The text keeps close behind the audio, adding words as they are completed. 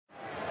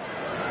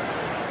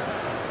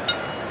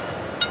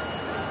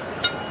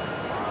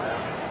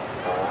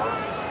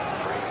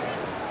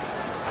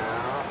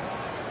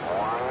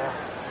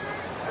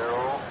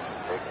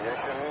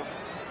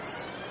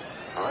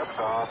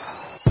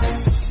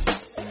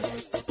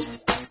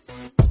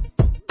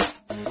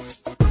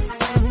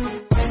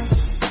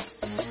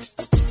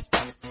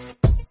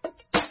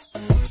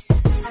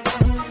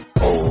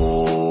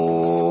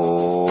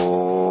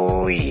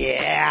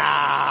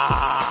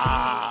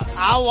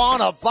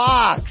wanna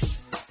box.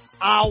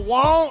 I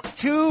want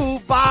to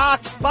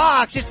box.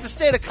 It's the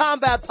State of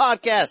Combat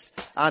podcast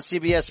on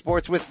CBS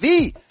Sports with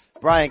the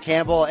Brian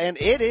Campbell, and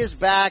it is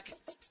back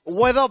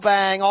with a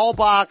bang. All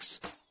box,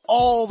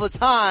 all the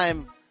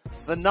time.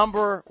 The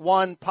number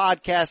one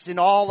podcast in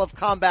all of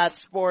combat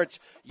sports.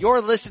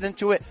 You're listening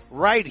to it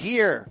right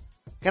here.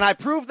 Can I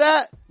prove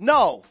that?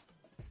 No.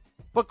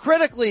 But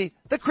critically,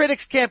 the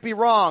critics can't be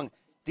wrong.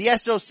 The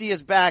SOC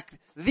is back.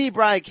 The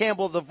Brian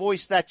Campbell, the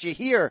voice that you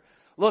hear.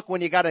 Look,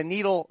 when you got a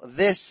needle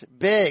this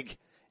big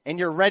and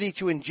you're ready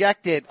to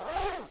inject it,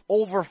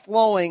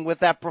 overflowing with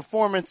that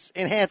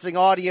performance-enhancing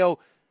audio,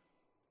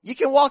 you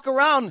can walk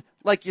around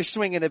like you're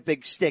swinging a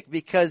big stick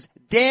because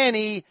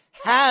Danny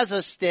has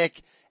a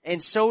stick,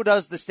 and so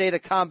does the State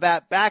of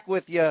Combat. Back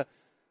with you,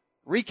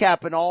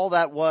 recapping all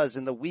that was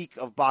in the week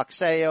of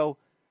Boxeo,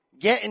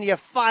 getting you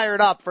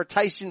fired up for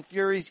Tyson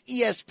Fury's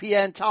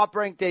ESPN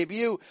top-ranked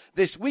debut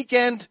this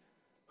weekend.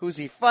 Who's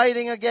he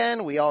fighting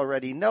again? We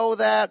already know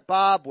that.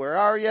 Bob, where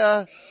are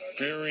you?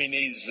 Fury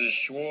needs the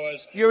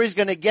Schwartz. Fury's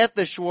going to get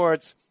the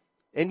Schwartz.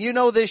 And you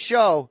know this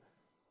show,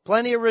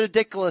 plenty of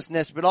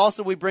ridiculousness, but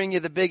also we bring you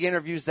the big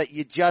interviews that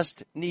you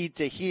just need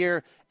to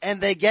hear.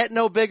 And they get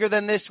no bigger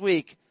than this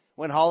week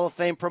when Hall of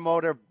Fame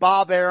promoter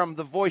Bob Arum,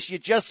 the voice you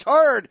just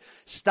heard,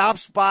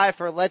 stops by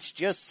for, let's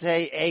just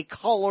say, a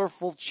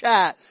colorful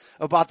chat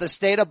about the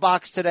state of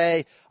box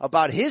today,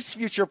 about his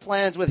future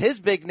plans with his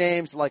big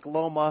names like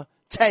Loma,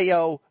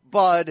 Teo,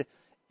 Bud,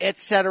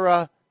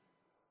 etc.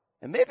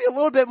 And maybe a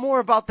little bit more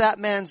about that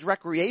man's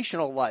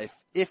recreational life,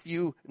 if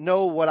you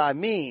know what I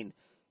mean.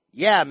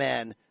 Yeah,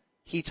 man,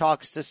 he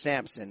talks to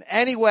Samson.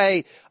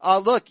 Anyway,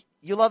 look,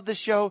 you love this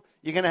show,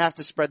 you're going to have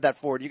to spread that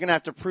forward. You're going to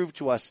have to prove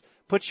to us.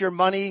 Put your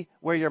money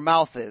where your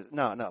mouth is.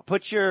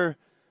 It's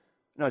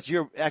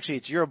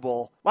your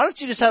bull. Why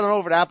don't you just head on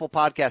over to Apple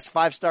Podcasts?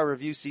 5-star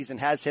review season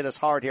has hit us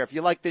hard here. If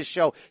you like this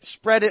show,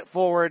 spread it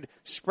forward,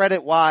 spread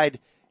it wide,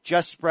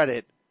 just spread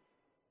it.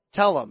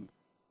 Tell them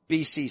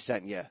BC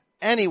sent you.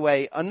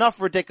 Anyway,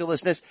 enough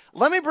ridiculousness.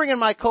 Let me bring in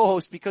my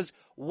co-host because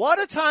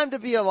what a time to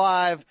be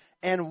alive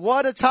and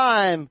what a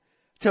time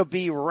to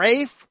be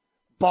Rafe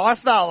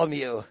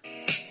Bartholomew.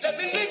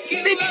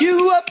 Lift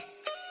you up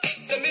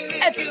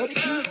and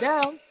put you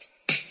down.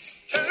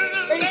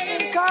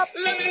 Face cop,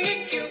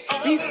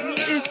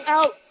 BC is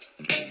out.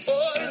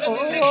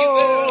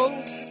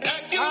 Oh,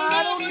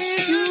 I don't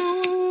need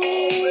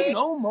you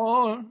no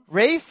more.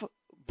 Rafe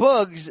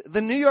Boogs,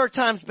 the New York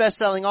Times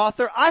bestselling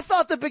author. I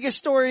thought the biggest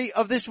story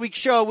of this week's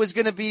show was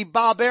going to be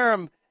Bob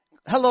Arum,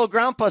 hello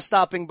grandpa,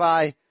 stopping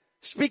by,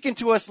 speaking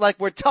to us like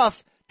we're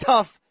tough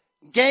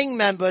gang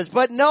members.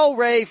 But no,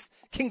 Rafe,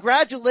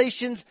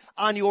 congratulations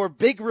on your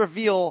big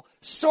reveal.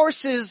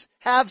 Sources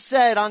have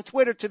said on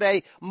Twitter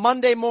today,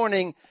 Monday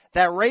morning,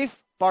 that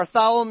Rafe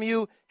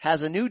Bartholomew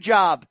has a new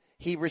job.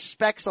 He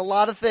respects a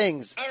lot of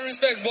things. I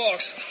respect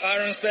box.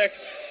 I respect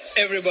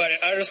everybody.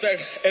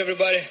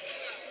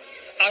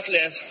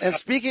 Athletes. And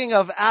speaking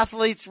of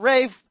athletes,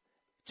 Rafe,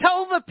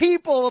 tell the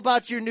people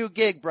about your new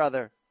gig,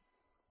 brother.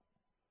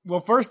 Well,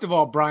 first of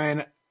all,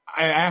 Brian,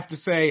 I have to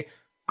say,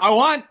 I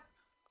want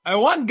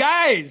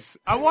guys.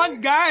 I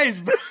want guys,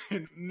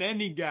 Brian.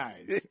 Many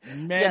guys.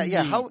 Many.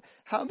 Yeah.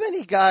 How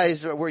many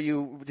guys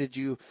did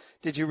you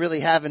really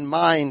have in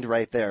mind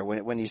right there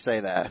when you say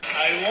that?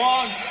 I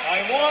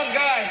want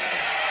guys.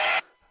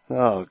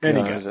 Oh, God.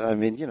 Many guys. I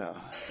mean, you know.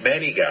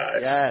 Many guys.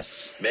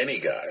 Yes. Many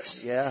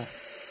guys. Yeah.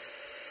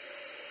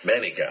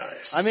 Many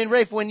guys. I mean,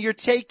 Rafe, when you're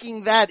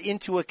taking that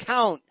into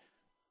account,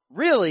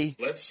 really.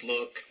 Let's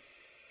look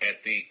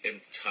at the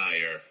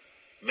entire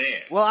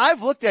man. Well,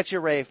 I've looked at you,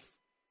 Rafe.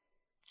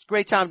 It's a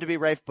great time to be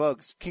Rafe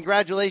Boogs.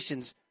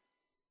 Congratulations.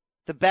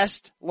 The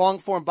best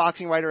long-form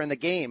boxing writer in the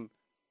game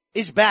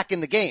is back in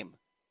the game.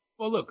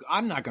 Well, look,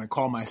 I'm not going to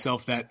call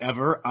myself that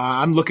ever.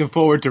 I'm looking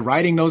forward to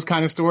writing those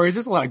kind of stories.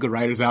 There's a lot of good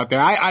writers out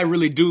there. I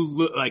really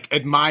do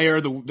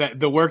admire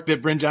the work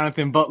that Bryn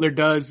Jonathan Butler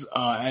does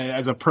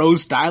as a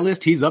prose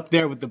stylist. He's up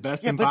there with the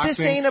best in boxing. Yeah, but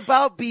this ain't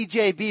about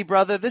BJB,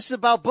 brother. This is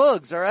about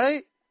Boogs, all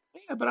right?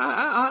 Yeah, but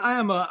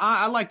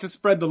I like to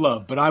spread the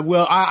love, but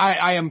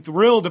I am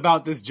thrilled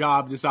about this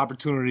job, this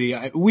opportunity.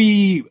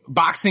 We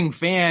boxing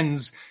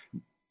fans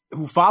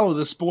who follow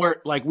the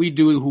sport like we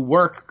do, who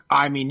work,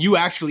 I mean, you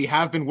actually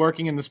have been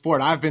working in the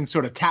sport. I've been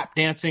sort of tap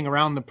dancing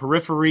around the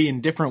periphery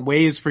in different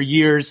ways for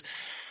years.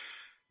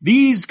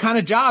 These kind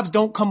of jobs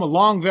don't come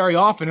along very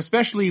often,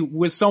 especially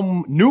with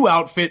some new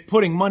outfit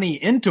putting money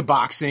into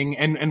boxing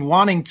and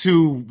wanting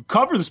to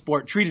cover the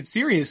sport, treat it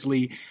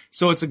seriously.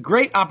 So it's a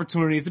great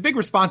opportunity. It's a big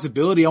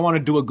responsibility. I want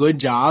to do a good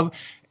job.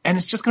 And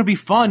it's just going to be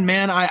fun,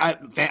 man. I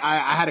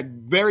had a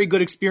very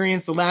good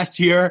experience the last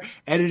year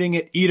editing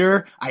at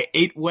Eater. I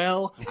ate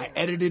well. I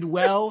edited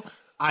well.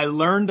 I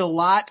learned a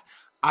lot.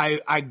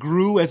 I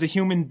grew as a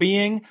human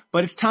being,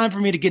 but it's time for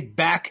me to get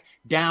back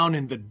down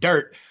in the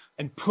dirt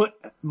and put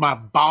my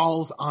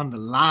balls on the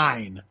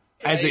line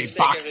as a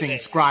boxing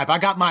scribe. I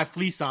got my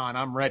fleece on.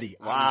 I'm ready.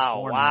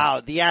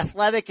 Wow. The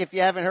Athletic, if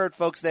you haven't heard,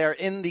 folks, they're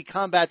in the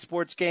combat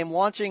sports game,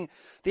 launching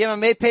the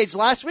MMA page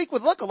last week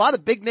with, a lot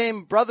of big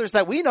name brothers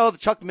that we know, the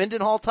Chuck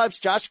Mindenhall types,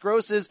 Josh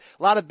Grosses,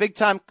 a lot of big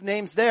time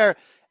names there.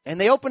 And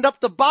they opened up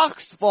the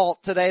box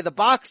vault today. The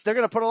box, they're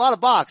going to put a lot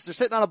of box. They're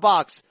sitting on a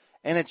box,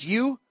 and it's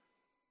you,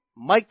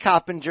 Mike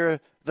Coppinger,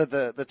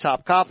 the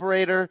top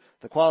cooperator,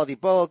 the quality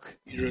bulk.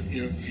 You're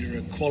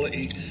a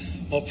quality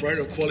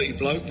operator, a quality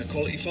bloke, and a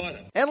quality fighter.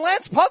 And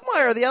Lance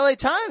Pugmire of the LA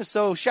Times.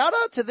 So shout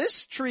out to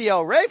this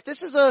trio. Rafe,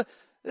 this is a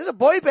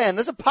boy band.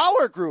 This is a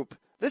power group.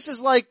 This is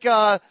like,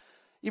 you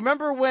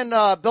remember when,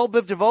 Bill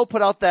Biv DeVoe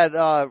put out that,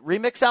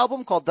 remix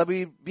album called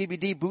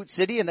WBBD Boot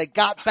City, and they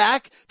got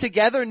back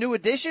together, New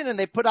Edition, and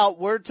they put out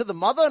Word to the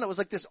Mother, and it was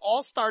like this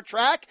all-star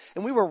track,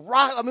 and we were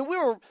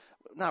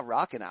not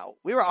rocking out.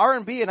 We were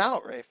R&B-ing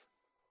out, Rafe.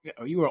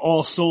 You were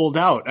all sold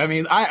out. I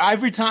mean,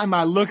 every time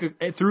I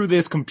look through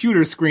this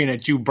computer screen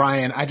at you,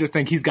 Brian, I just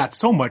think he's got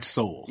so much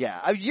soul.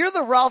 Yeah. You're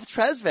the Ralph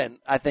Tresvant,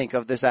 I think,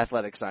 of this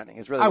Athletic signing.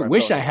 Is really. I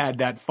wish I had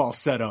that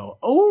falsetto.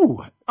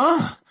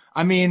 I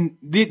mean,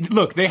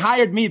 look, they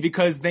hired me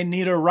because they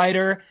need a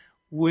writer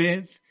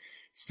with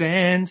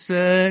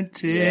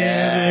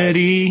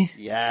sensitivity.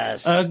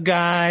 Yes. A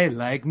guy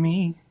like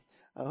me.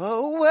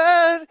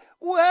 Oh,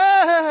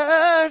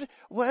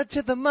 word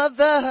to the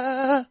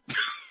mother.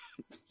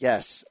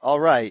 Yes. All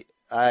right.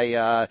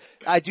 I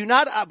do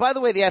not, by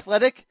the way, the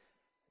Athletic,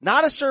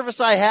 not a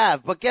service I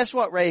have, but guess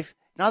what, Rafe?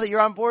 Now that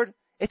you're on board,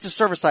 it's a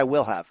service I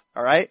will have.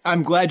 All right.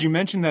 I'm glad you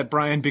mentioned that,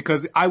 Brian,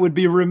 because I would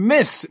be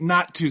remiss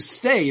not to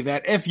say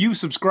that if you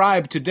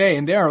subscribe today,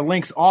 and there are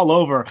links all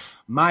over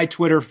my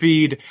Twitter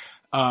feed,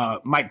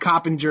 Mike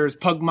Coppinger's,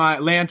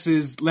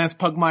 Lance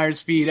Pugmire's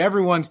feed,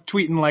 everyone's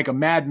tweeting like a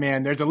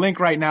madman. There's a link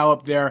right now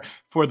up there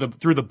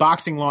through the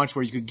boxing launch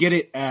where you could get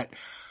it at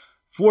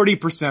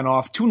 40%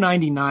 off,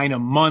 $2.99 a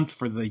month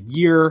for the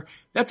year.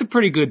 That's a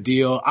pretty good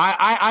deal.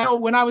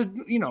 When I was,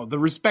 the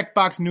Respect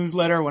Box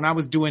newsletter, when I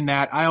was doing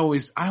that, I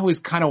always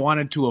kind of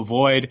wanted to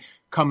avoid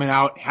coming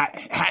out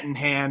hat in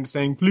hand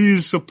saying,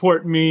 please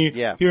support me.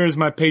 Yeah. Here's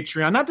my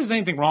Patreon. Not that there's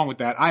anything wrong with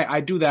that.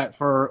 I do that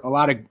for a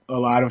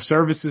lot of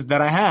services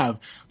that I have,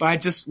 but I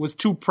just was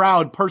too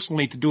proud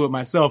personally to do it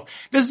myself.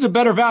 This is a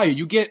better value.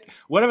 You get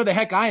whatever the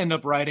heck I end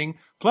up writing,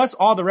 plus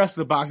all the rest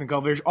of the boxing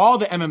coverage, all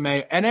the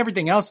MMA and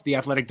everything else The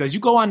Athletic does. You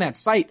go on that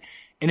site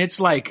and it's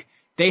like,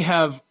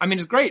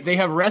 it's great. They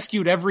have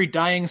rescued every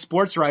dying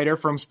sports writer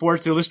from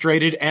Sports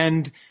Illustrated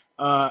and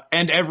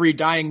every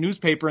dying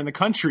newspaper in the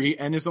country,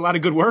 and there's a lot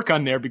of good work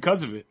on there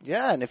because of it.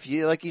 Yeah, and if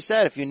you, like you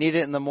said, if you need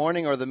it in the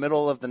morning or the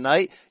middle of the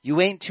night, you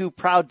ain't too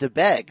proud to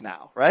beg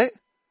now, right?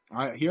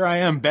 Here I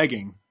am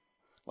begging.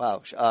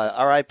 Wow.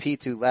 R.I.P.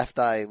 to Left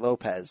Eye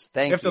Lopez.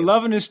 Thank you. If the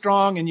loving is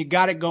strong and you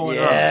got it going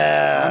on,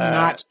 I'm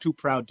not too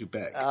proud to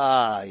beg.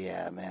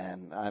 Yeah,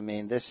 man. I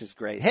mean, this is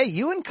great. Hey,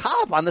 you and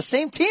Cobb on the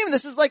same team.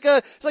 This is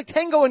it's like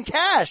Tango and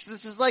Cash.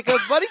 This is like a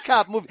buddy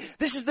cop movie.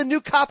 This is the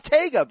new Cop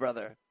Tega,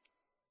 brother.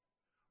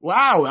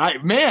 Wow, I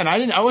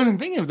wasn't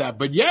thinking of that,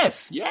 but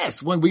yes.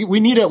 When we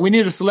need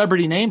a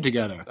celebrity name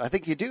together. I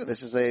think you do.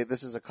 This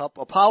is a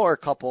power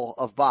couple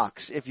of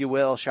box, if you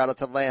will. Shout out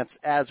to Lance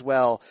as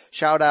well.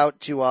 Shout out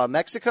to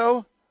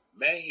Mexico.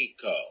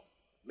 Mexico.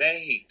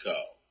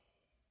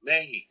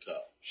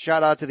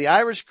 Shout out to the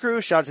Irish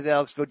crew. Shout out to the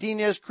Alex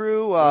Godinez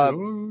crew.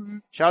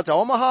 Shout out to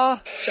Omaha.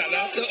 Shout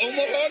out to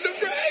Omaha,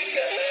 Nebraska.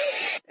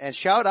 And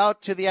shout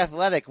out to the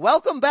Athletic.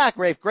 Welcome back,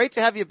 Rafe. Great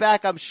to have you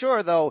back. I'm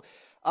sure, though.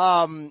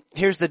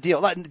 Here's the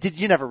deal.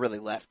 You never really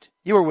left.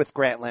 You were with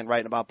Grantland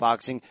writing about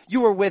boxing.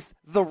 You were with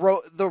the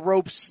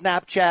rope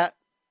Snapchat,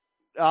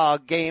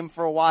 game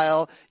for a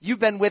while. You've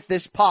been with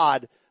this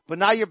pod, but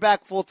now you're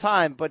back full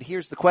time. But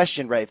here's the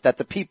question, Rafe, that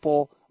the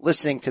people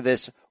listening to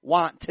this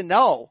want to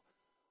know: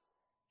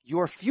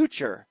 your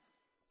future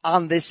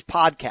on this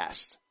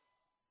podcast.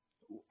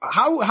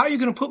 How are you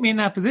going to put me in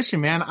that position,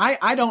 man?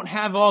 I don't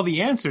have all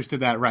the answers to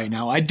that right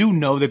now. I do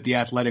know that the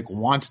Athletic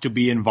wants to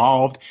be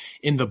involved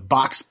in the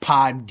box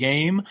pod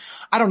game.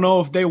 I don't know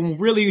if they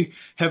really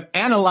have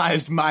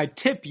analyzed my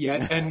tip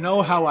yet and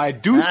know how I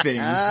do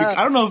things.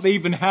 I don't know if they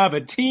even have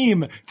a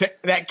team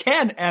that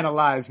can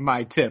analyze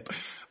my tip.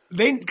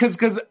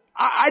 Cause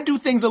I do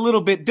things a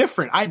little bit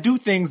different. I do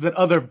things that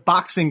other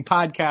boxing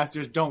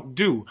podcasters don't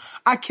do.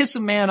 I kiss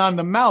a man on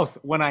the mouth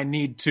when I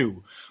need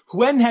to.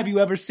 When have you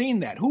ever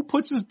seen that? Who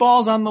puts his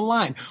balls on the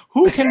line?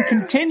 Who can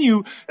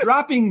continue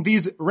dropping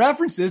these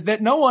references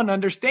that no one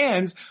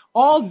understands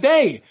all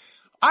day?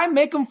 I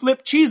make them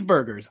flip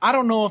cheeseburgers. I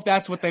don't know if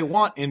that's what they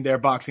want in their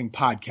boxing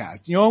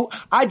podcast.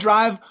 I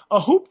drive a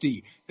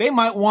hoopty. They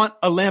might want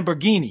a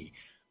Lamborghini.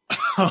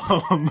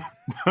 Wow.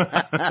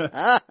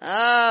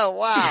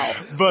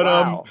 But,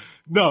 wow.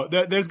 No,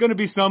 there's going to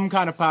be some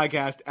kind of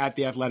podcast at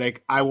The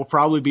Athletic. I will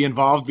probably be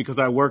involved because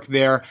I work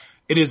there.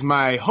 It is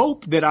my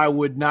hope that I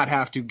would not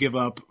have to give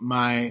up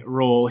my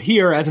role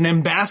here as an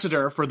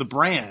ambassador for the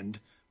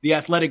brand, the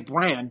Athletic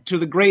brand, to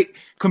the great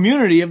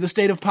community of the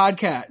State of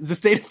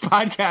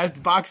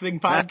Podcast boxing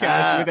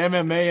podcast with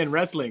MMA and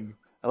wrestling.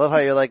 I love how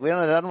you're like, I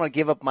don't want to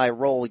give up my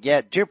role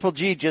yet. Triple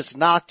G just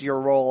knocked your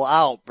role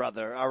out,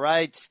 brother. All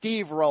right.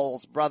 Steve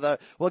rolls, brother.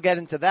 We'll get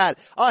into that.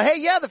 Hey,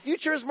 yeah, the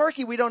future is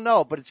murky. We don't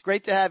know, but it's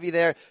great to have you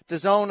there.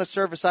 DAZN, a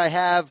service I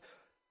have.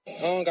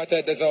 I don't got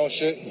that DAZN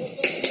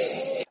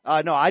shit.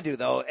 No, I do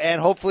though.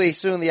 And hopefully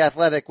soon The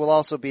Athletic will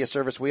also be a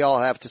service we all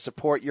have to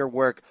support your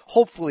work.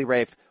 Hopefully,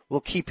 Rafe, we'll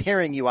keep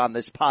hearing you on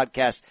this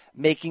podcast,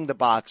 making the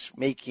box,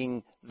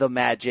 making the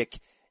magic.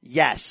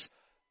 Yes.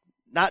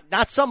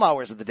 Not some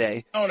hours of the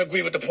day. I don't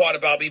agree with the part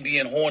about me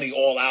being horny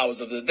all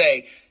hours of the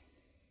day.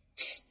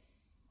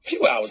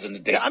 Few hours in the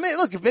day. I mean,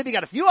 look, you've maybe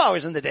got a few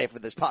hours in the day for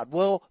this pod.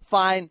 We'll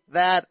find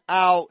that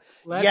out.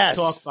 Let's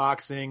talk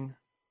boxing.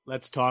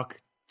 Let's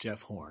talk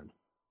Jeff Horn.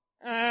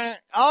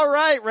 All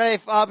right,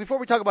 Rafe. Before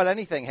we talk about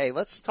anything, hey,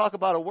 let's talk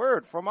about a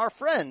word from our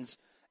friends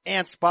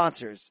and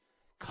sponsors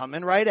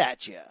coming right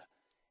at you.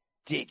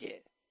 Dig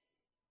it.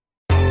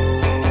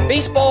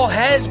 Baseball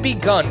has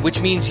begun, which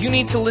means you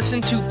need to listen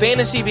to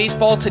Fantasy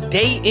Baseball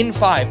Today in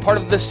 5, part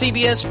of the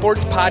CBS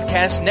Sports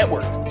Podcast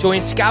Network.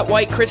 Join Scott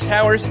White, Chris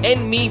Towers,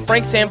 and me,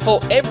 Frank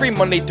Samfel, every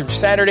Monday through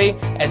Saturday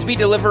as we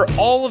deliver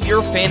all of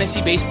your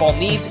fantasy baseball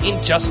needs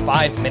in just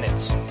 5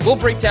 minutes. We'll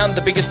break down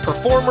the biggest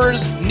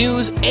performers,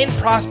 news, and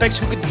prospects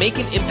who could make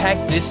an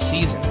impact this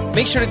season.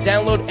 Make sure to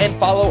download and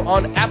follow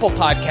on Apple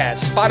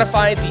Podcasts,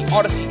 Spotify, the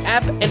Odyssey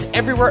app, and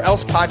everywhere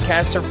else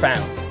podcasts are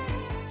found.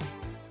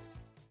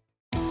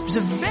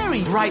 There's a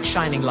very bright,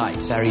 shining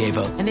light,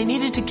 Sarajevo, and they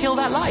needed to kill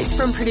that light.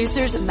 From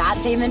producers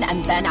Matt Damon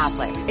and Ben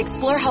Affleck,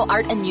 explore how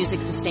art and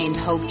music sustained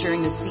hope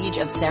during the siege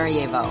of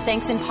Sarajevo,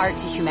 thanks in part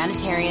to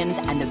humanitarians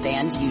and the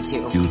band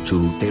U2.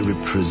 U2, they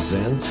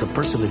represent a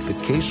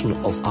personification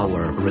of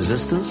our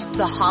resistance.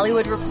 The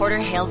Hollywood Reporter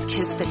hails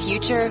Kiss the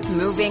Future,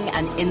 moving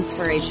and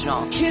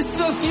inspirational. Kiss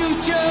the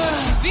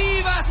future!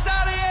 Viva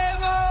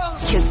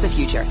Sarajevo! Kiss the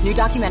Future, new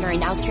documentary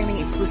now streaming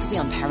exclusively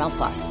on Paramount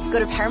Plus. Go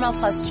to Paramount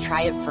Plus to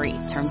try it free.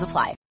 Terms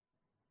apply.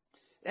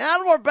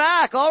 And we're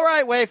back. All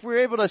right, Rafe, we were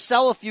able to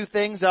sell a few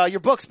things. Your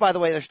books, by the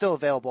way, they're still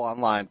available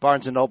online.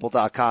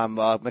 BarnesandNoble.com.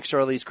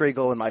 McSorley's,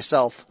 Kriegel, and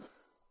myself,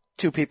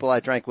 2 people I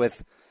drank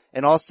with.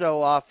 And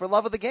also, For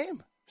Love of the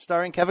Game,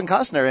 starring Kevin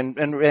Costner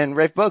and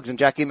Rafe Boggs and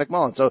Jackie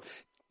McMullen. So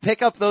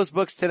pick up those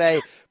books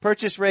today.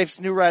 Purchase Rafe's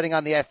new writing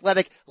on The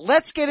Athletic.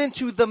 Let's get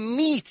into the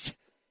meat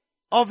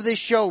of this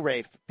show,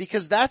 Rafe,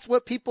 because that's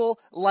what people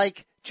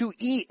like to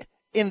eat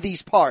in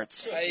these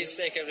parts. I eat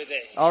steak every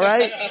day. All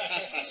right?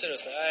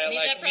 Seriously, I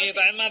like meat.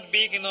 I'm not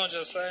big,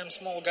 I'm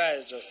small guy,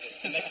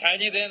 I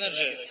need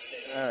energy.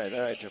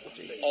 All right, Triple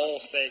G. All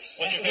steaks.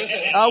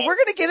 We're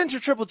going to get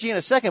into Triple G in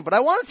a second, but I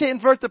wanted to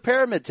invert the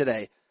pyramid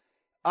today.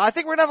 I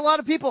think we're going to have a lot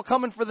of people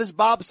coming for this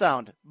Bob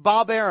sound.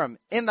 Bob Arum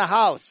in the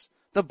house,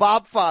 the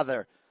Bob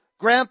father,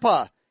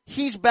 Grandpa.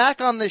 He's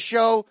back on the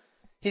show.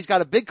 He's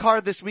got a big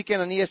card this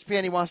weekend on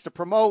ESPN he wants to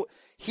promote.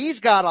 He's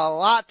got a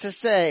lot to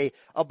say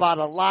about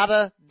a lot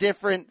of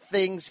different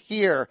things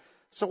here.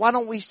 So why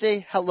don't we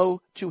say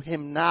hello to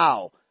him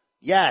now?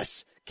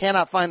 Yes,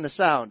 cannot find the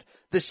sound.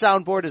 This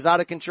soundboard is out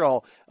of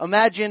control.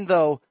 Imagine,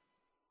 though,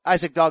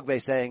 Isaac Dogbe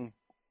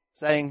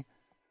saying,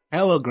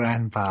 "Hello,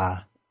 Grandpa.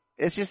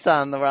 It's your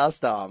son, the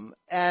Rostom."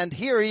 And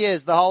here he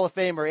is, the Hall of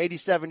Famer,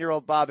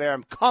 87-year-old Bob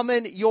Arum,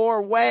 coming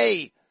your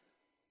way.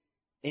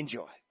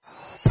 Enjoy.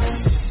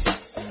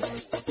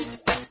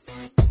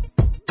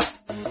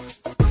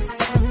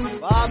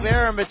 Bob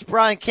Arum, it's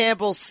Brian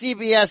Campbell,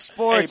 CBS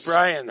Sports. Hey,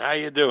 Brian, how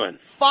you doing?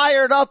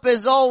 Fired up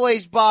as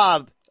always,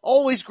 Bob.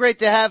 Always great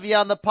to have you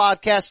on the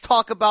podcast.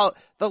 Talk about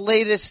the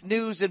latest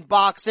news in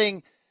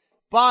boxing.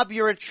 Bob,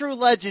 you're a true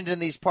legend in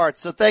these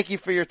parts, so thank you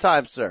for your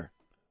time, sir.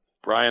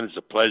 Brian, it's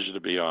a pleasure to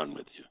be on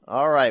with you.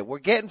 All right, we're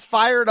getting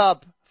fired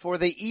up for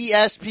the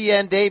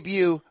ESPN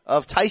debut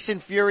of Tyson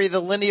Fury, the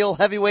lineal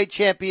heavyweight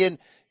champion,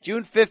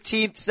 June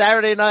 15th,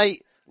 Saturday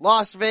night,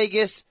 Las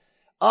Vegas,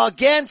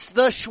 against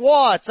the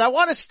Schwartz. I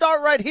want to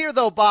start right here,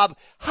 though, Bob.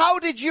 How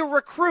did you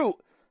recruit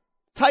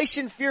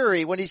Tyson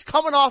Fury when he's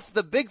coming off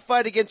the big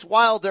fight against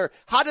Wilder?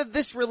 How did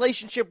this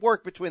relationship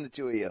work between the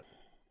two of you?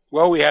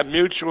 Well, we have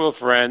mutual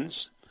friends,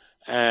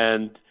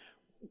 and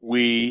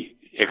we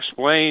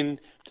explained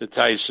to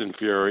Tyson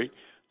Fury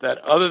that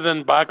other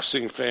than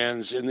boxing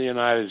fans in the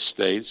United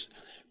States,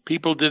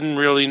 people didn't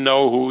really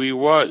know who he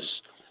was,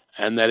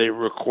 and that it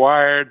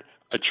required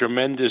a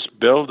tremendous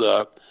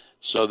build-up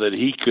so that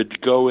he could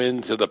go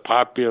into the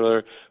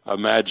popular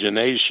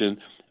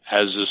imagination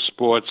as a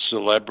sports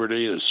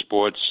celebrity, a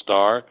sports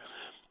star.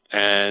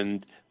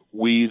 And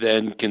we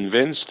then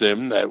convinced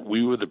him that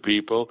we were the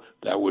people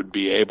that would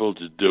be able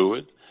to do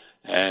it.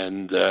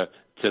 And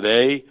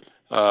today,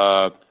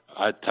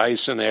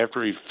 Tyson,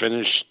 after he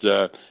finished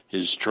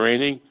his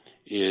training,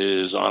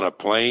 is on a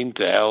plane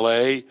to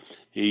L.A.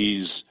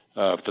 He's,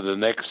 for the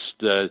next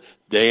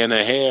day and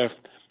a half,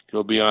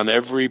 he'll be on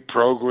every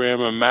program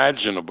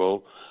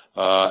imaginable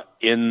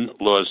in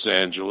Los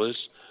Angeles.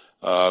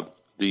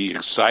 The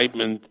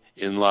excitement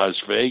in Las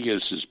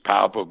Vegas is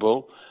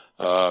palpable.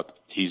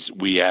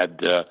 We had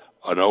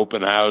an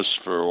open house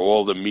for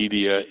all the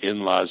media in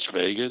Las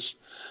Vegas,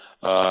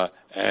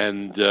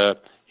 and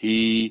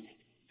he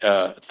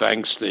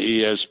thanks to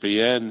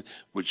ESPN,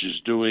 which is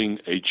doing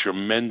a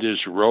tremendous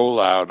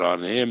rollout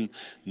on him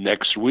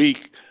next week,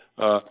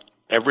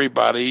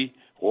 everybody,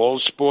 all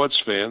sports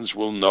fans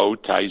will know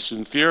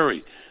Tyson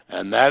Fury,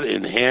 and that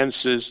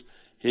enhances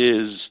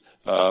his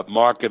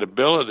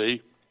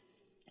marketability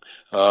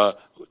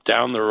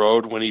down the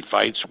road when he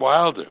fights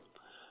Wilder.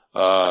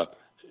 The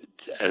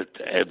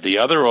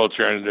other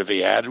alternative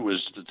he had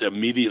was to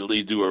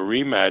immediately do a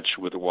rematch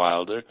with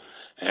Wilder,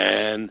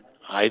 and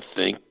I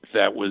think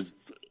that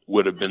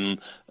would have been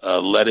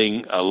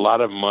leaving a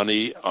lot of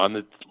money on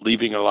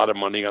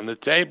the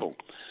table.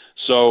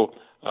 So,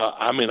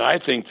 I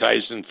think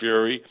Tyson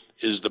Fury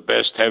is the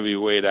best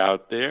heavyweight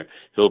out there.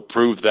 He'll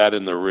prove that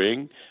in the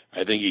ring.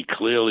 I think he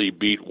clearly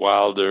beat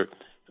Wilder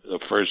the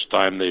first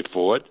time they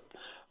fought.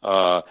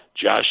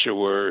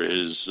 Joshua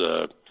is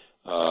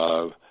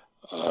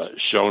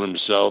shown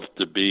himself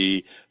to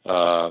be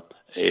a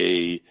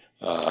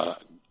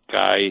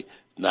guy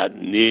not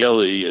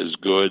nearly as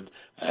good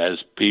as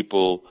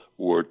people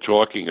were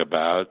talking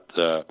about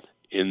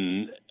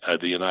in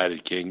the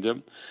United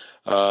Kingdom.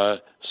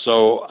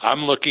 So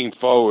I'm looking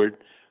forward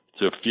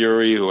to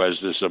Fury, who has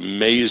this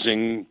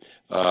amazing,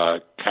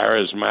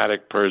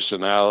 charismatic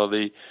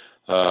personality,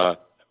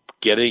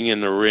 getting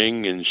in the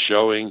ring and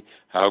showing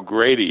how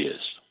great he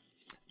is.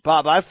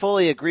 Bob, I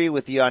fully agree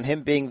with you on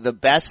him being the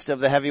best of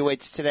the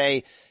heavyweights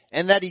today,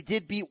 and that he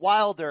did beat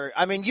Wilder.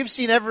 I mean, you've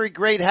seen every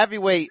great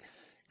heavyweight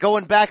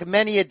going back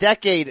many a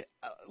decade,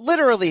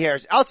 literally here,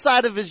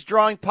 outside of his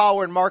drawing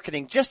power and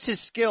marketing, just his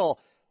skill.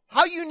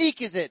 How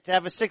unique is it to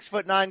have a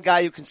 6'9"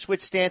 guy who can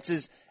switch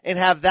stances and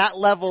have that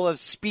level of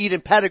speed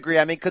and pedigree?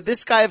 I mean, could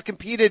this guy have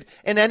competed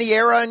in any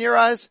era in your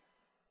eyes?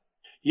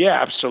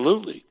 Yeah,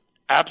 absolutely.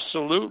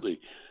 Absolutely.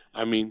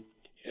 I mean,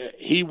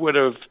 he would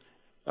have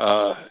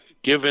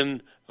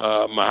given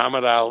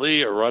Muhammad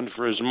Ali a run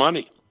for his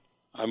money.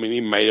 I mean,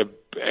 he may have,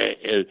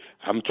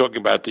 I'm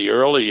talking about the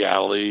early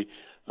Ali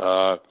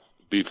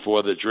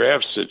before the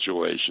draft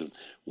situation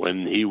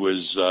when he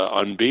was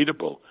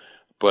unbeatable.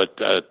 But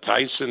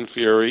Tyson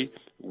Fury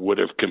would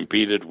have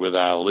competed with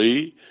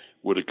Ali,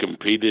 would have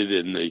competed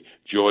in the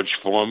George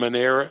Foreman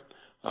era.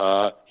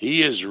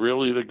 He is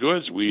really the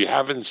goods. We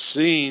haven't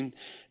seen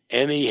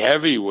any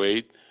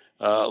heavyweight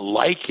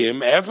like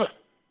him ever.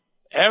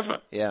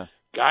 Yeah.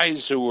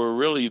 Guys who were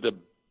really the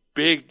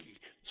big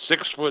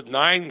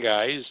 6'9"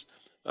 guys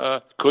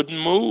couldn't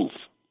move.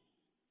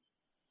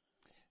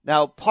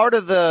 Now, part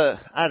of the,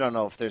 I don't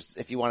know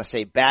if you want to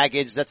say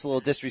baggage, that's a little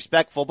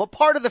disrespectful, but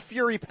part of the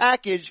Fury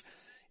package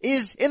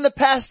is in the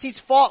past he's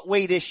fought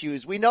weight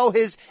issues. We know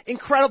his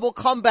incredible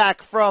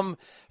comeback from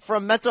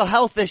mental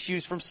health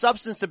issues, from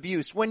substance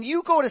abuse. When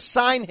you go to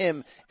sign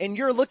him and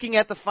you're looking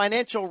at the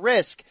financial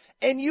risk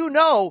and you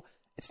know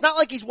it's not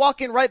like he's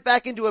walking right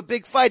back into a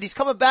big fight. He's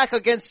coming back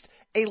against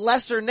a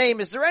lesser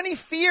name. Is there any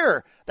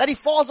fear that he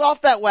falls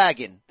off that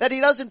wagon, that he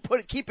doesn't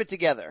keep it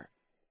together?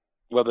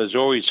 Well, there's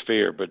always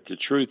fear, but the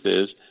truth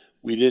is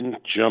we didn't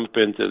jump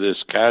into this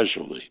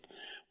casually.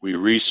 We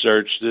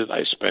researched it.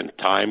 I spent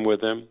time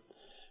with him.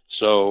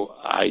 So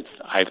I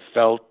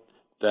felt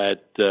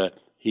that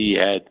he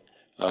had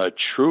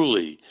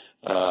truly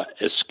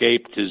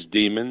escaped his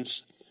demons,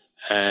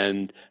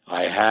 and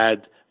I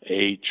had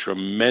a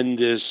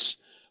tremendous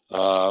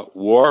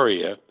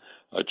warrior,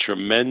 a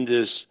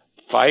tremendous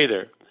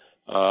fighter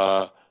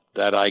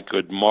that I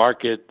could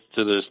market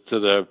to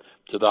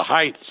the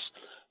heights.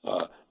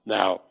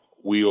 Now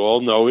we all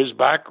know his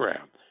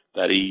background.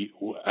 That he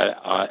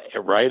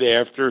right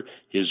after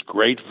his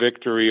great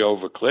victory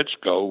over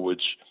Klitschko,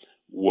 which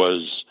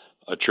was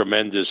a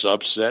tremendous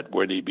upset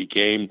when he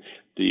became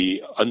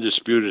the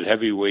undisputed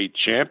heavyweight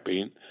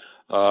champion,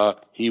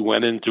 he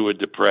went into a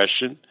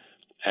depression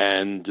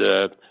and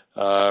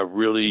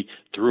really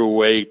threw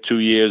away 2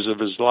 years of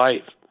his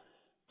life.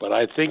 But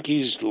I think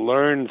he's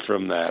learned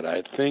from that.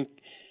 I think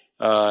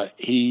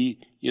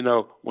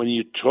when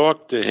you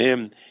talk to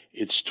him,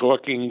 it's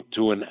talking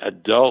to an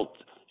adult.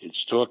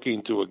 It's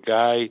talking to a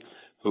guy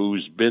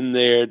who's been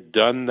there,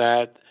 done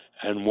that,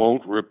 and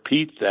won't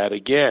repeat that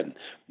again.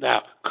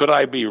 Now, could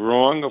I be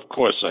wrong? Of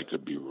course I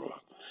could be wrong.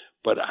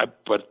 But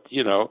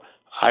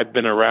I've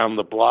been around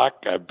the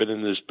block. I've been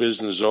in this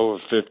business over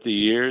 50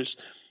 years,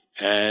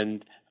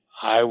 and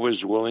I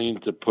was willing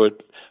to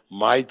put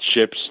my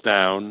chips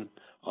down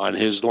on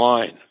his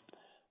line.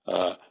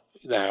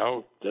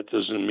 Now, that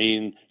doesn't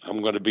mean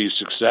I'm going to be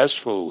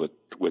successful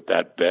with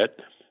that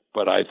bet,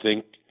 but I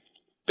think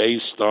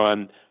based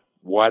on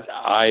what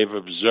I've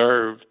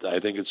observed, I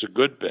think it's a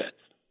good bet.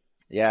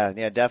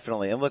 Yeah,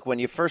 definitely. And look, when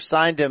you first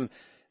signed him,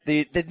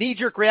 the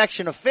knee-jerk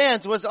reaction of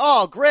fans was,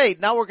 oh, great,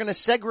 now we're going to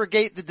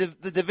segregate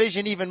the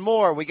division even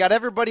more. We got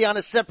everybody on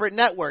a separate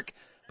network.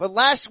 But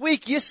last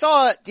week you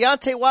saw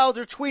Deontay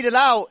Wilder tweeted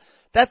out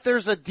that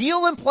there's a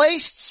deal in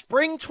place,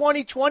 spring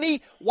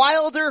 2020,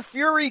 Wilder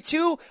Fury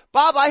 2.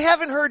 Bob, I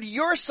haven't heard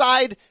your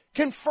side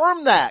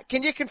confirm that.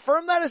 Can you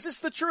confirm that? Is this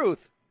the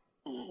truth?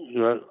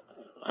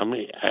 I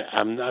mean,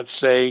 I'm not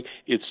saying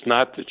it's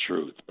not the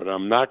truth, but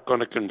I'm not going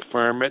to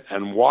confirm it.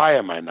 And why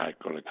am I not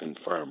going to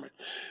confirm it?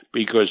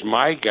 Because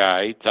my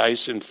guy,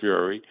 Tyson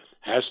Fury,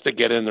 has to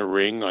get in the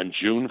ring on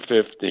June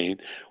 15th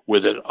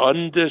with an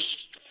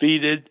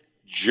undefeated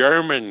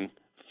German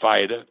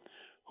fighter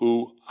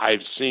who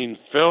I've seen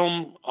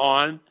film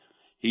on.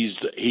 He's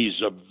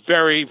a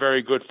very,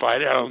 very good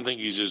fighter. I don't think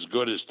he's as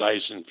good as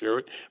Tyson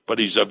Fury, but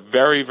he's a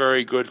very,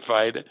 very good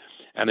fighter.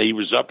 And he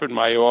was up in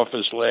my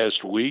office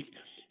last week,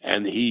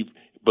 and he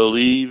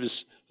believes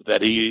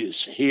that he is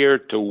here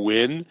to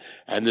win,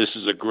 and this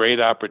is a great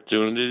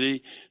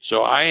opportunity.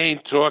 So I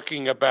ain't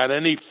talking about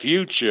any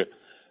future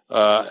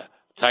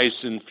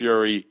Tyson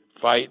Fury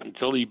fight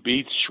until he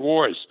beats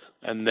Schwartz,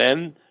 and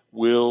then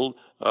we'll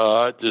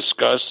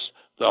discuss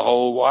the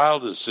whole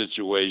Wilder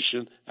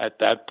situation at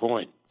that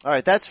point. All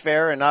right, that's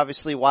fair, and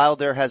obviously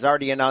Wilder has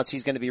already announced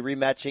he's going to be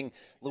rematching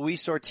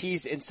Luis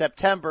Ortiz in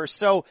September.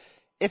 So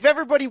if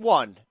everybody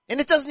won, and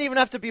it doesn't even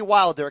have to be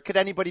Wilder, it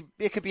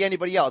could be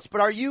anybody else,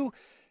 but are you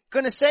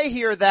going to say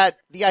here that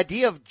the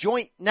idea of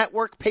joint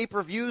network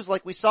pay-per-views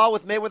like we saw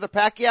with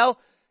Mayweather-Pacquiao,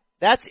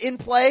 that's in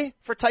play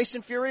for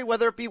Tyson Fury,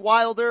 whether it be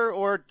Wilder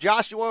or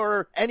Joshua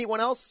or anyone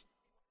else?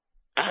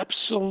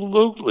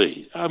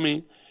 Absolutely. I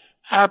mean,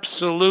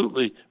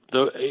 absolutely.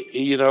 To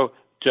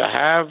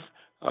have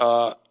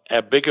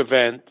a big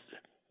event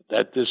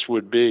that this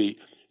would be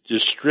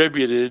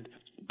distributed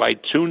by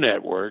two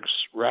networks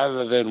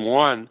rather than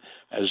one,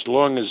 as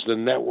long as the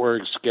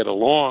networks get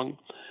along,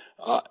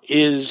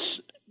 is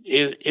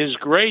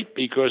great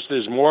because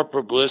there's more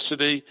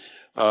publicity,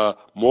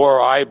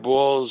 more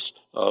eyeballs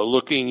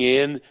looking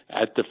in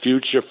at the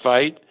future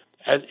fight.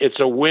 It's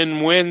a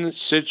win-win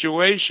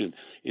situation.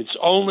 It's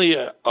only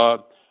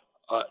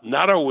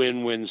not a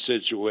win-win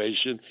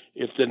situation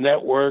if the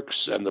networks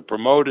and the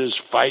promoters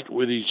fight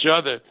with each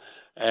other,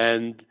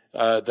 and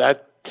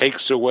that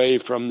takes away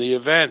from the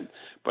event.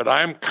 But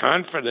I'm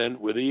confident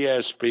with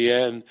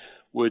ESPN,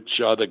 which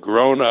are the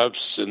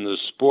grown-ups in the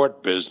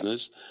sport business,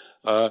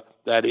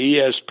 that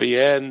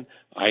ESPN,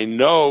 I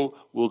know,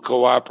 will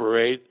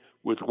cooperate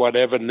with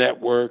whatever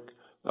network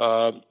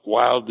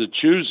Wilder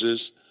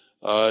chooses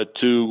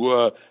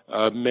to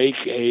make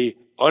a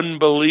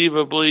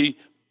unbelievably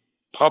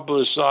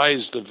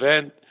publicized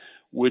event,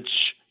 which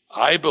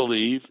I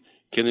believe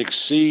can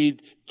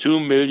exceed 2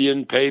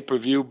 million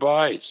pay-per-view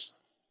buys.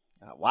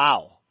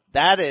 Wow.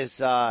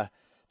 That's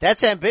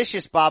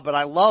ambitious, Bob, but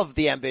I love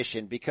the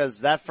ambition because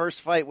that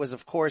first fight was,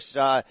 of course,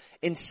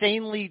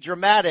 insanely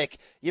dramatic.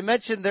 You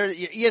mentioned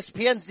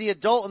ESPN's the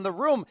adult in the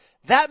room.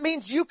 That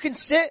means you can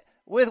sit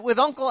with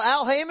Uncle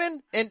Al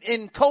Heyman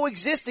and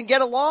coexist and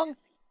get along?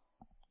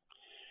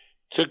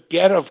 To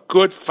get a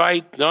good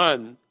fight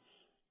done,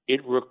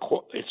 it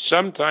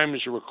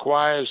sometimes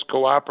requires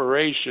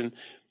cooperation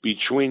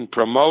between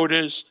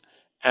promoters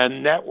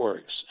and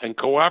networks. And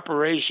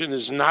cooperation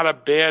is not a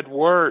bad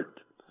word.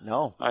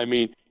 No. I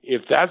mean,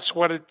 if that's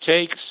what it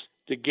takes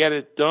to get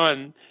it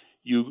done,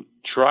 you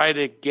try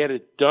to get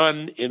it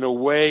done in a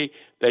way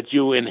that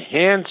you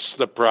enhance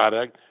the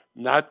product,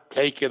 not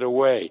take it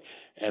away.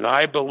 And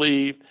I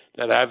believe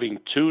that having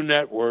two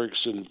networks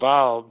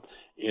involved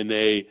in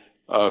a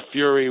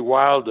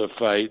Fury-Wilder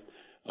fight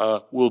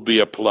will be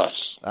a plus.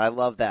 I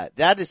love that.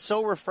 That is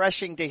so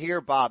refreshing to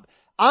hear, Bob.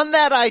 On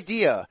that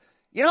idea,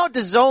 you know,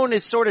 DAZN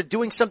is sort of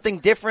doing something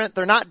different.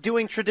 They're not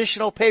doing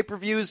traditional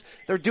pay-per-views.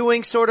 They're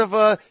doing sort of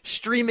a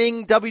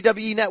streaming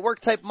WWE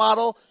Network type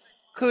model.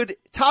 Could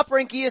Top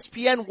Rank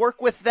ESPN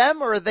work with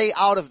them, or are they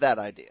out of that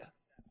idea?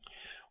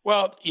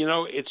 Well, you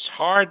know, it's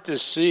hard to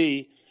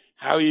see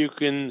how you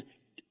can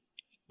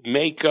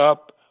make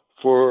up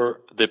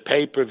for the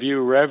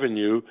pay-per-view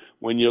revenue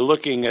when you're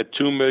looking at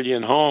 2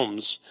 million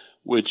homes,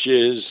 which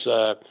is,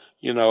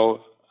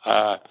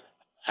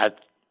 at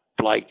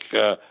like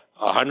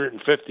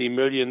 $150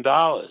 million.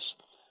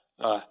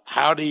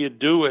 How do you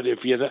do it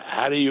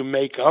how do you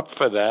make up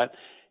for that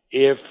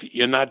if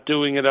you're not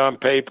doing it on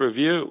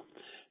pay-per-view?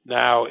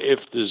 Now, if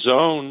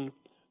DAZN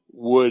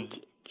would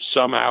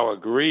somehow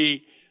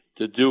agree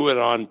to do it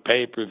on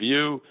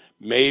pay-per-view,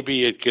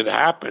 maybe it could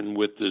happen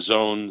with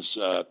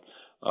DAZN's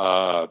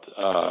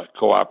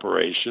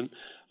cooperation.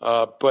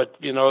 But,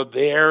 you know,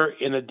 they're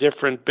in a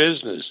different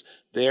business.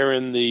 They're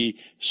in the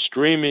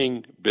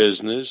streaming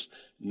business,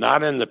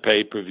 not in the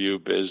pay-per-view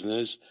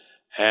business.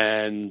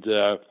 And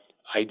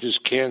I just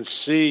can't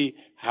see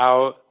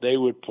how they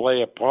would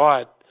play a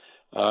part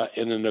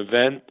in an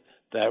event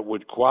that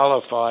would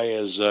qualify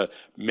as a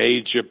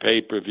major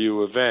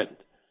pay-per-view event.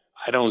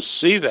 I don't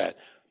see that.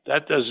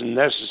 That doesn't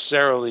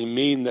necessarily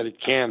mean that it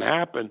can't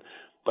happen,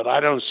 but I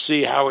don't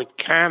see how it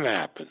can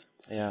happen.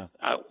 Yeah.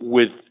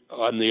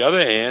 On the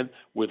other hand,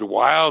 with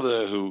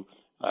Wilder, who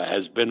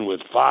has been with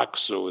Fox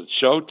or with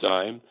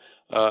Showtime,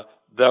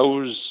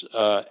 those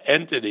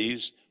entities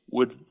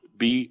would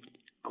be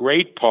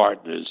great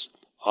partners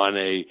on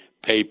a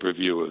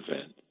pay-per-view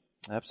event.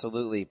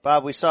 Absolutely.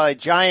 Bob, we saw a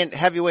giant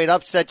heavyweight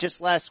upset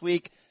just last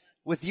week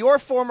with your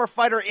former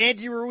fighter,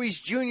 Andy Ruiz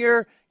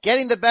Jr.,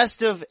 getting the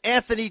best of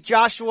Anthony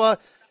Joshua.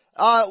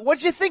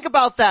 What'd you think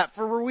about that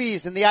for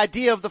Ruiz and the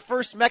idea of the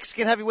first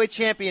Mexican heavyweight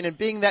champion, and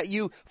being that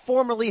you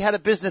formerly had a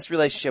business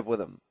relationship with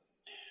him?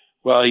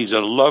 Well, he's a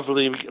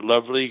lovely,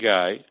 lovely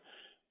guy.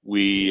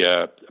 We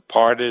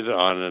parted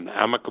on an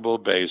amicable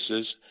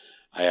basis.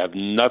 I have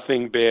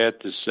nothing bad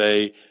to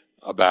say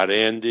about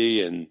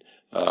Andy and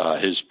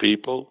his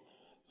people.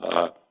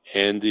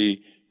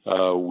 Andy,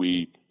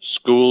 we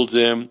schooled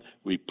him.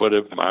 We put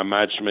him. My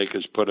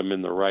matchmakers put him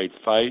in the right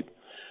fight.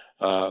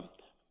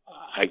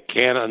 I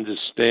can't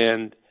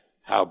understand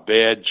how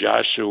bad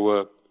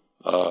Joshua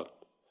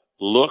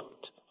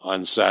looked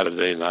on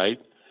Saturday night.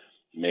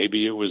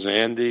 Maybe it was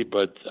Andy,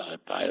 but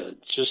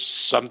just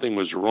something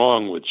was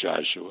wrong with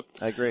Joshua.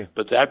 I agree.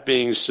 But that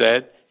being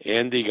said,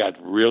 Andy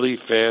got really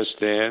fast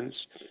hands.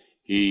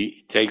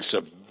 He takes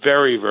a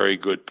very, very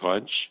good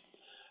punch.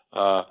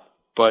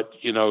 But,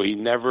 you know, he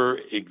never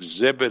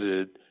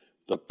exhibited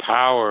the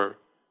power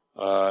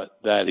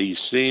that he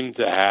seemed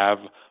to have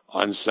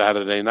on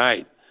Saturday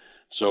night.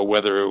 So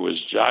whether it was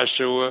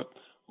Joshua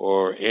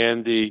or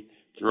Andy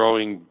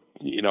throwing,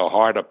 you know,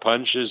 harder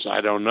punches,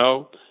 I don't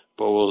know,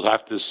 but we'll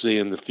have to see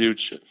in the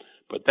future.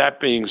 But that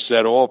being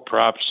said, all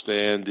props to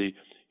Andy.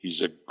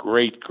 He's a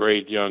great,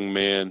 great young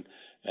man,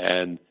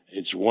 and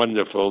it's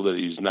wonderful that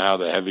he's now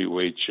the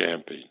heavyweight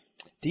champion.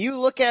 Do you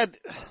look at,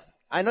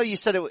 I know you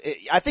said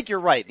I think you're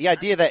right, the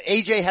idea that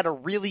AJ had a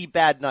really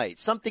bad night.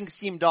 Something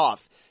seemed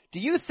off. Do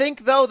you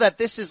think, though, that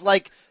this is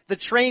like the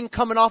train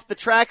coming off the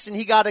tracks and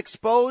he got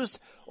exposed?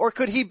 Or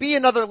could he be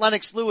another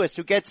Lennox Lewis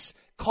who gets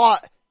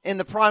caught in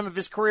the prime of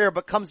his career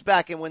but comes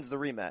back and wins the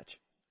rematch?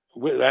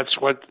 Well, that's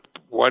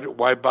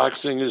why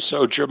boxing is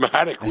so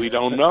dramatic. We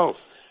don't know.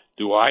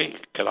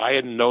 Could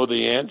I know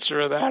the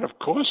answer to that? Of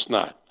course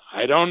not.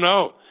 I don't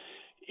know.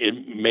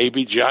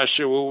 Maybe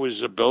Joshua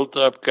was a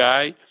built-up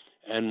guy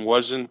and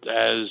wasn't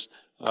as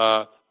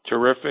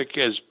terrific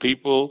as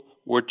people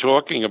were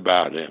talking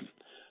about him.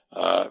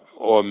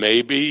 Or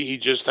maybe he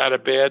just had a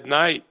bad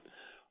night,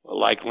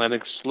 like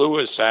Lennox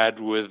Lewis had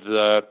with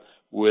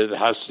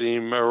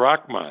Hasim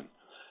Rahman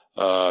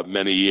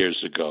many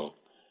years ago.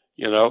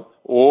 You know,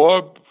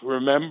 or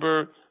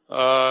remember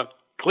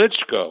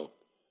Klitschko.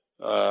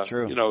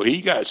 True. You know,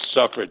 he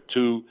suffered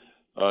two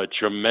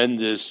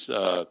tremendous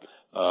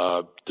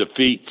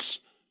defeats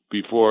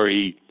before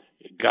he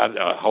got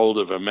a hold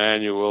of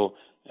Emmanuel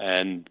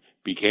and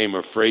became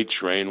a freight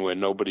train where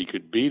nobody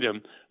could beat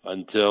him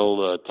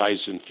until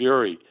Tyson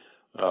Fury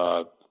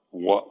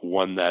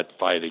won that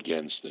fight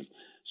against him.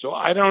 So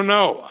I don't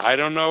know. I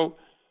don't know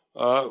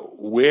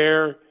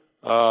where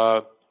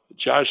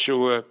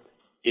Joshua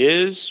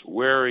is,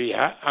 where he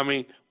I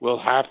mean,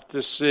 we'll have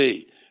to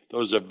see.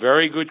 Those are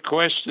very good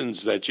questions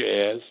that you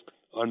asked.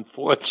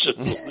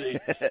 Unfortunately,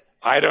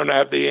 I don't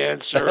have the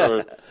answer,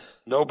 or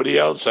nobody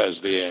else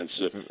has the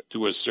answer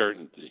to a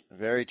certainty.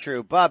 Very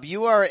true. Bob,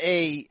 you are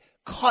a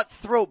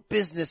cutthroat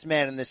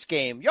businessman in this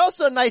game. You're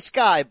also a nice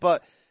guy,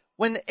 but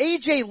when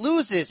AJ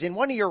loses and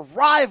one of your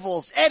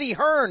rivals, Eddie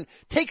Hearn,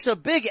 takes a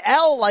big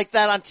L like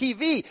that on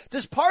TV,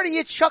 does part of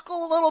you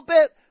chuckle a little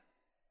bit?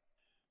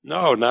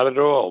 No, not at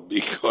all,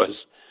 because,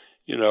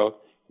 you know,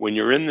 when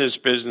you're in this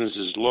business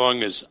as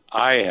long as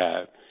I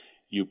have,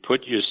 you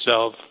put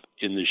yourself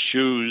in the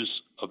shoes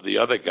of the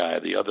other guy,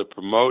 the other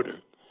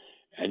promoter,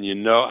 and you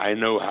know, I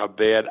know how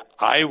bad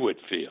I would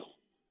feel.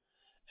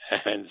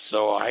 And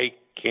so I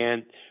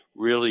can't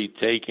really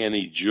take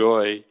any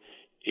joy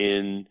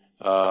in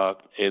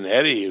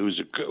Eddie,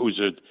 who's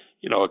a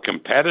you know, a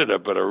competitor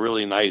but a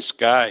really nice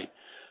guy,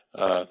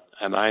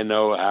 and I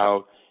know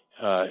how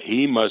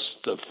he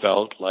must have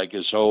felt like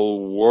his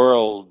whole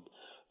world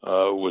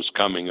was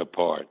coming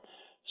apart.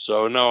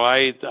 So no,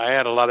 I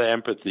had a lot of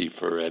empathy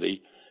for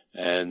Eddie,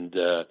 and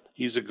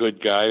he's a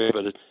good guy,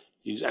 but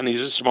he's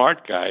a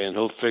smart guy, and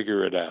he'll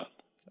figure it out.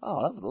 Oh,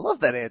 I love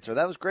that answer.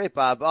 That was great,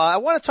 Bob. I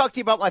want to talk to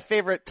you about my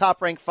favorite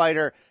top-ranked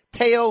fighter,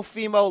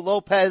 Teofimo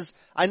Lopez.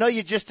 I know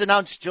you just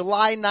announced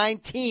July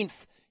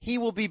 19th he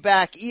will be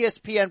back,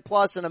 ESPN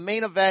Plus, in a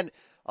main event,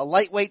 a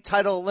lightweight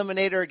title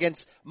eliminator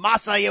against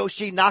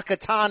Masayoshi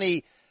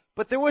Nakatani.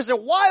 But there was a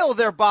while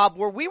there, Bob,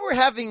 where we were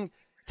having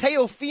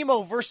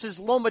Teofimo versus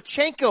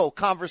Lomachenko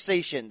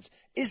conversations.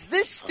 Is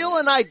this still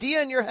an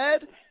idea in your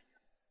head?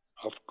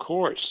 Of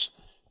course.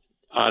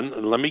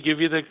 Let me give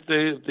you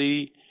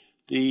the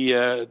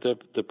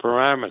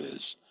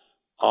parameters.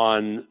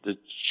 On the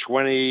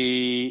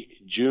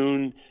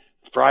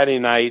Friday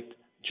night,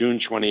 June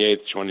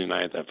 28th,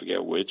 29th, I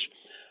forget which,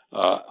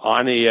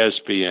 on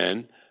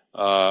ESPN,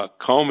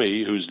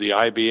 Comey, who's the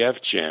IBF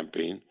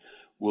champion,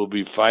 will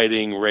be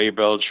fighting Ray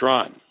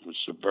Beltran, which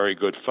is a very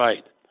good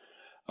fight.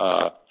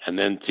 And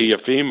then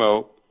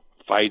Teofimo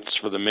fights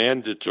for the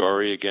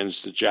mandatory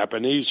against the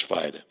Japanese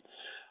fighter.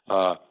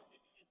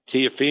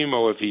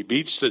 Teofimo, if he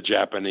beats the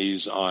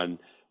Japanese on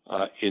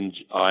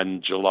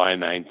July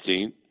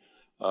 19th,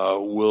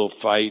 will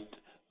fight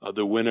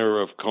the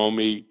winner of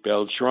Comey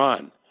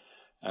Beltran.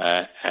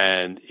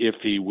 And if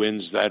he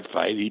wins that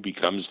fight, he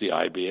becomes the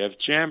IBF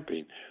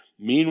champion.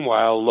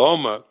 Meanwhile,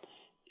 Loma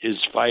is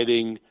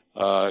fighting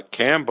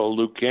Campbell,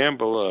 Luke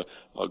Campbell,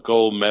 a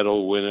gold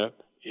medal winner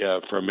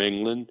from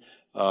England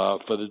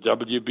for the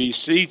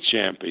WBC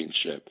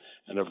championship.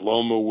 And if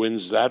Loma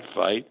wins that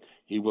fight,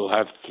 he will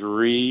have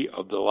 3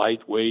 of the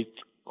lightweight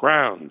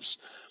crowns.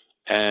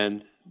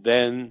 And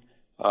then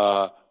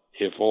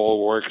if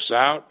all works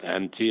out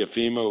and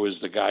Teofimo is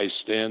the guy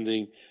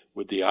standing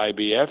with the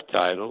IBF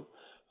title,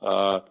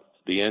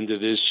 the end of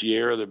this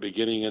year or the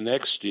beginning of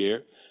next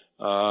year,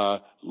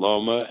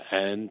 Loma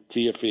and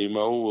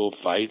Teofimo will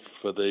fight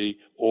for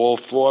all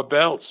 4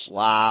 belts.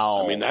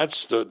 Wow. I mean, that's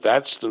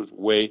the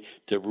way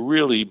to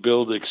really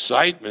build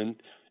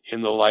excitement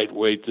in the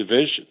lightweight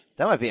division.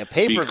 That might be a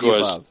pay-per-view,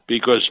 Bob.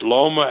 Because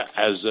Teofimo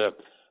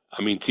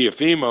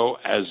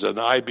as an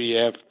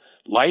IBF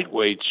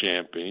lightweight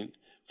champion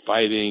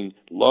fighting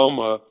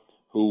Loma,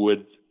 who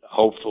would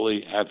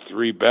hopefully have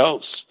 3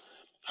 belts.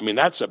 I mean,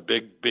 that's a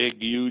big,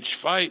 huge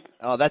fight.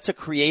 Oh, that's a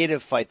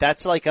creative fight.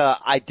 That's like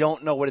I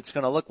don't know what it's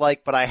going to look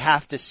like, but I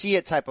have to see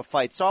it type of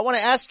fight. So I want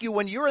to ask you,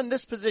 when you're in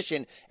this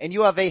position and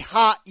you have a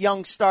hot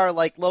young star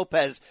like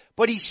Lopez,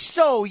 but he's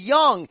so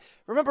young.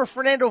 Remember,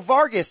 Fernando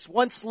Vargas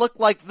once looked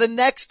like the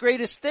next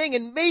greatest thing,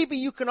 and maybe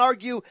you can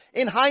argue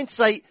in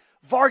hindsight,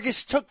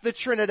 Vargas took the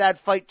Trinidad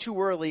fight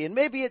too early, and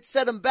maybe it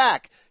set him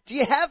back. Do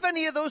you have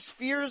any of those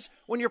fears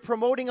when you're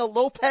promoting a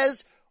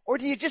Lopez? Or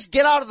do you just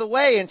get out of the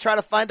way and try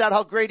to find out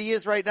how great he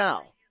is right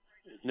now?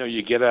 No,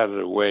 you get out of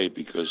the way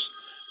because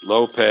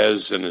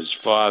Lopez and his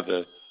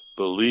father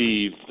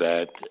believe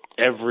that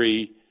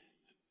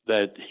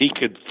he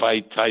could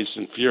fight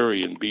Tyson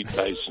Fury and beat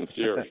Tyson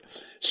Fury.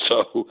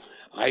 So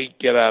I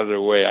get out of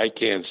the way. I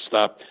can't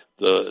stop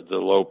the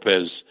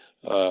Lopez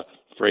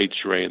freight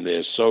train.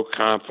 They're so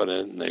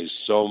confident and they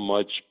so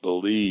much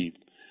believe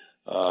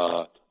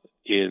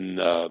in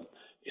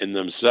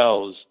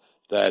themselves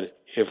that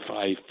if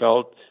I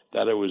felt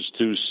that it was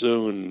too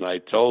soon and I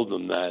told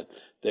them that,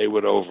 they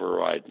would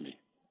override me.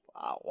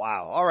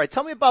 Wow. All right.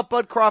 Tell me about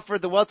Bud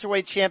Crawford, the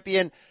welterweight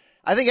champion.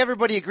 I think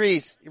everybody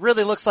agrees he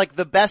really looks like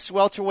the best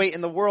welterweight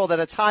in the world at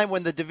a time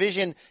when the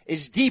division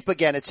is deep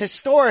again. It's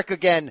historic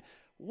again.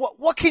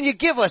 What can you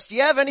give us? Do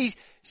you have any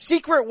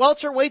secret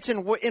welterweights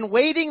in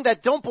waiting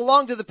that don't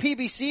belong to the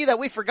PBC that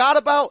we forgot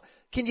about?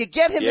 Can you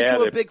get him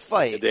into a big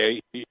fight?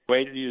 Wait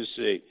till you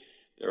see.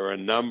 There are a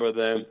number of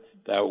them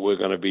that we're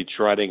going to be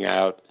trotting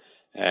out.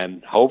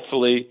 And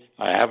hopefully,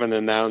 I haven't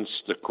announced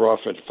the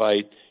Crawford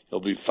fight.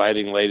 He'll be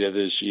fighting later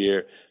this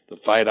year. The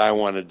fight I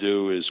want to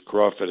do is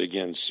Crawford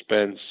against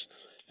Spence.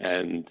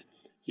 And,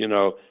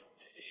 now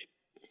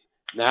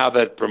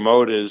that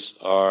promoters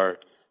are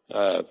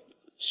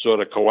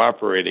sort of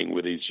cooperating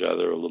with each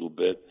other a little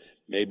bit,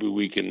 maybe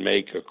we can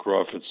make a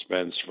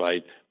Crawford-Spence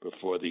fight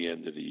before the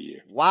end of the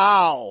year.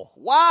 Wow,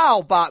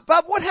 Bob.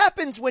 Bob, what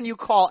happens when you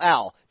call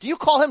Al? Do you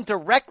call him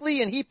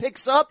directly and he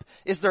picks up?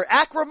 Is there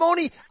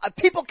acrimony?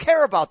 People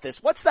care about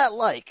this. What's that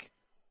like?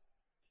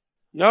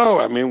 No,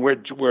 I mean,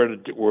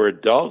 we're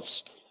adults.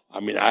 I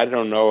mean, I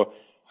don't know.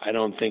 I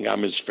don't think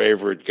I'm his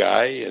favorite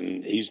guy,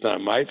 and he's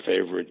not my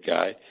favorite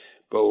guy.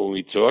 But when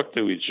we talk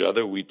to each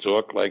other, we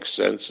talk like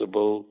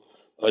sensible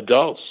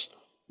adults.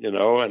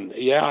 And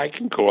I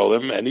can call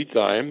him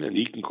anytime and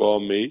he can call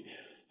me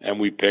and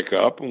we pick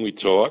up and we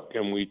talk,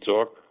 we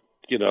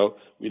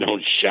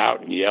don't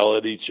shout and yell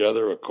at each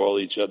other or call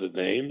each other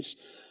names.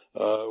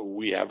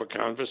 We have a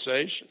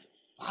conversation.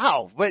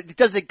 Wow. But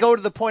does it go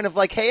to the point of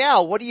like, hey,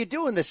 Al, what are you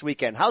doing this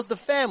weekend? How's the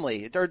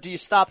family? Or do you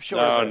stop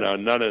short? No,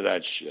 none of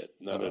that shit.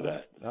 None of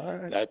that. All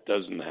right. That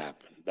doesn't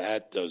happen.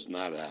 That does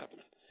not happen.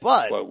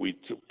 But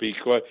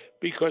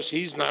because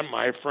he's not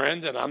my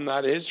friend and I'm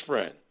not his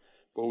friend.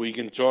 But we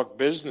can talk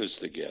business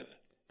together.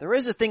 There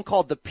is a thing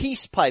called the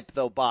peace pipe,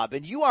 though, Bob,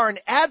 and you are an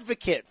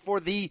advocate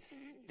for the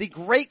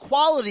great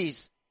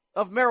qualities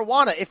of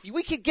marijuana. If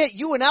we could get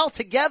you and Al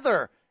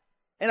together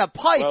in a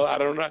pipe. Well, I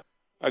don't know.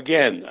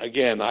 Again,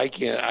 I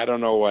don't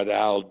know what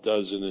Al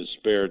does in his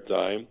spare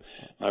time.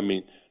 I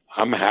mean,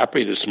 I'm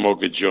happy to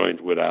smoke a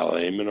joint with Al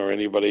Heyman or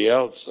anybody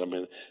else. I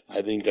mean,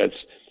 I think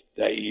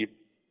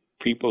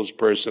people's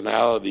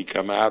personality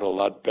come out a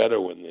lot better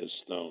when they're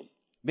stoned.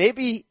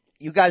 Maybe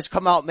you guys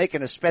come out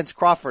making a Spence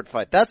Crawford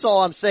fight. That's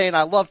all I'm saying.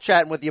 I love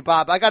chatting with you,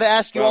 Bob. I got to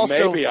ask you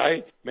also.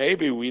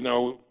 Maybe we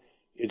know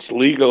it's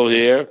legal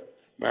here,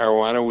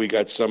 marijuana. We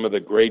got some of the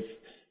great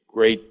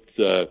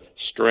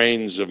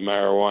strains of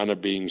marijuana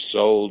being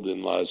sold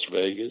in Las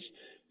Vegas.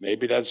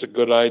 Maybe that's a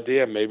good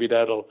idea. Maybe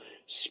that'll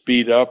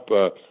speed up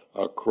a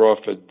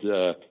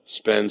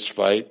Crawford-Spence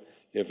fight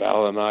if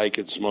Al and I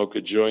could smoke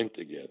a joint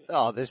together.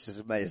 Oh, this is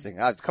amazing.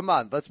 Come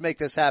on, let's make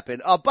this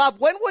happen. Bob,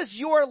 when was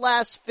your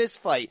last fist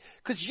fight?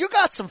 Because you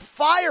got some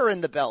fire in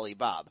the belly,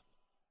 Bob.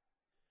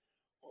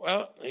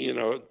 Well,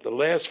 the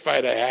last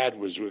fight I had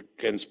was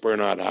against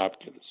Bernard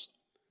Hopkins.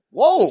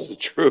 Whoa. That's the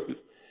truth.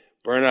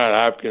 Bernard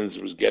Hopkins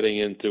was getting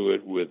into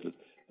it with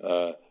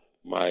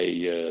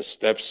my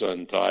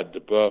stepson, Todd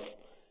DeBuff,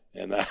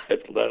 and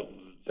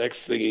next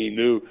thing he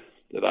knew,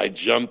 that I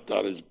jumped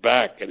on his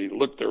back, and he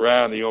looked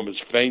around, he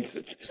almost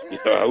fainted.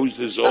 Who's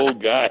this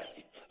old guy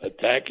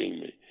attacking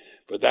me?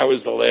 But that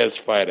was the last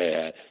fight I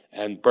had,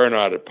 and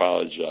Bernard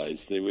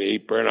apologized.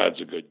 Bernard's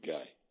a good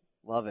guy.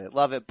 Love it.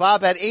 Love it.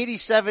 Bob, at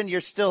 87,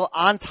 you're still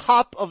on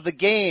top of the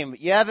game.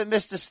 You haven't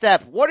missed a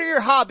step. What are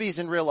your hobbies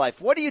in real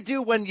life? What do you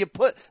do when you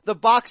put the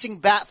boxing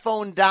bat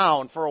phone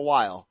down for a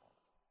while?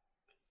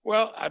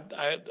 Well,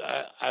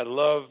 I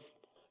love,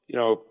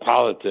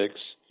 politics,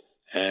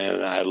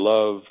 and I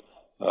love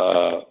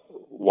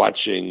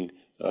watching,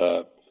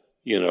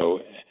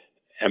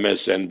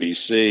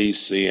 MSNBC,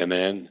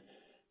 CNN,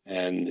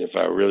 and if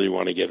I really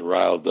want to get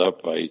riled up,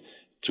 I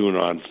tune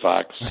on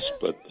Fox,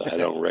 but I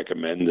don't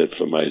recommend it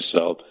for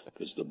myself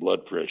because the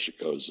blood pressure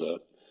goes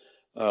up.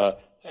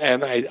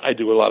 And I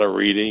do a lot of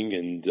reading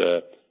and,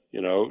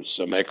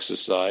 some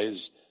exercise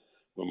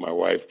when my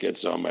wife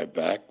gets on my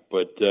back.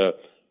 But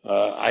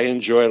I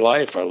enjoy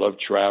life. I love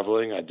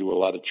traveling. I do a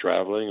lot of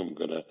traveling. I'm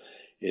going to,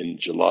 in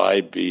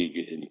July,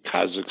 be in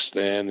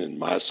Kazakhstan, in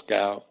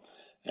Moscow,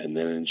 and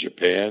then in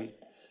Japan.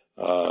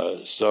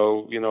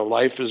 So,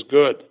 life is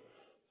good.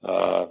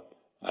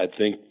 I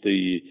think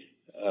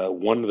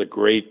one of the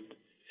great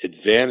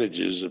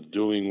advantages of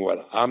doing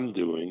what I'm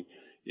doing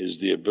is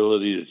the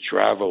ability to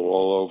travel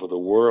all over the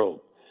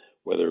world,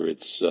 whether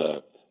it's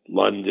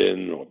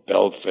London or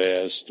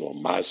Belfast or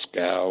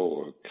Moscow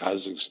or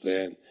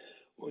Kazakhstan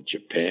or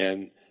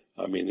Japan.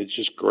 I mean, it's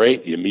just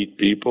great. You meet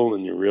people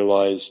and you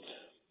realize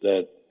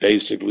that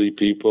basically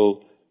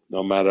people,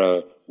 no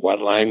matter what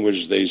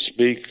language they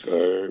speak,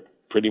 are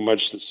pretty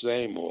much the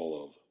same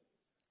all over.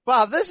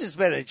 Bob, this has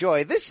been a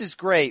joy. This is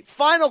great.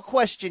 Final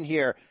question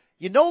here.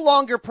 You no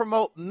longer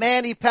promote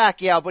Manny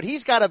Pacquiao, but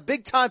he's got a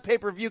big-time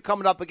pay-per-view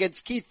coming up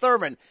against Keith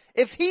Thurman.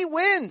 If he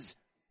wins,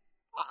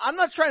 I'm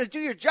not trying to do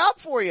your job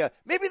for you.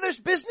 Maybe there's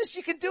business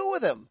you can do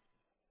with him.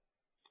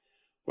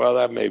 Well,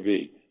 that may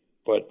be.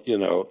 But,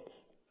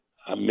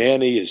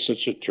 Manny is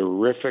such a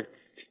terrific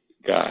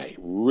guy,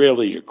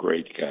 really a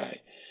great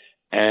guy.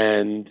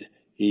 And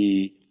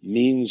he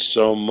means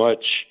so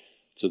much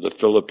to the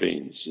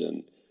Philippines.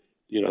 And,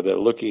 they're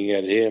looking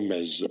at him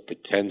as a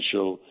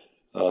potential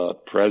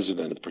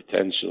president, a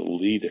potential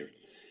leader.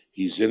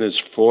 He's in his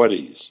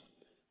 40s.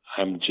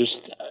 I'm just,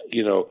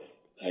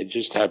 I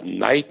just have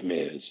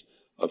nightmares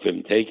of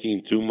him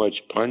taking too much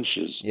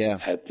punches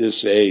at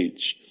this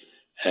age.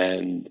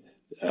 And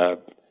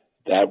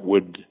that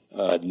would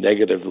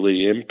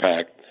negatively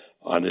impact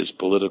on his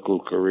political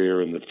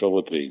career in the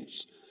Philippines.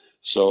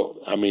 So,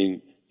 I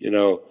mean,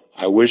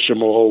 I wish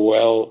him all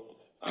well.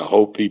 I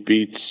hope he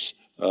beats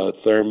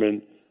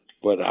Thurman.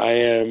 But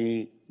I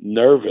am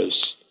nervous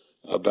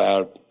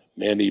about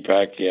Manny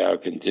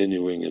Pacquiao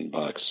continuing in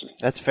boxing.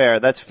 That's fair.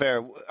 That's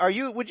fair.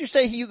 Would you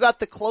say you got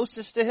the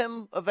closest to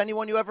him of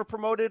anyone you ever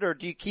promoted, or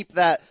do you keep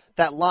that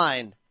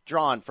line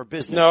drawn for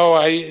business? No,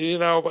 I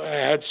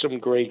had some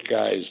great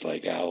guys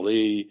like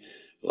Ali,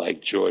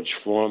 like George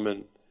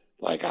Foreman,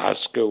 like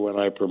Oscar when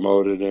I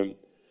promoted him.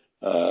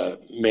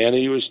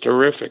 Manny was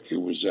terrific.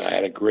 I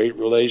had a great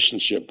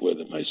relationship with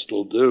him. I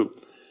still do.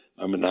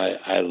 I mean,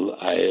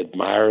 I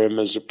admire him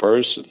as a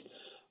person,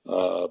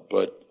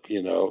 but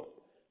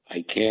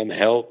I can't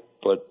help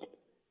but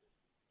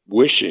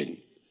wishing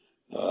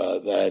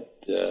that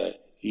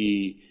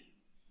he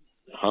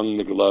hung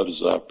the gloves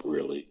up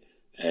really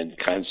and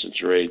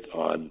concentrate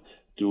on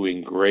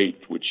doing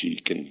great, which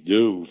he can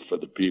do for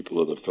the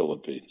people of the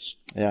Philippines.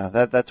 Yeah,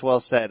 that's well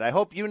said. I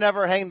hope you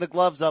never hang the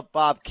gloves up,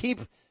 Bob.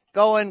 Keep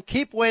going,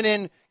 keep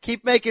winning,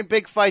 keep making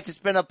big fights. It's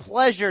been a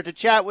pleasure to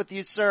chat with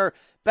you, sir.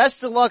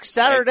 Best of luck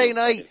Saturday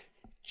night,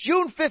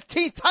 June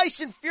 15th,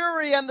 Tyson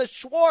Fury and the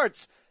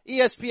Schwartz,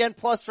 ESPN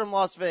Plus from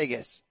Las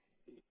Vegas.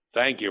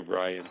 Thank you,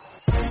 Brian.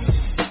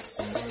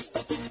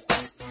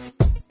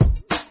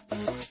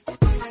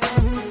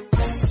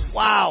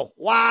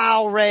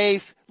 Wow,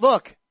 Rafe.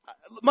 Look,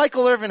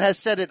 Michael Irvin has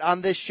said it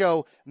on this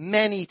show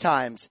many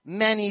times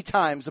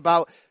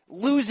about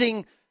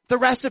losing the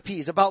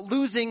recipes, about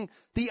losing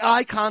the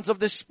icons of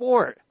this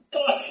sport.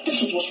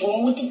 This is what's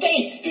wrong with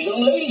today. The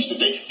young ladies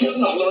today, they're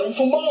not learning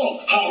from mom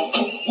how to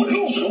cook with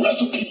losing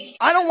recipes.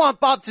 I don't want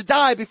Bob to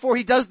die before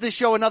he does this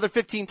show another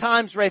 15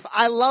 times, Rafe.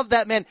 I love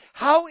that man.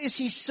 How is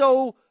he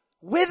so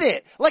with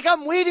it? Like,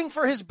 I'm waiting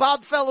for his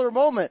Bob Feller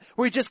moment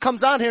where he just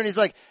comes on here and he's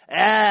like,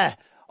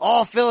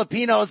 all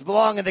Filipinos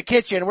belong in the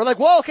kitchen. We're like,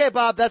 well, okay,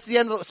 Bob, that's the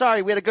end of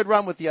sorry, we had a good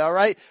run with you, all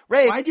right?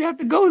 Rafe. Why'd you have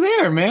to go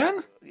there,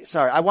 man?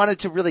 Sorry, I wanted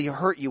to really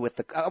hurt you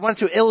I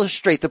wanted to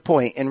illustrate the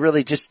point and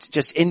really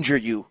just injure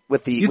you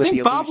with the, you with think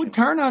the Bob illusion. would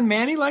turn on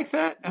Manny like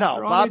that? No,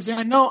 Bob's.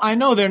 I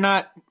know they're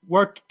not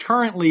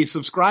currently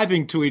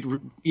subscribing to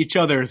each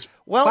other's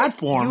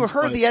platforms. You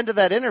heard the end of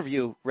that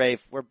interview,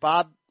 Rafe, where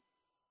Bob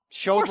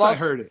showed love. I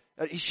heard it.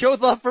 He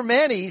showed love for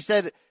Manny. He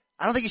said,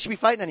 I don't think he should be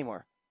fighting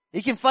anymore.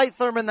 He can fight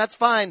Thurman, that's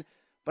fine,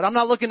 but I'm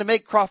not looking to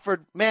make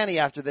Crawford Manny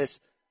after this.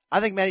 I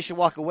think Manny should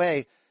walk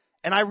away.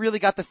 And I really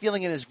got the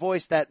feeling in his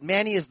voice that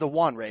Manny is the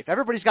one, Rafe.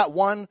 Everybody's got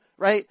one,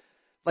 right?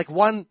 Like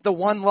the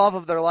one love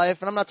of their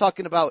life. And I'm not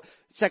talking about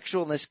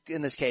sexualness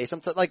in this case.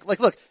 I'm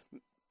look,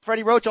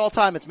 Freddie Roach all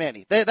time, it's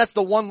Manny. That's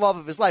the one love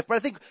of his life. But I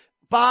think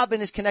Bob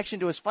and his connection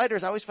to his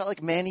fighters, I always felt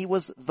like Manny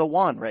was the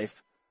one,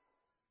 Rafe.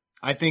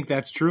 I think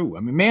that's true. I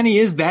mean, Manny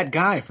is that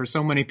guy for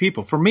so many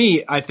people. For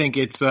me, I think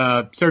it's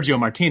Sergio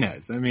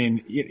Martinez. I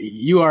mean,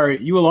 you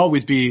will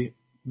always be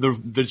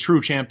the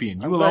true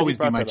champion. You will always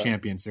be my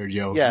champion,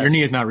 Sergio. Yes. Your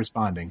knee is not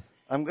responding.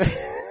 I'm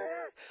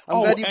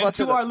glad you brought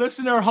to our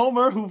listener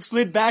Homer, who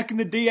slid back in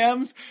the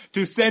DMs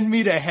to send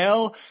me to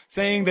hell,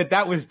 saying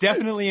that was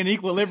definitely an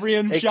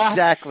equilibrium shot.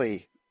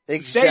 Exactly.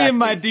 Stay in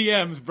my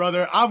DMs,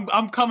 brother.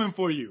 I'm coming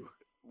for you.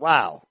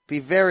 Wow. Be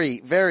very,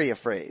 very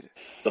afraid.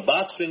 The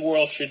boxing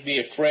world should be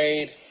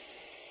afraid.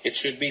 It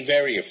should be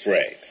very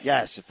afraid.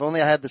 Yes. If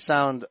only I had the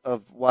sound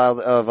of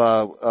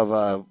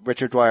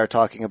Richard Dwyer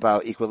talking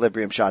about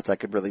equilibrium shots, I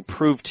could really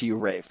prove to you,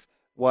 Rafe,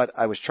 what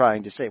I was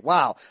trying to say.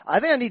 Wow. I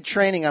think I need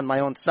training on my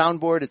own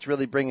soundboard. It's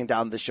really bringing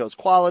down the show's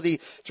quality.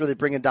 It's really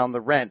bringing down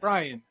the rent.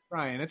 Brian,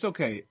 it's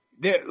okay.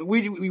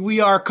 We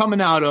are coming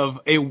out of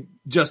a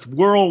just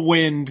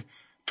whirlwind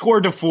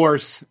tour de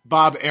force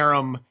Bob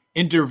Arum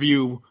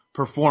interview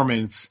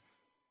performance.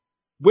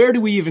 Where do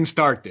we even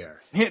start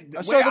there?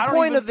 The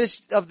point of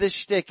this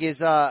shtick is,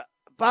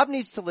 Bob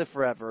needs to live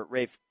forever,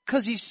 Rafe,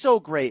 cause he's so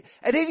great.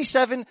 At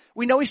 87,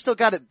 we know he's still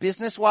got it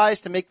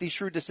business-wise to make these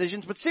shrewd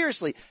decisions, but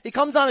seriously, he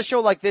comes on a show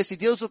like this, he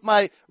deals with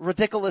my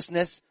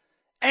ridiculousness,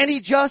 and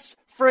he just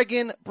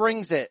friggin'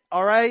 brings it,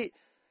 alright?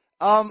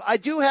 I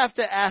do have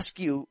to ask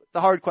you the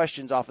hard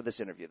questions off of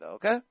this interview though,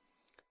 okay?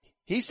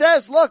 He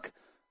says, look,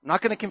 I'm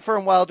not gonna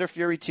confirm Wilder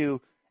Fury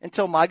 2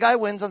 until my guy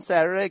wins on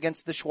Saturday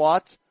against the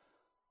Schwartz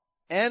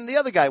and the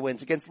other guy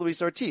wins against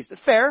Luis Ortiz.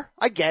 Fair.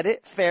 I get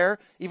it. Fair.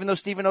 Even though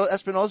Steven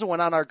Espinoza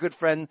went on our good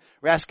friend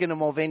Raskin and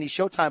Mulvaney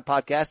Showtime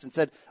podcast and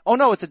said, oh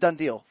no, it's a done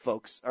deal,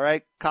 folks. All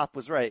right. Cop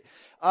was right.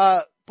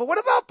 But what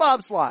about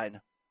Bob's line?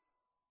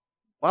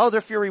 Wilder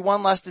Fury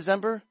won last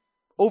December.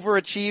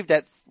 Overachieved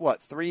at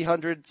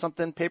 300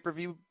 something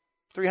pay-per-view,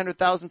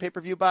 300,000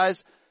 pay-per-view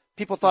buys.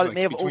 People thought it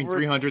may have between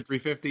 300,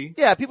 350.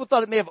 Yeah, people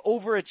thought it may have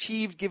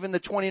overachieved given the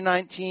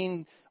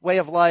 2019 way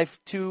of life,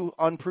 2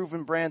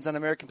 unproven brands on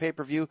American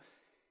pay-per-view.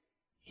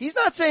 He's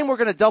not saying we're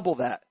going to double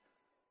that.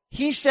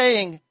 He's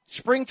saying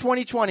spring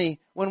 2020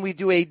 when we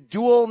do a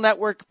dual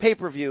network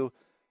pay-per-view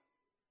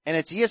and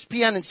it's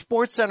ESPN and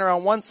SportsCenter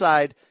on one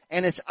side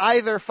and it's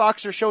either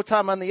Fox or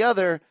Showtime on the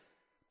other,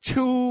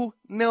 2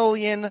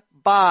 million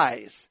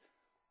buys.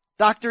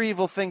 Dr.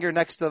 Evil Finger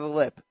next to the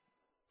lip.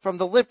 From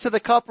the lip to the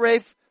cup,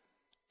 Rafe.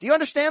 Do you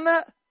understand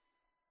that?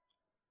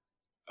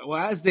 Well,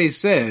 as they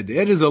said,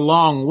 it is a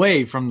long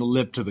way from the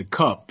lip to the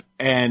cup,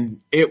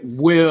 and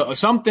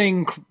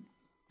something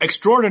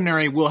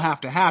extraordinary will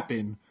have to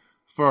happen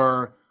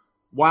for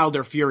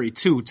Wilder Fury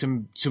 2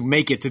 to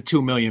make it to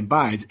 2 million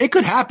buys. It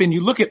could happen.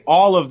 You look at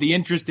all of the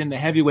interest in the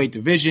heavyweight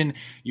division.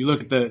 You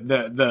look at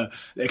the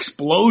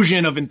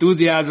explosion of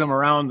enthusiasm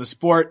around the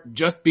sport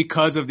just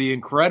because of the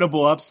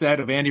incredible upset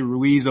of Andy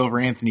Ruiz over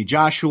Anthony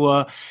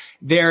Joshua.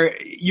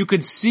 You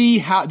could see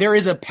how there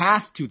is a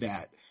path to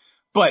that.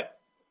 But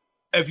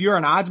if you're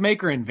an odds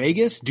maker in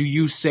Vegas, do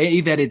you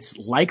say that it's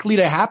likely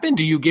to happen?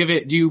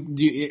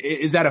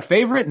 Is that a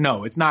favorite?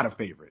 No, it's not a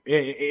favorite.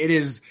 It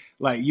is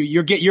like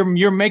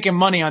you're making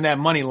money on that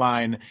money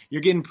line.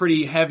 You're getting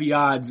pretty heavy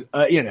odds,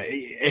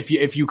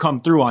 if you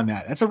come through on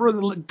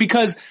that.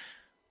 Because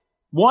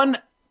one,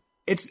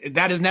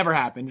 that has never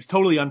happened. It's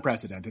totally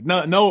unprecedented.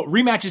 No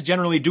rematches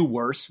generally do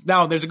worse.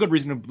 Now, there's a good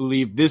reason to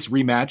believe this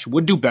rematch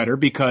would do better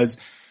because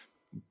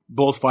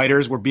both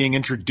fighters were being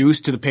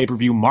introduced to the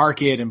pay-per-view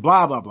market and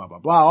blah, blah, blah, blah,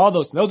 blah. All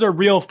those are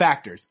real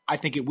factors. I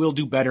think it will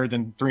do better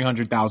than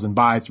 300,000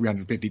 buys,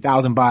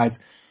 350,000 buys.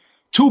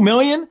 2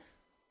 million?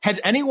 Has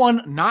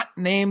anyone not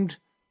named,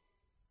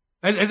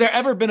 has there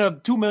ever been a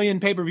 2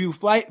 million pay-per-view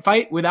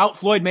fight without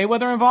Floyd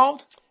Mayweather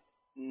involved?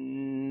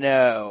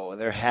 No,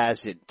 there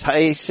hasn't.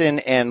 Tyson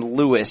and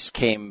Lewis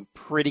came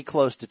pretty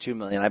close to 2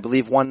 million. I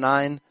believe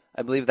 1.9.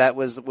 I believe that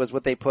was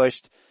what they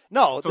pushed.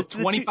 No, so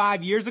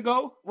 25 years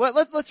ago? Well,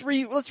 let's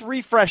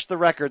refresh the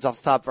records off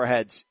the top of our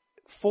heads.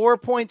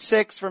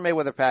 4.6 for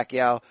Mayweather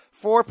Pacquiao,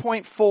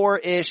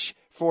 4.4-ish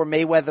for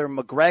Mayweather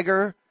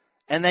McGregor,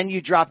 and then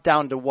you drop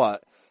down to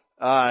what?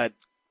 2.2,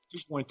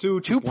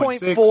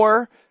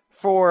 2.4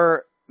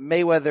 for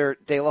Mayweather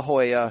De La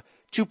Hoya,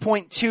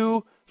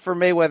 2.2 for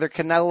Mayweather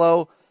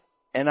Canelo,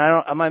 and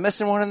am I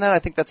missing one in that? I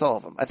think that's all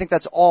of them. I think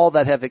that's all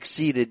that have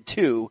exceeded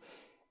 2.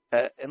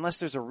 Unless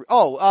there's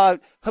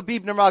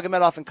Habib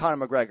Nurmagomedov and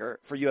Conor McGregor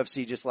for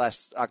UFC just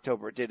last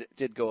October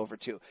did go over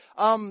 2.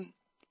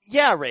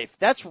 Yeah, Rafe,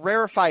 that's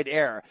rarefied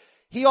air.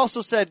 He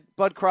also said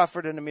Bud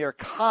Crawford and Amir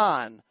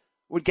Khan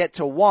would get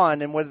to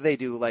 1, and what did they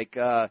do? They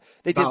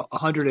did about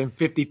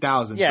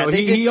 150,000. Yeah, so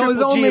he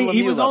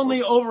was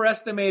only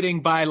overestimating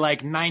by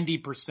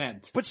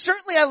 90%. But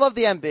certainly I love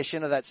the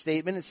ambition of that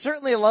statement, and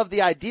certainly I love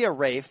the idea,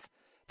 Rafe,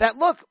 that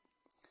look,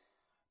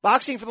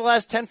 boxing for the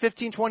last 10,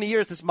 15, 20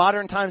 years, this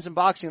modern times in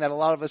boxing that a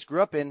lot of us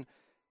grew up in,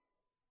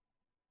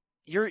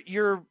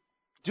 you're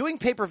doing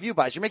pay-per-view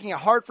buys. You're making it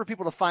hard for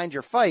people to find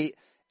your fight,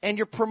 and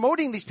you're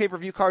promoting these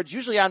pay-per-view cards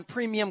usually on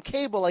premium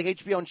cable like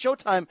HBO and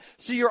Showtime,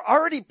 so you're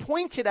already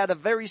pointed at a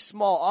very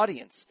small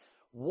audience.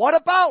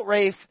 What about,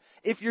 Rafe,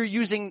 if you're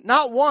using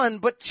not 1,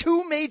 but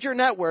 2 major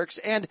networks,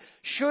 and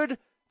should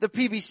the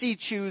PBC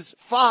choose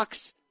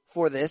Fox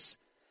for this,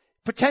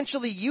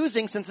 potentially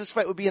using, since this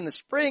fight would be in the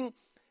spring,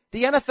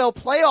 the NFL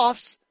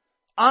playoffs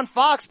on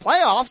Fox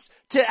playoffs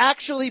to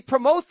actually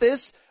promote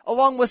this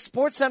along with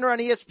SportsCenter on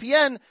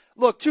ESPN.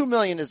 Look, $2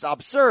 million is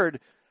absurd,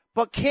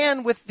 but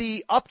with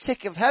the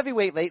uptick of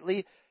heavyweight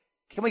lately,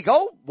 can we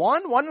go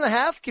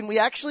 1.5? Can we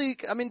actually,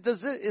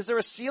 is there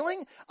a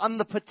ceiling on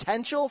the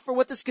potential for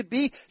what this could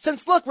be?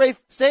 Since look,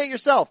 Rafe, say it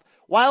yourself,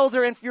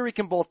 Wilder and Fury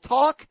can both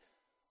talk,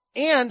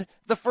 and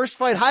the first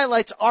fight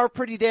highlights are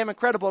pretty damn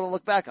incredible to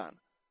look back on.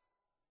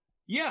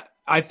 Yeah,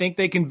 I think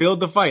they can build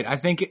the fight. I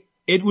think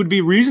it would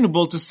be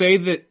reasonable to say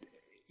that,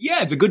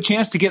 yeah, it's a good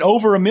chance to get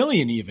over $1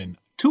 million even.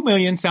 2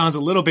 million sounds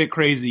a little bit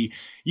crazy.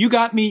 You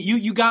got me,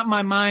 you got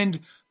my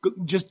mind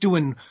just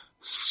doing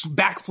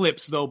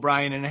backflips though,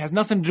 Brian, and it has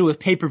nothing to do with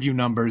pay-per-view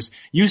numbers.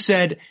 You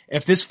said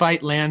if this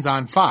fight lands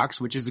on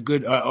Fox, which is a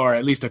good, or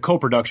at least a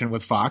co-production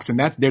with Fox, and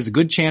there's a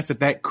good chance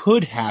that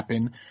could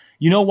happen.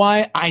 You know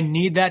why I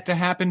need that to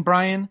happen,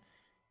 Brian?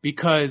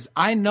 Because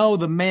I know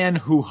the man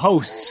who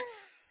hosts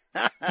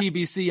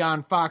PBC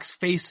on Fox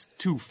face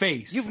to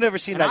face. You've never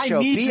seen that show.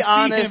 I need Be to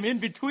honest. see him in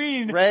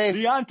between Rafe.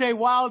 Deontay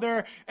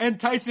Wilder and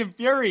Tyson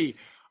Fury.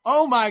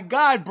 Oh my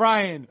God,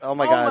 Brian. Oh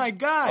my God. Oh my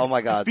God. Oh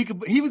my God.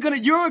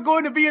 You're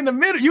going to be in the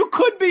middle. You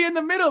could be in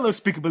the middle of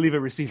Speak it, Believe it,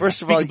 Receive it.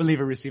 First of all, Speak it, Believe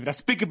it, Receive it. I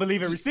speak it,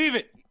 believe it, receive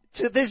it.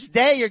 To this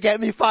day, you're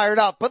getting me fired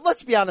up. But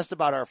let's be honest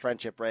about our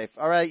friendship, Rafe.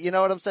 All right, you know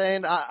what I'm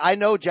saying? I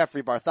know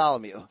Jeffrey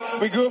Bartholomew.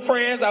 We good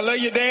friends. I love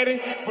you, Daddy.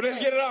 But let's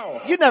get it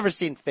on. You've never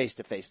seen Face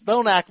to Face.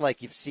 Don't act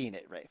like you've seen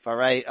it, Rafe. All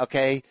right,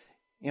 okay?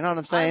 You know what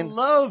I'm saying? I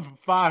love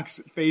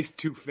Fox Face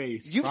to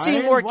Face. You've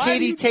seen more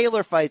Katie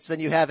Taylor fights than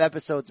you have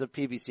episodes of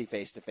PBC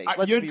Face to Face.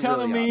 You're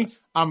telling me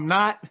I'm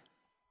not,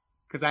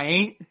 because I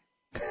ain't,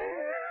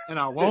 and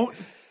I won't.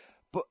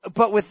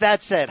 But with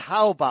that said,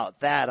 how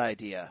about that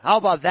idea? How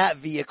about that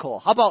vehicle?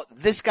 How about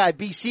this guy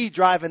BC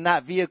driving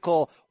that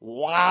vehicle?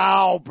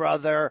 Wow,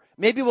 brother.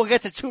 Maybe we'll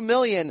get to 2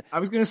 million.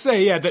 I was going to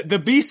say, yeah, the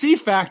BC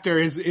factor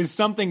is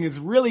something that's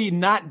really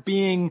not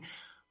being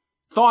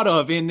thought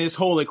of in this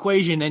whole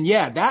equation. And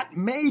yeah, that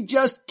may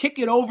just kick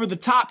it over the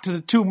top to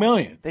the 2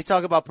 million. They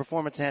talk about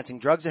performance enhancing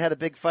drugs ahead of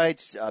big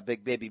fights.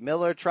 Big Baby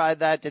Miller tried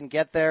that, didn't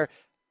get there.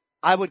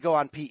 I would go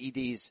on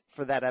PEDs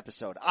for that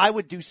episode. I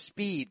would do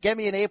speed. Get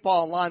me an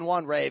 8-ball on line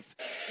 1, Rafe.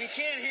 You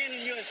can't handle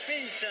your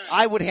speed, son.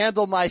 I would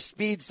handle my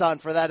speed, son,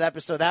 for that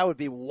episode. That would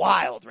be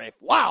wild, Rafe.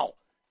 Wow.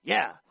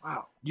 Yeah.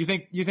 Wow. You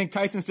think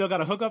Tyson still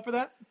got a hookup for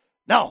that?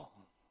 No.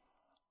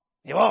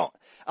 He won't.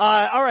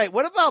 All right.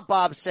 What about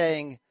Bob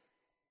saying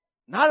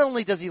not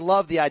only does he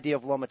love the idea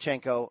of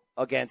Lomachenko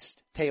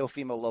against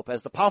Teofimo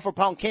Lopez, the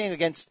pound-for-pound king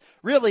against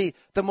really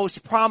the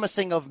most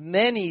promising of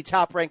many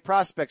top-ranked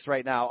prospects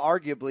right now,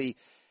 arguably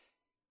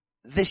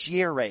this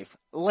year, Rafe,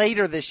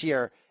 later this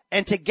year.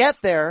 And to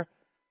get there,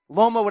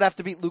 Loma would have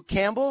to beat Luke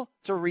Campbell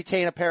to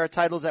retain a pair of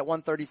titles at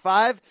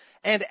 135.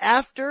 And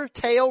after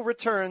Teo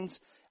returns,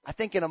 I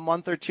think in a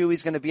month or two,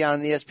 he's going to be on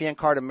an ESPN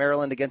card in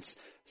Maryland against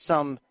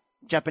some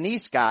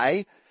Japanese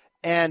guy.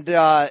 And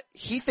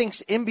he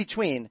thinks in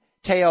between,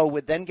 Teo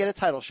would then get a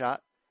title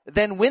shot,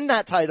 then win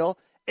that title,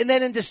 and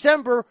then in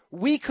December,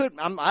 we could,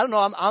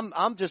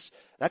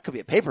 that could be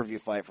a pay-per-view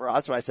fight for us.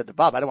 That's what I said to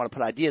Bob. I don't want to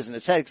put ideas in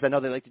his head because I know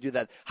they like to do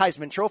that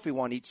Heisman Trophy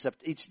one each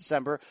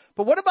December.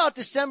 But what about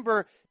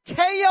December?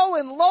 Teo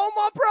and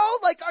Loma, bro?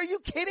 Like, are you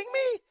kidding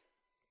me?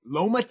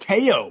 Loma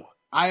Teo.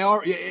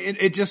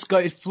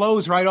 It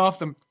flows right off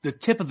the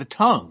tip of the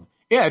tongue.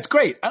 Yeah, it's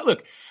great.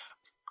 Look,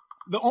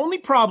 the only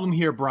problem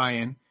here,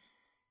 Brian,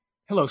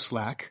 hello,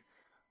 Slack.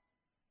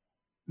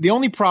 The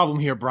only problem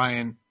here,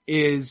 Brian,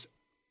 is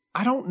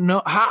I don't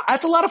know how,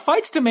 that's a lot of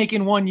fights to make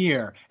in 1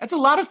 year. That's a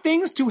lot of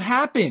things to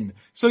happen.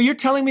 So you're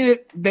telling me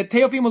that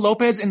Teofimo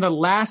Lopez in the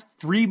last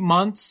 3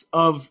 months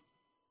of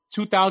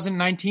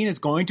 2019 is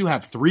going to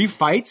have 3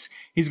 fights?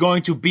 He's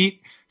going to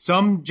beat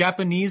some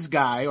Japanese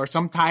guy or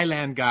some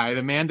Thailand guy,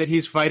 the man that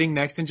he's fighting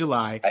next in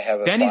July.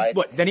 Then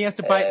he has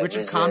to fight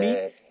Richard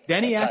Kami.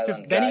 Then he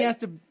has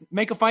to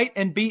make a fight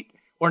and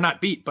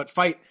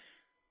fight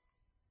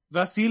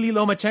Vasiliy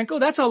Lomachenko.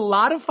 That's a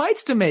lot of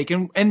fights to make.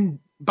 And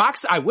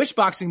I wish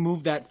boxing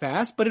moved that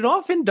fast, but it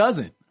often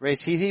doesn't.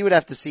 Race, he would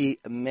have to see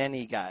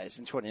many guys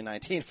in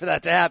 2019 for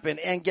that to happen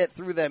and get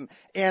through them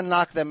and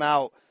knock them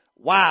out.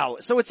 Wow.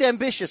 So it's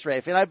ambitious,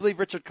 Rafe. And I believe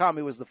Richard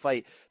Kami was the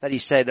fight that he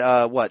said,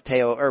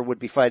 Teo would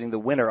be fighting the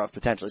winner of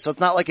potentially. So it's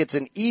not like it's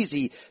an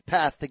easy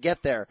path to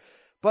get there.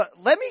 But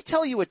let me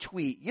tell you a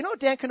tweet. You know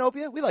Dan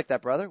Canobio? We like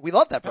that brother. We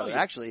love that brother,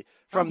 actually.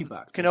 From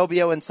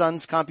Canobio and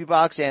Sons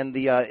CompuBox and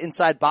the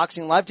Inside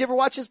Boxing Live. Do you ever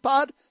watch his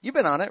pod? You've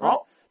been on it, right?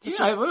 Oh,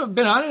 yeah, I've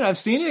been on it. I've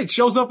seen it. It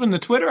shows up in the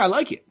Twitter. I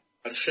like it.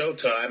 On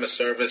Showtime, a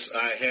service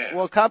I have.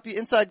 Well,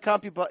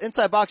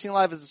 Inside Boxing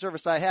Live is a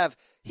service I have.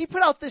 He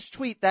put out this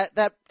tweet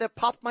that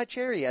popped my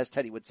cherry, as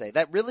Teddy would say.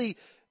 That really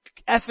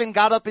effing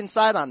got up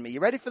inside on me.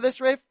 You ready for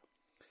this, Rafe?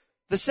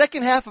 The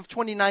second half of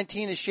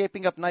 2019 is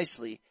shaping up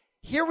nicely.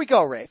 Here we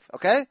go, Rafe,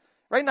 okay?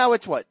 Right now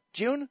it's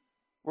June?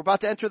 We're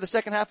about to enter the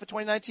second half of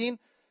 2019.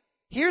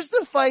 Here's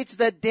the fights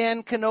that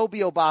Dan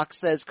Canobio Box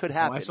says could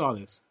happen. Oh, I saw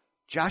this.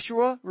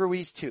 Joshua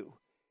Ruiz 2,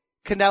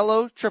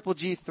 Canelo Triple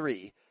G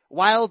 3,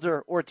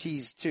 Wilder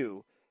Ortiz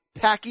 2,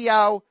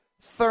 Pacquiao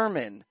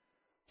Thurman,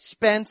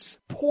 Spence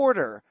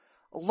Porter,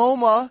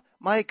 Loma,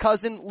 my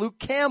cousin Luke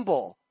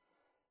Campbell,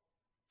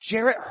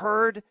 Jarrett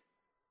Hurd,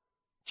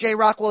 J.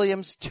 Rock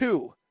Williams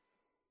 2,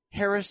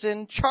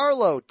 Harrison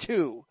Charlo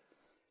 2,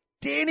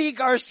 Danny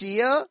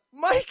Garcia,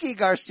 Mikey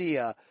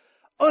Garcia,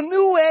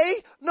 Inoue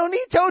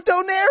Nonito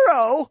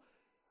Donero,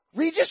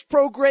 Regis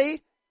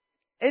Prograis,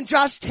 and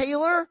Josh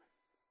Taylor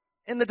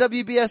in the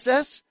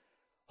WBSS.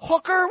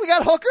 Hooker, we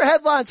got Hooker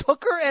headlines.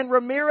 Hooker and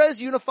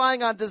Ramirez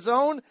unifying on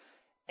DAZN,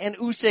 and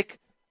Usyk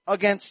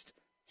against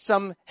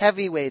some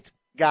heavyweight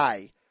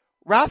guy.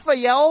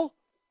 Raphael.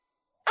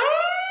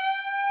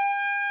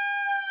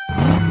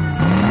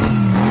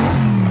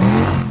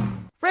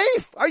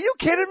 Rafe, are you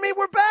kidding me?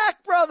 We're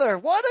back, brother.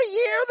 What a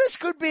year this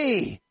could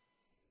be.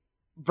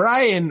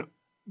 Brian,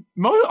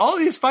 all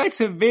these fights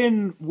have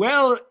been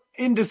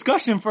in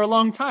discussion for a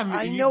long time.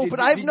 I know, but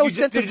I have no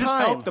sense of time. Did it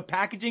just help the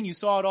packaging? You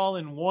saw it all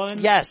in one?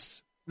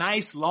 Yes.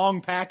 Nice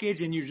long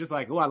package, and you're just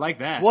like, oh, I like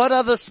that. What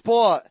other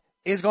sport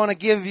is going to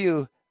give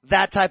you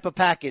that type of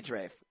package,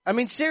 Rafe? I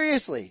mean,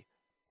 seriously.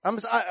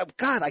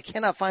 God, I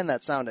cannot find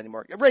that sound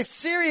anymore. Rafe,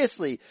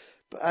 seriously.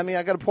 I mean,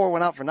 I got to pour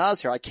one out for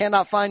Nas here. I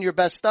cannot find your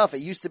best stuff.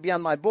 It used to be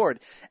on my board.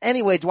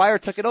 Anyway, Dwyer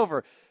took it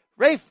over.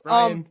 Rafe,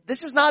 Brian,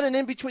 this is not an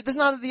in-between. This is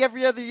not the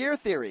every other year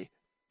theory.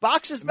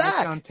 Box is back.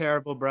 Might sound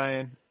terrible,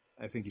 Brian.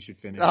 I think you should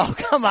finish. Oh,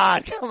 come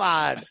on.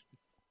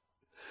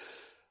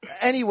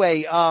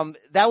 Anyway,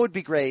 that would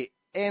be great.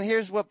 And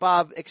here's what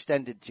Bob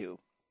extended to.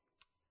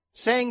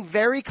 Saying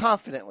very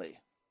confidently,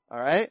 all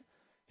right?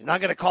 He's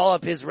not going to call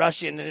up his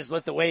Russian and his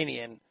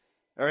Lithuanian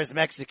or his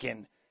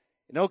Mexican.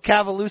 No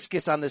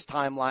Kavaluskis on this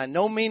timeline.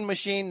 No Mean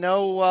Machine.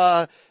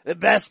 No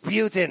Best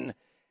Putin.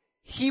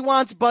 He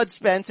wants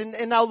Bud-Spence.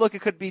 And now look,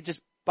 it could be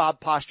just Bob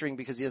posturing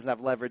because he doesn't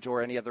have leverage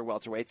or any other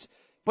welterweights.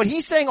 But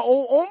he's saying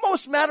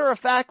almost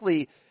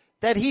matter-of-factly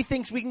that he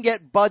thinks we can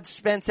get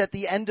Bud-Spence at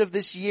the end of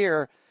this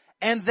year.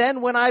 And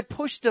then when I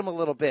pushed him a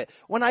little bit,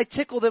 when I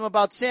tickled him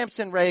about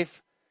Samson,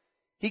 Rafe,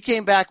 he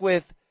came back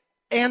with,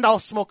 and I'll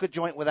smoke a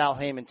joint with Al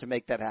Heyman to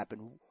make that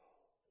happen.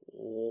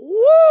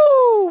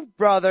 Woo,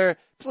 brother.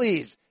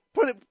 Please,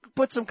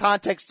 put some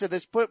context to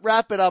this.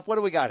 Wrap it up. What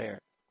do we got here?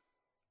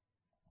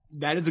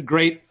 That is a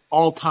great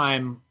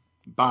all-time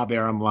Bob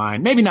Arum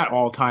line. Maybe not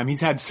all-time. He's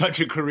had such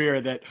a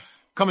career that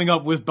coming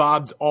up with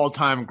Bob's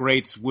all-time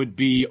greats would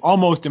be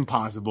almost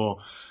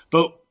impossible.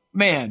 But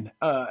man,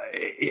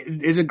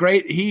 is it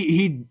great?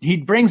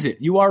 He brings it.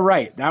 You are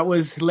right. That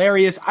was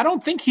hilarious. I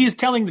don't think he is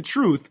telling the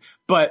truth,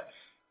 but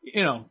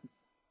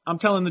I'm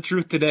telling the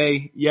truth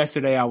today.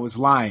 Yesterday I was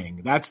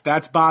lying.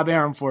 That's Bob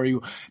Arum for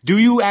you. Do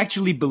you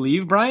actually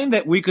believe, Brian,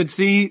 that we could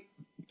see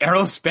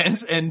Errol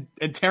Spence and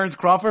Terence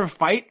Crawford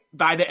fight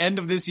by the end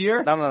of this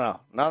year? No.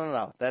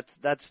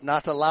 That's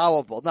not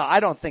allowable. No,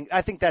 I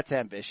think that's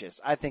ambitious.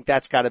 I think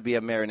that's got to be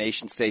a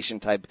marination station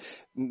type,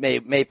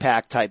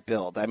 Maypac type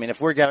build. I mean,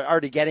 if we're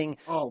already getting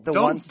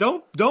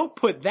don't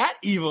put that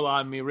evil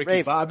on me, Ricky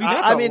Rafe, Bobby.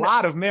 That's a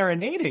lot of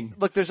marinating.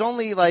 Look, there's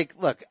only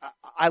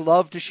I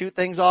love to shoot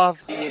things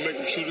off. We'll make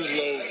them shoot as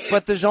low.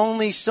 But there's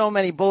only so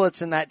many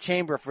bullets in that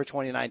chamber for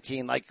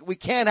 2019. Like, we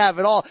can't have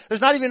it all. There's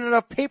not even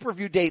enough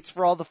pay-per-view dates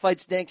for all the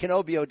fights Dan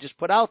Canobio just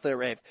put out there,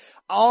 Rafe.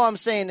 All I'm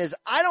saying is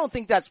I don't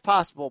think that's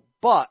possible,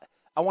 but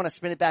I want to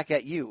spin it back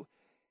at you.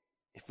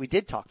 If we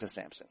did talk to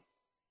Samson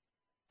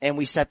and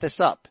we set this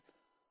up,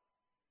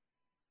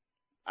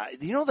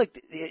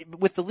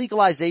 with the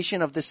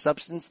legalization of this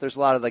substance, there's a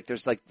lot of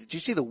did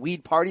you see the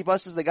weed party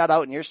buses they got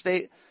out in your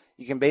state?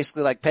 You can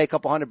basically pay a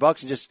couple $100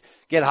 and just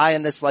get high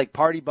in this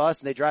party bus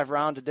and they drive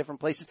around to different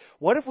places.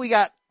 What if we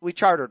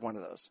chartered one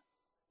of those?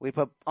 We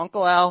put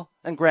Uncle Al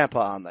and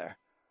Grandpa on there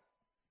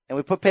and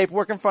we put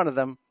paperwork in front of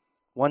them.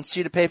 One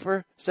sheet of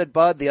paper said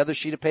Bud, the other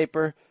sheet of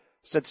paper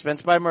said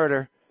Spence by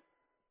murder.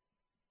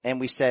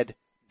 And we said,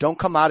 don't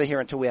come out of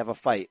here until we have a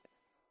fight.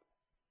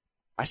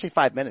 I say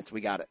 5 minutes.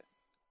 We got it.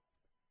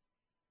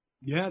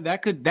 Yeah,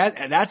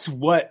 that's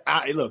what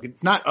look,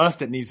 it's not us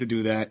that needs to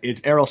do that.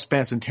 It's Errol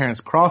Spence and Terence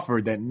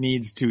Crawford that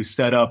needs to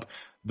set up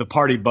the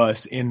party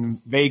bus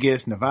in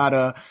Vegas,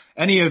 Nevada,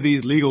 any of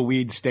these legal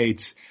weed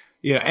states.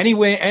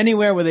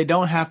 Anywhere where they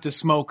don't have to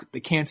smoke the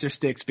cancer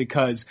sticks,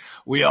 because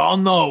we all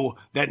know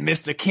that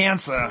Mr.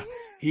 Cancer,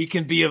 he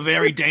can be a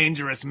very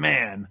dangerous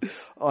man.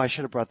 Oh, I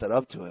should have brought that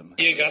up to him.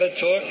 You gotta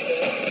talk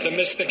to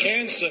Mr.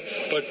 Cancer,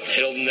 but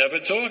he'll never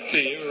talk to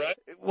you, right?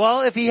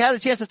 Well, if he had a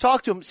chance to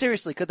talk to him,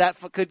 seriously, could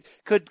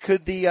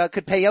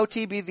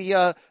peyote be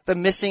the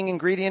missing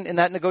ingredient in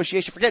that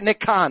negotiation? Forget Nick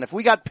Khan. If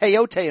we got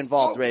peyote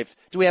involved, Rafe,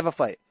 do we have a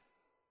fight?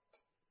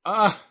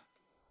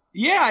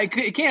 Yeah,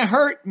 it can't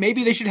hurt.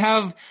 Maybe they should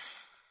have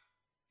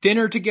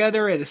dinner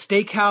together at a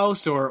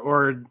steakhouse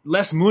or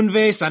Les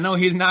Moonves. I know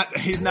his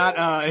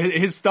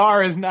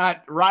star is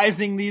not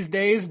rising these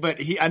days, but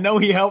I know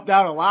he helped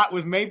out a lot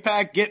with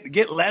Maypac.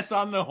 Get Les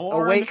on the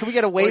horn. Can we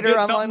get a waiter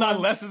on something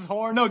on Les's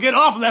horn? No, get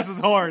off Les's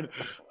horn.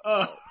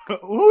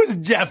 Who's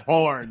Jeff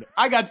Horn?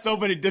 I got so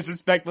many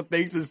disrespectful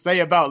things to say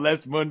about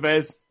Les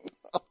Moonves.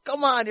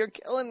 Come on, you're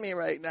killing me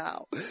right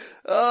now.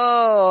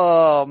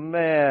 Oh,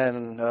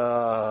 man.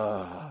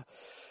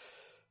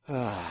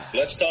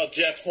 Let's talk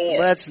Jeff Horn.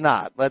 Let's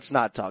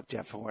not talk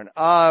Jeff Horn.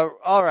 All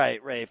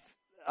right, Rafe.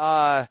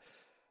 I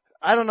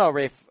don't know,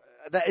 Rafe.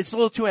 It's a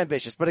little too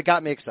ambitious, but it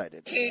got me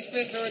excited. Team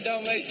Spencer or it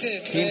don't make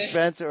sense, Team man.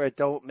 Spencer or it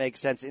don't make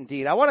sense,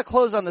 indeed. I want to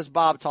close on this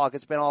Bob talk.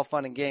 It's been all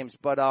fun and games,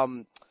 but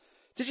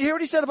did you hear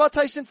what he said about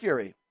Tyson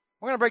Fury?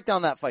 We're going to break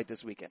down that fight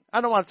this weekend.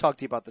 I don't want to talk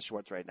to you about the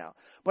Schwartz right now,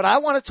 but I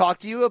want to talk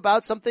to you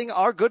about something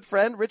our good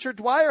friend Richard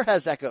Dwyer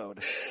has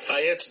echoed.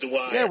 Hi, it's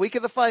Dwyer. Yeah, week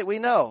of the fight, we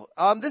know.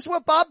 This is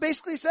what Bob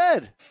basically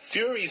said.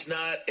 Fury's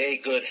not a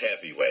good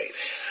heavyweight.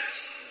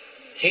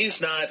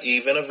 He's not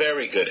even a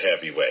very good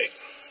heavyweight.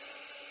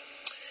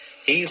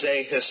 He's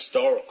a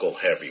historical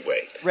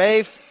heavyweight.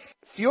 Rafe,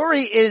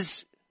 Fury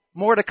is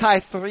Mordecai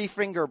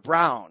Three-Finger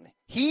Brown.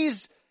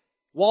 He's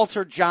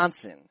Walter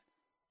Johnson.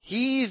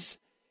 He's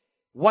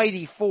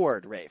Whitey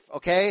Ford, Rafe,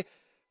 okay?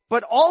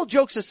 But all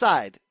jokes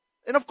aside,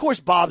 and of course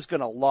Bob's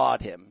gonna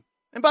laud him.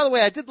 And by the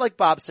way, I did like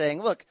Bob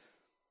saying, look,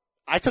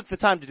 I took the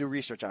time to do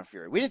research on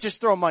Fury. We didn't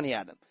just throw money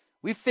at him.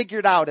 We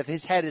figured out if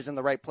his head is in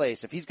the right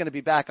place, if he's gonna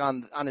be back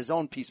on his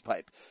own peace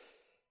pipe.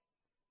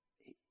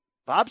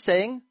 Bob's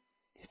saying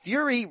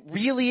Fury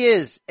really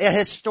is a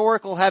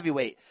historical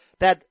heavyweight.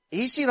 That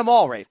he's seen them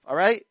all, Rafe,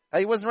 alright?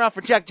 He wasn't around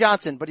for Jack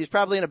Johnson, but he's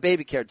probably in a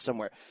baby carriage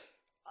somewhere.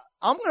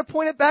 I'm going to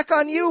point it back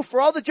on you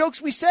for all the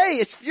jokes we say.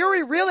 Is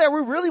Fury really, are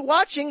we really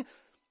watching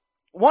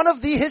one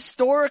of the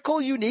historical,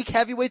 unique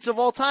heavyweights of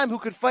all time who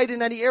could fight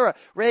in any era?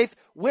 Rafe,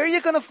 where are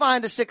you going to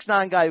find a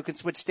 6'9" guy who can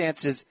switch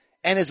stances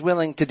and is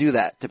willing to do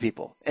that to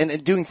people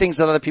and doing things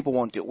that other people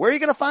won't do? Where are you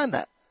going to find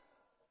that?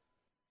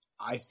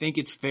 I think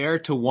it's fair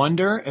to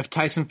wonder if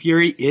Tyson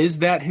Fury is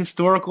that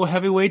historical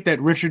heavyweight that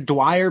Richard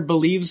Dwyer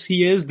believes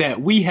he is,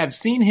 that we have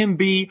seen him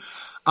be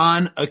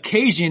on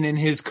occasion in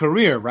his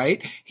career,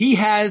 right? He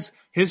has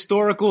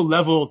historical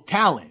level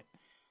talent,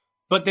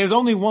 but there's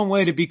only one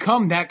way to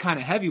become that kind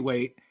of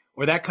heavyweight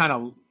or that kind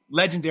of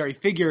legendary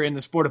figure in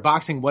the sport of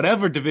boxing,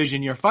 whatever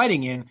division you're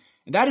fighting in,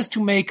 and that is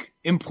to make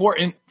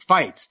important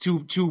fights,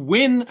 to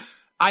win.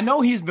 I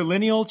know he's the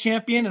lineal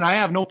champion, and I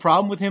have no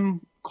problem with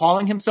him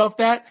calling himself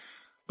that,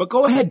 but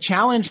go ahead,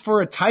 challenge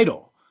for a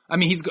title. I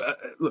mean,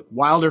 look,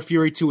 Wilder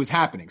Fury 2 is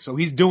happening, so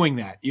he's doing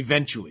that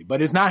eventually,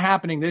 but it's not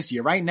happening this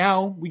year. Right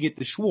now, we get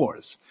the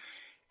Schwartz.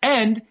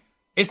 And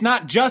it's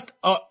not just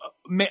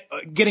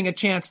getting a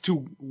chance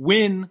to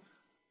win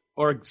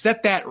or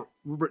set that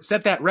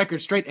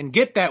record straight and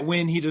get that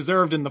win he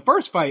deserved in the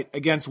first fight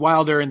against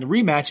Wilder in the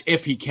rematch,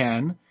 if he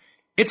can.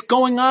 It's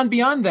going on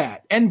beyond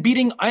that and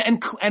beating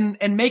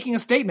and making a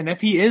statement. If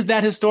he is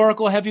that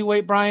historical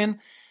heavyweight, Brian,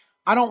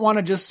 I don't want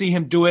to just see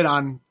him do it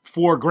on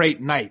 4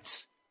 great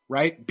nights,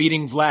 right?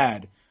 Beating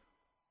Vlad,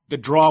 the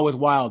draw with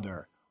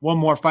Wilder, one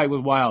more fight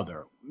with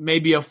Wilder,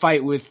 maybe a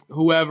fight with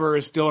whoever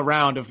is still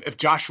around. If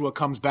Joshua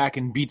comes back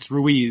and beats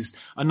Ruiz,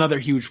 another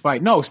huge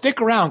fight. No,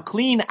 stick around,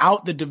 clean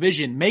out the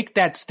division, make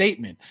that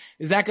statement.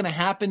 Is that going to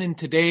happen in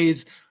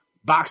today's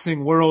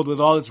boxing world with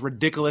all this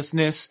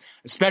ridiculousness,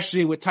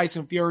 especially with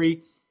Tyson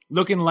Fury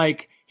looking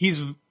like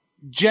he's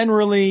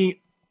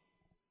generally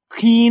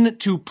keen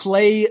to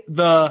play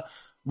the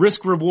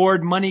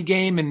risk-reward money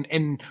game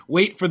and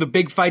wait for the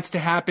big fights to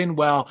happen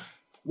while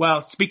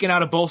speaking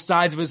out of both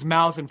sides of his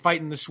mouth and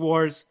fighting the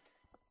Schwartz?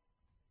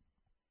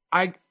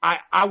 I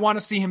want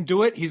to see him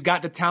do it. He's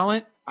got the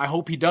talent. I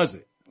hope he does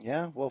it.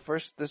 Yeah, well,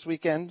 first this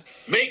weekend.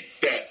 Make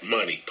that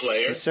money,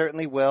 player. He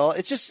certainly will.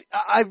 It's just,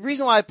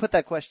 reason why I put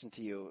that question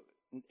to you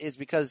is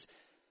because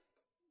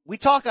we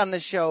talk on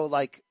this show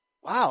like,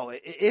 wow,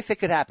 if it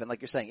could happen,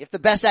 like you're saying, if the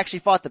best actually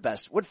fought the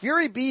best, would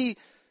Fury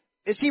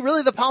is he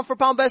really the pound for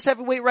pound best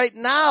heavyweight right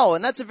now?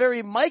 And that's a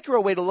very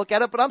micro way to look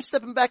at it, but I'm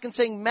stepping back and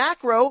saying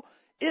macro,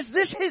 is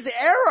this his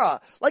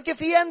era? Like if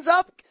he ends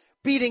up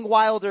beating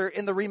Wilder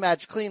in the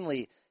rematch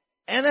cleanly,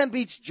 and then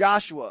beats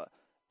Joshua,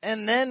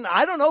 and then,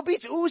 I don't know,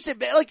 beats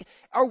Usyk. Like,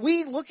 are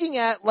we looking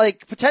at,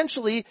 like,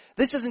 potentially,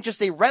 this isn't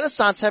just a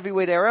Renaissance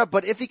heavyweight era,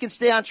 but if he can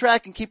stay on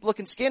track and keep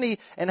looking skinny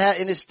and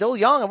is still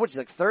young, and what's he,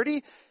 like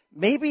 30?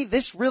 Maybe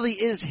this really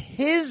is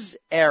his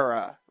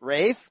era,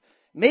 Rafe.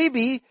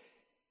 Maybe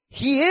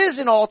he is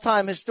an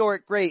all-time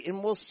historic great,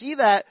 and we'll see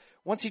that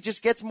once he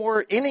just gets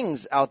more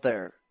innings out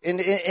there in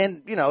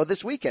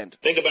this weekend.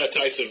 Think about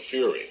Tyson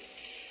Fury.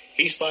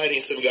 He's fighting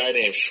some guy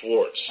named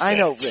Schwartz. I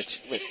know, Rich.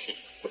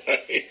 Right.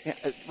 Yeah,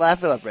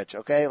 laugh it up, Rich.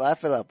 Okay,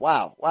 laugh it up.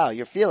 Wow,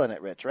 you're feeling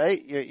it, Rich.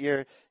 Right?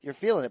 You're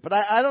feeling it. But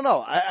I don't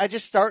know. I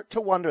just start to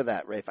wonder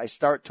that, Rafe. I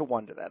start to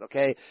wonder that.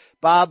 Okay,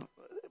 Bob.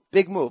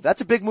 Big move.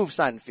 That's a big move,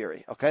 signing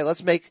Fury. Okay,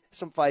 let's make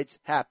some fights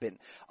happen.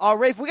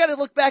 Rafe, we got to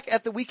look back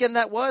at the weekend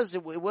that was.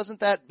 It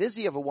wasn't that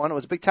busy of a one. It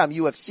was a big time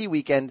UFC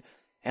weekend.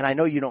 And I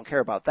know you don't care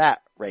about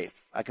that,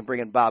 Rafe. I can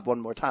bring in Bob one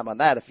more time on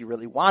that if you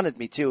really wanted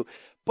me to.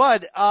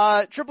 But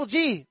Triple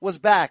G was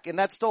back, and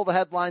that stole the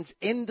headlines.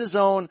 In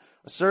DAZN,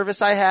 a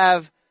service I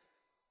have.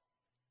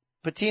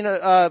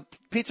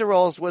 Pizza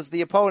Rolls was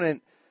the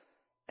opponent.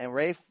 And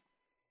Rafe,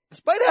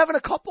 despite having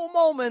a couple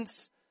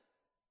moments,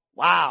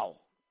 wow.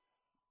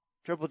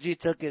 Triple G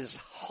took his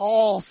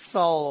whole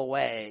soul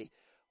away.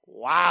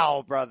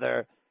 Wow,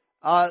 brother.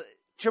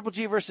 Triple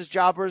G versus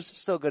Jobbers,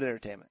 still good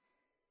entertainment.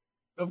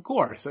 Of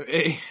course.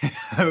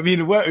 I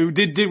mean,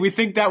 did we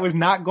think that was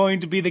not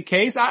going to be the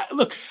case?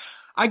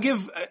 I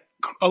give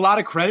a lot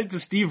of credit to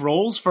Steve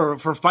Rolls for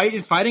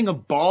fighting a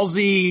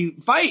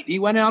ballsy fight. He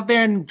went out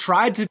there and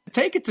tried to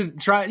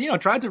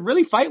tried to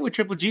really fight with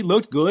Triple G,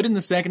 looked good in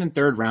the second and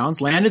third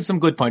rounds, landed some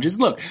good punches.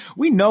 Look,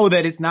 we know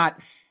that it's not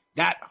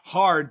that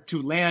hard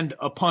to land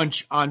a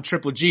punch on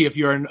Triple G if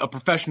you're a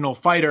professional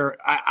fighter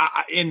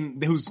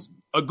who's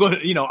a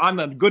good, on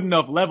the good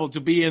enough level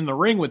to be in the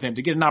ring with him,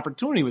 to get an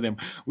opportunity with him.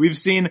 We've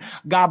seen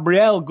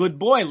Gabriel Good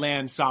Boy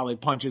land solid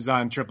punches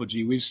on Triple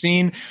G. We've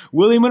seen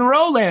Willie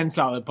Monroe land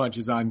solid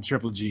punches on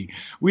Triple G.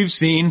 We've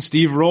seen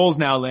Steve Rolls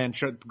now land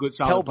good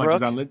solid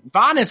punches on.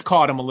 Vanis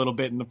caught him a little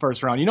bit in the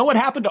first round. You know what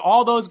happened to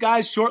all those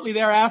guys shortly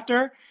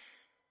thereafter?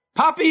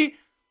 Poppy,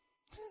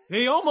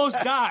 they almost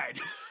died.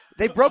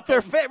 They broke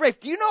their face.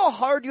 Rafe, do you know how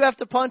hard you have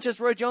to punch, as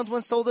Roy Jones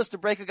once told us, to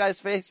break a guy's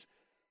face?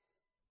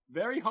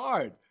 Very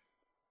hard.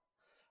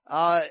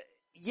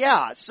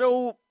 Yeah,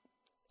 so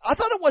I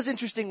thought it was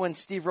interesting when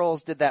Steve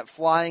Rolls did that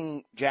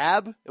flying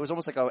jab. It was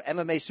almost like a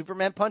MMA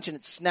Superman punch, and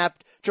it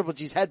snapped Triple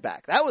G's head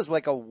back. That was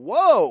like a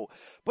whoa.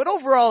 But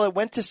overall, it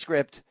went to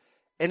script,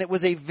 and it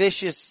was a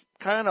vicious,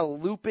 kind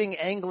of looping,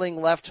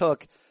 angling left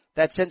hook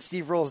that sent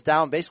Steve Rolls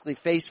down basically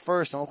face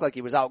first and looked like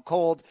he was out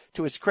cold.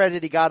 To his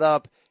credit, he got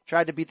up,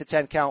 tried to beat the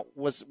 10 count,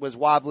 was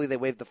wobbly. They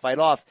waved the fight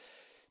off.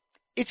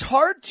 It's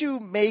hard to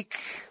make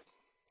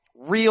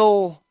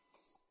real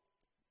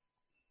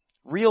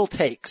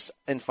takes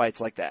in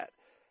fights like that.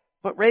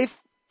 But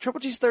Rafe, Triple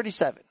G's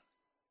 37.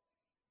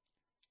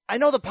 I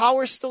know the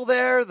power's still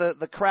there,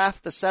 the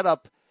craft, the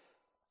setup.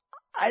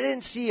 I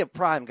didn't see a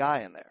prime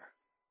guy in there.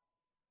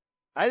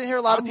 I didn't hear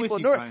a lot of people.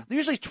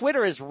 Usually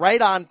Twitter is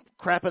right on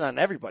crapping on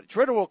everybody.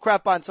 Twitter will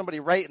crap on somebody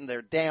right in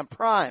their damn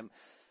prime.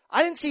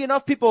 I didn't see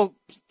enough people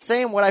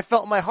saying what I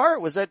felt in my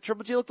heart was that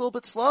Triple G looked a little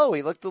bit slow.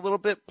 He looked a little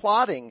bit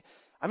plodding.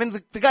 I mean,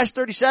 the guy's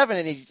 37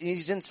 and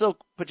he's in silk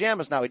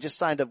pajamas now. He just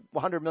signed a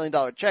 $100 million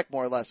check,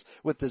 more or less,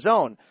 with the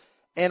Zone.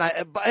 And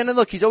then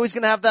look, he's always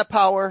going to have that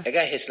power. That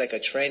guy hits like a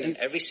train, and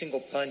every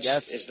single punch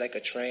is like a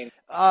train.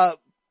 But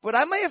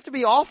I might have to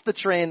be off the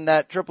train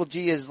that Triple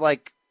G is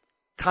like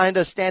kind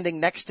of standing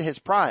next to his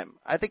prime.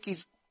 I think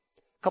he's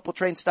a couple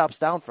train stops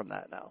down from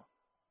that now.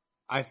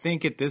 I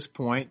think at this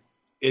point,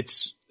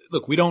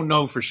 look, we don't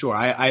know for sure.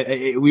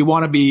 We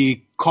want to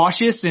be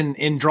cautious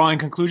in drawing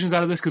conclusions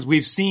out of this because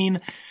we've seen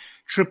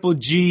Triple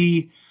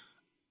G,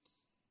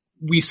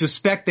 we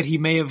suspect that he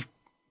may have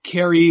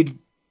carried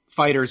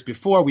fighters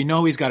before. We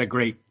know he's got a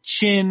great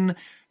chin.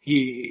 There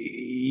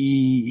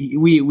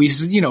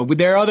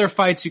are other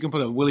fights you can put.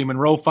 The Willie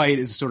Monroe fight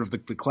is sort of the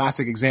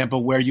classic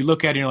example where you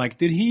look at it and you're like,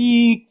 did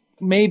he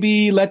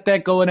maybe let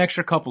that go an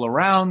extra couple of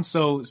rounds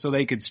so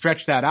they could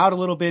stretch that out a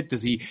little bit?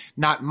 Does he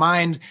not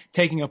mind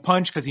taking a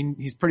punch because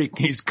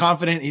he's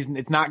confident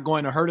it's not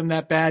going to hurt him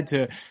that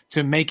bad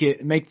to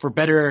make for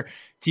better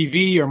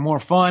TV or more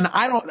fun?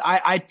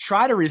 I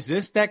try to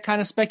resist that kind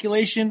of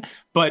speculation,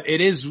 but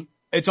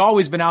it's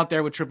always been out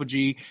there with Triple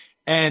G.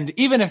 And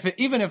even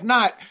if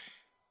not,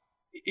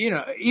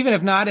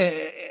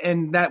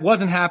 and that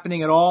wasn't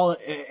happening at all,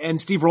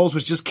 and Steve Rolls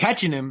was just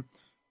catching him,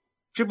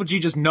 Triple G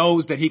just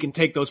knows that he can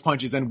take those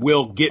punches and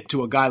will get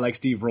to a guy like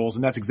Steve Rolls,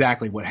 and that's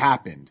exactly what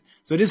happened.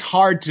 So it is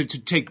hard to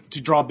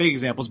draw big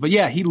examples, but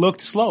yeah, he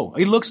looked slow.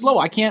 I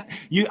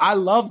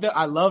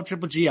love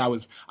Triple G. I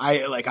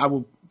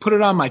will put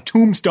it on my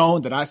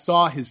tombstone that I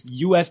saw his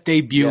U.S.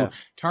 debut,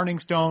 Turning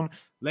Stone,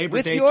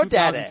 Labor Day 2012.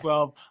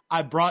 Daddy.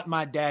 I brought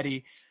my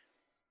daddy,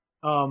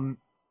 and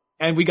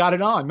we got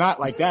it on, not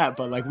like that,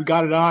 but like we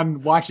got it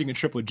on watching a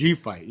Triple G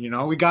fight.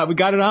 We got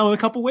it on with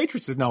a couple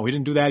waitresses. No, we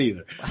didn't do that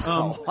either.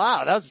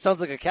 Wow, that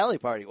sounds like a Cali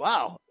party.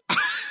 Wow.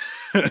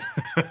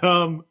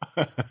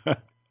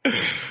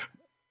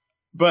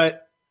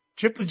 But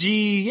Triple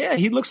G, yeah,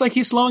 he looks like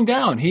he's slowing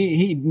down.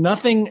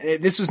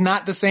 This is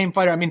not the same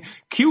fighter. I mean,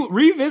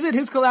 revisit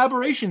his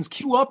collaborations,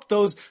 queue up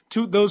those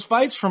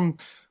fights from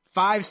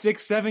 5,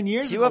 6, 7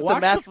 years ago.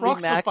 Watch the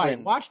Fruxler fight.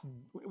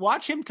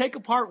 Watch him take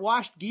apart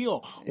Washed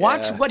Gill.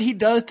 Watch what he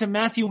does to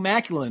Matthew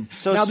Macklin.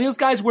 Now, those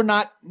guys were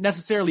not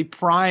necessarily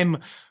prime,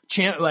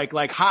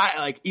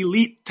 high,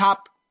 elite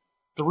top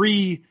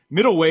 3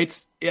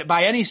 middleweights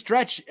by any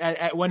stretch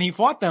when he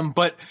fought them,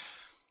 but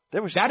they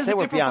were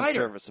beyond fighter.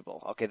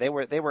 Serviceable. Okay, they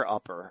were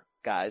upper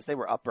guys. They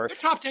were upper. They're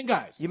top 10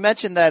 guys. You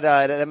mentioned that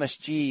at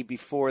MSG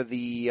before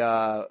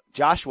the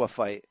Joshua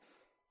fight.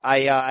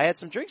 I had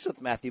some drinks with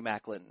Matthew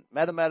Macklin.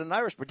 Met him at an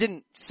Irish bar.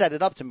 Didn't set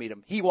it up to meet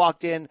him. He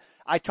walked in.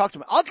 I talked to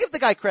him. I'll give the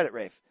guy credit,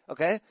 Rafe.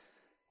 Okay?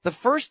 The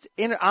first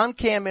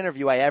on-cam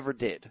interview I ever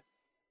did,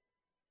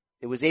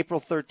 it was April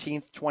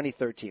 13th,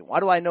 2013. Why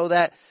do I know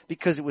that?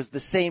 Because it was the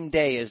same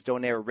day as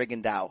Donaire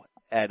Rigondeaux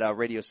at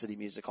Radio City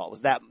Music Hall. It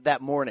was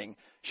that morning.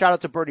 Shout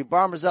out to Bernie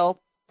Barmazel,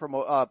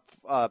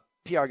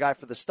 PR guy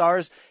for the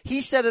Stars.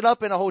 He set it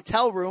up in a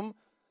hotel room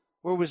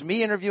where it was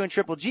me interviewing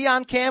Triple G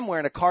on cam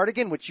wearing a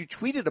cardigan, which you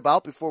tweeted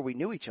about before we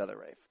knew each other,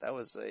 Rafe. That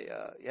was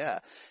yeah.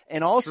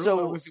 And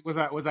also,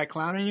 was I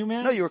clowning you,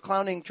 man? No, you were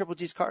clowning Triple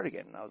G's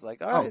cardigan. I was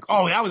like, all right.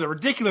 Oh, that was a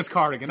ridiculous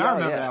cardigan. I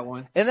remember that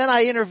one. And then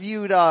I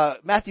interviewed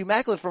Matthew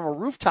Macklin from a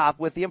rooftop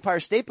with the Empire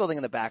State Building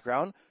in the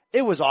background.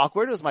 It was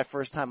awkward. It was my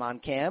first time on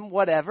cam.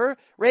 Whatever.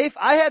 Rafe,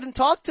 I hadn't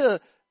talked to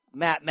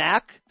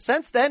Mac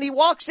since then. He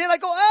walks in. I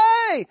go,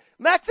 hey,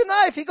 Mac the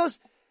Knife. He goes,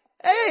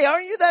 hey,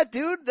 aren't you that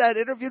dude that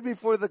interviewed me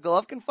for the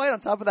Golovkin fight on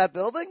top of that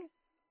building?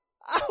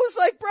 I was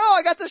like, bro,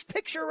 I got this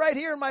picture right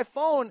here in my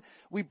phone.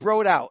 We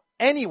broed out.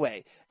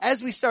 Anyway,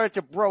 as we started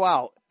to bro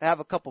out, have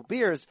a couple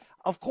beers,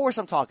 of course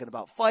I'm talking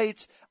about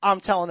fights.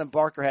 I'm telling him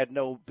Barker had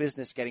no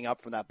business getting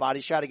up from that body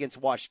shot against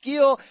Wash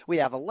Gill. We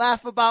have a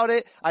laugh about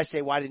it. I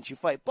say, why didn't you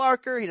fight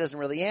Barker? He doesn't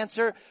really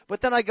answer.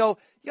 But then I go,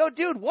 yo,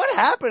 dude, what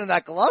happened in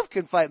that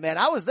Golovkin fight, man?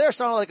 I was there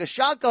sounding like a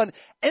shotgun.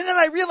 And then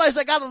I realized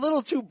I got a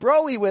little too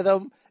bro-y with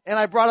him, and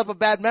I brought up a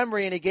bad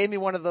memory, and he gave me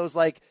one of those,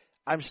 like,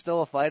 I'm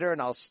still a fighter,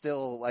 and I'll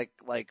still, like,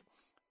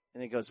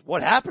 and he goes,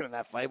 what happened in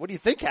that fight? What do you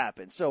think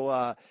happened?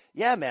 So,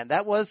 yeah, man,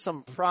 that was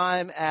some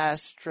prime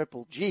ass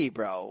Triple G,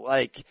 bro.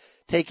 Like,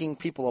 taking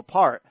people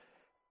apart.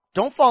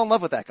 Don't fall in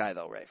love with that guy,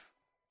 though, Rafe.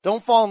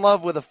 Don't fall in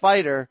love with a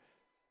fighter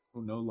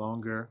who no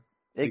longer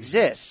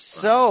exists.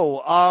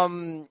 So,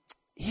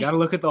 you gotta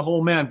look at the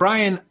whole man.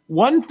 Brian,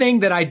 one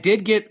thing that I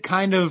did get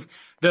kind of,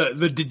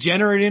 the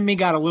degenerate in me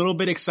got a little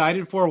bit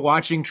excited for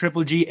watching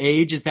Triple G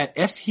age is that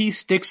if he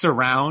sticks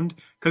around,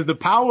 cause the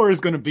power is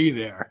gonna be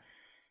there.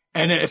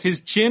 And if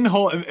his chin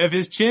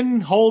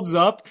holds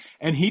up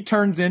and he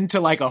turns into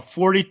like a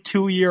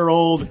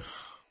 42-year-old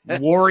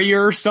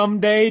warrior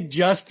someday,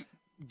 just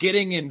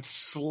getting in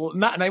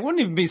and I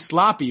wouldn't even be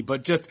sloppy,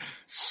 but just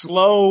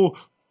slow,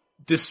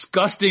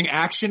 disgusting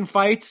action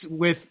fights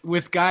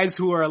with guys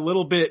who are a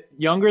little bit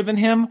younger than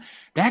him,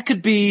 that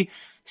could be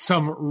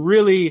some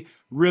really,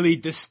 really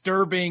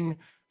disturbing,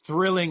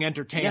 thrilling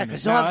entertainment. Yeah,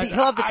 because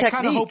he'll have the technique. I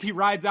kind of hope he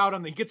rides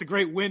out he gets a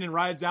great win and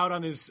rides out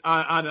on his,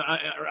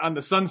 on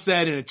the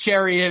sunset in a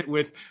chariot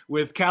with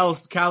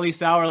Cali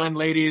Sauerland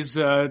ladies,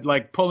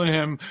 like pulling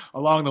him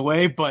along the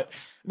way, but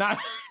not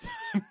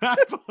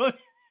pulling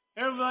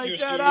him like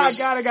that.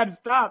 I gotta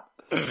stop.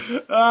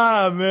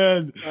 Ah,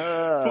 man.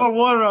 Pour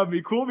water on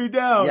me. Cool me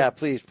down. Yeah,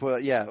 please.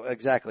 Yeah,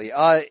 exactly.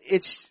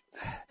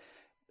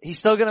 He's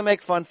still gonna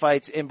make fun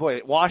fights, and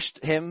boy,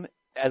 washed him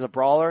as a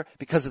brawler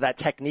because of that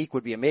technique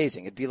would be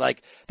amazing. It'd be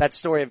like that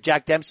story of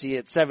Jack Dempsey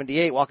at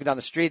 78 walking down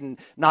the street and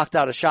knocked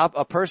out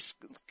a purse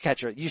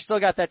catcher. You still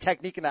got that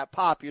technique and that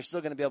pop. You're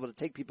still going to be able to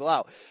take people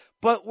out.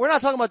 But we're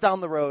not talking about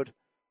down the road.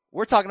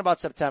 We're talking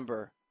about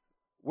September.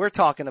 We're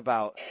talking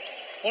about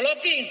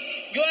Golovkin,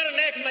 you are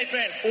next, my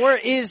friend. Or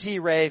is he,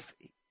 Rafe?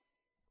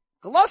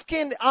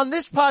 Golovkin on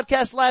this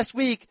podcast last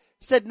week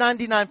said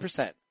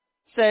 99%.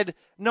 Said,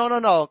 no,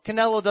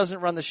 Canelo doesn't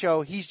run the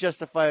show. He's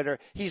just a fighter.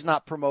 He's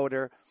not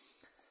promoter.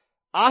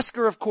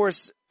 Oscar, of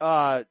course,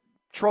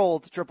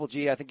 trolled Triple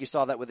G. I think you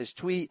saw that with his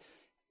tweet.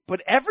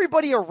 But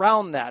everybody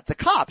around that, the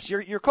cops,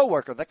 your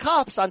coworker, the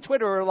cops on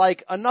Twitter are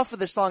like, enough of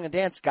this song and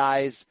dance,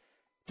 guys.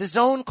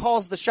 DAZN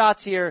calls the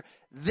shots here.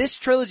 This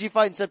trilogy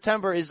fight in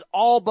September is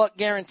all but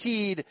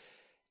guaranteed.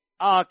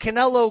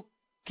 Canelo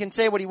can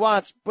say what he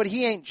wants, but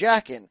he ain't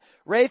jacking.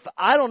 Rafe,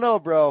 I don't know,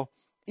 bro.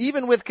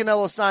 Even with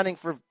Canelo signing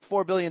for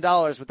 $4 billion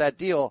with that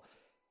deal,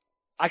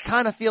 I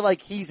kind of feel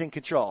like he's in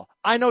control.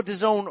 I know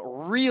DAZN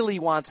really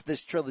wants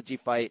this trilogy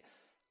fight.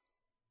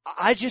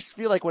 I just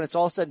feel like when it's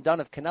all said and done,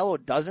 if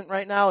Canelo doesn't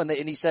right now and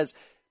he says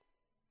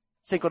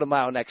Cinco de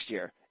Mayo next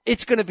year,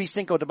 it's going to be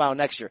Cinco de Mayo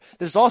next year.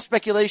 This is all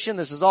speculation.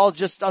 This is all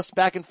just us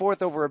back and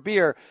forth over a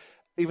beer,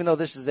 even though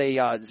this is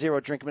a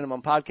zero drink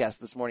minimum podcast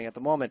this morning at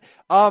the moment.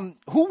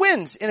 Who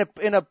wins in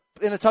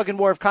a tug and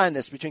war of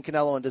kindness between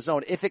Canelo and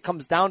DAZN if it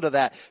comes down to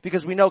that?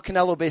 Because we know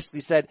Canelo basically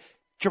said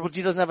Triple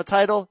G doesn't have a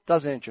title,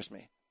 doesn't interest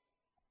me.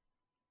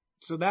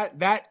 So that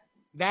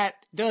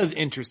does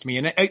interest me.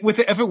 And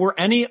if it were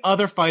any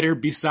other fighter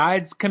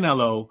besides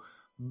Canelo,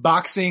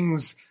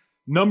 boxing's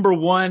number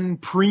one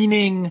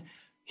preening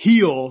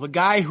heel, the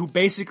guy who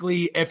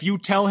basically, if you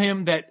tell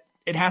him that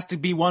it has to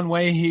be one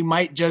way, he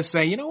might just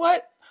say, you know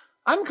what?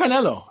 I'm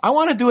Canelo. I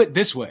want to do it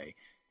this way.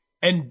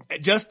 And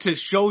just to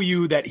show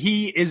you that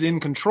he is in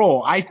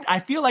control. I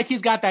feel like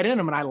he's got that in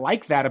him, and I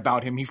like that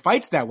about him. He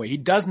fights that way. He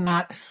does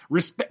not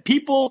respect,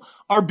 people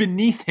are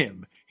beneath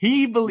him.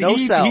 He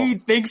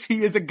thinks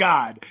he is a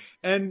god.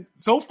 And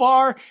so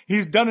far,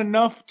 he's done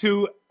enough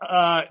to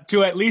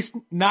at least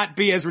not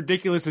be as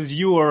ridiculous as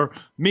you or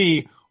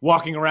me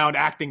walking around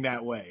acting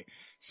that way.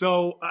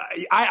 So,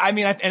 I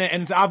mean,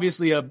 and it's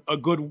obviously a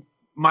good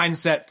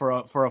mindset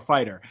for a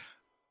fighter.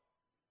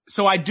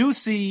 So I do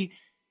see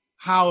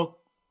how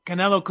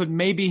Canelo could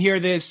maybe hear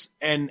this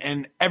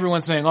and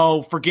everyone's saying,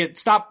 oh,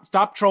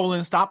 stop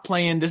trolling, stop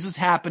playing. This is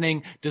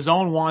happening.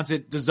 DAZN wants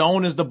it.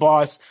 DAZN is the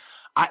boss.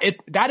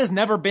 That has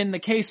never been the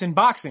case in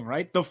boxing,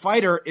 right? The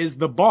fighter is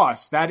the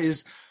boss. That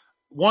is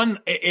one,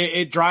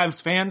 it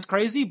drives fans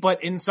crazy,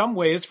 but in some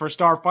ways for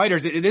star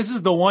fighters, this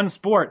is the one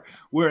sport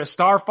where a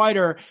star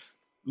fighter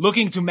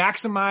looking to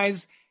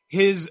maximize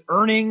his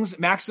earnings,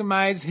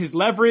 maximize his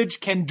leverage,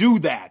 can do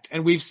that.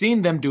 And we've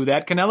seen them do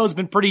that. Canelo's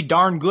been pretty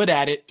darn good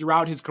at it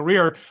throughout his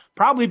career,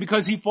 probably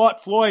because he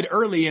fought Floyd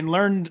early and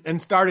learned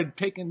and started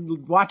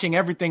watching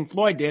everything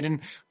Floyd did.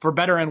 And for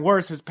better and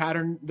worse, has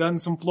done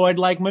some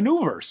Floyd-like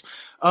maneuvers.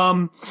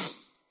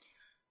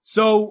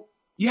 So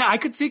yeah, I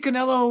could see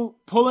Canelo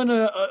pulling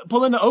the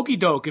okie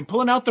doke and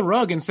pulling out the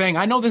rug and saying,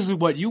 I know this is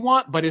what you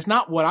want, but it's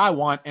not what I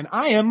want. And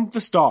I am the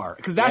star,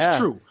 because that's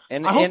true.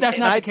 And I hope that's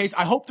not the case.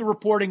 I hope the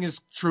reporting is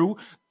true.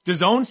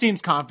 DAZN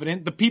seems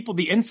confident. The people,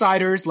 the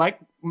insiders like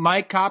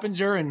Mike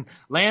Coppinger and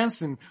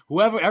Lance and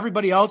whoever,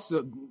 everybody else,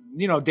 Dan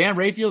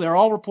Rayfield, they're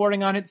all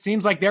reporting on it.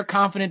 Seems like they're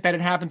confident that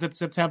it happens in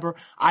September.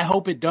 I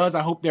hope it does.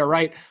 I hope they're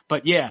right.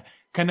 But yeah,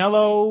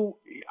 Canelo,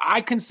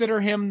 I consider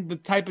him the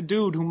type of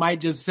dude who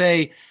might just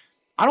say,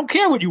 I don't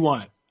care what you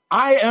want.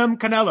 I am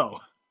Canelo.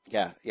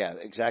 Yeah,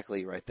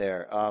 exactly right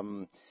there.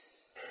 I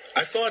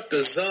thought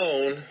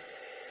DAZN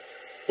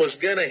was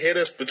going to hit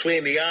us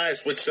between the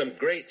eyes with some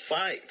great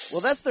fights. Well,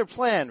 that's their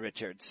plan,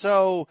 Richard.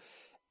 So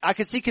I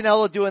could see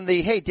Canelo doing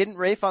hey, didn't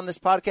Rafe on this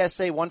podcast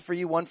say one for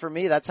you, one for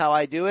me? That's how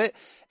I do it.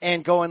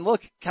 And going,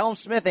 look, Callum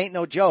Smith ain't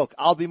no joke.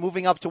 I'll be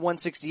moving up to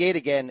 168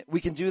 again.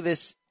 We can do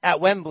this at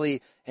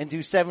Wembley and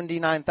do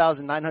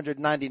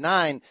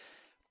 79,999.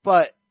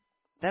 But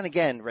then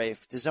again,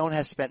 Rafe, DAZN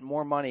has spent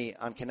more money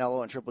on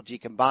Canelo and Triple G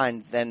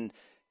combined than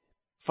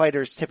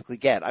fighters typically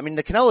get. I mean,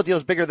 the Canelo deal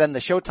is bigger than the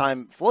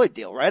Showtime Floyd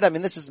deal, right? I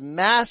mean, this is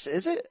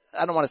is it?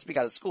 I don't want to speak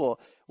out of school.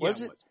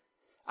 Was it?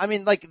 I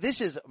mean,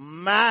 this is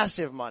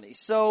massive money.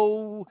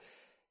 So,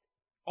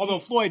 although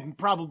Floyd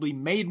probably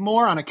made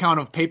more on account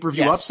of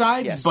pay-per-view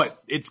upsides, but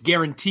it's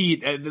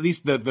guaranteed, at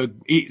least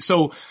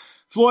so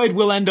Floyd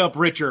will end up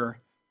richer.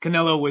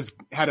 Canelo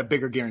had a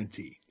bigger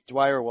guarantee.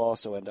 Dwyer will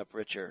also end up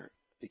richer,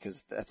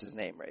 because that's his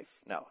name, Rafe.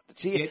 No.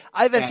 See,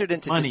 I've entered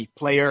into money,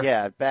 player.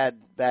 Yeah, bad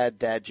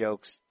dad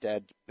jokes.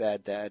 Bad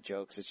dad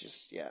jokes. It's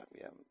just, yeah.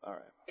 All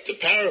right. To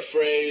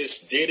paraphrase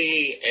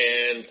Diddy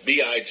and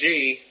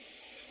B.I.G.,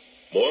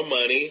 more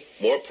money,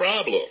 more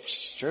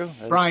problems. True.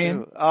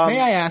 Brian, may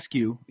I ask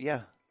you?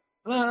 Yeah.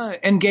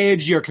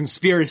 Engage your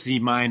conspiracy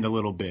mind a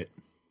little bit.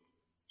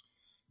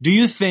 Do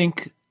you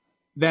think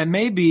that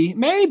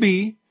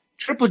maybe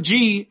Triple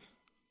G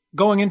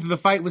going into the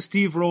fight with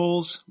Steve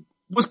Rolls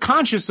was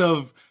conscious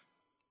of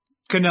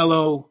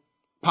Canelo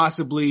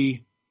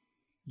possibly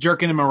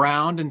jerking him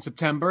around in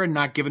September and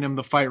not giving him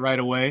the fight right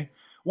away?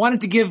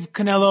 Wanted to give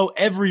Canelo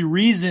every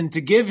reason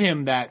to give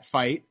him that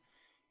fight,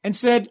 and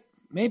said,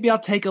 maybe I'll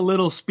take a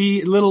little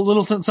speed,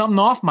 little something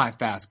off my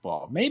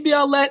fastball. Maybe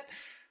I'll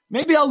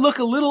look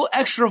a little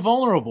extra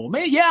vulnerable.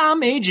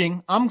 I'm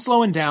aging, I'm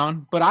slowing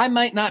down, but I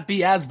might not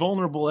be as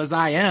vulnerable as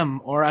I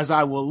am or as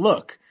I will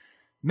look.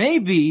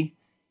 Maybe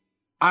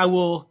I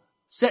will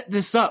set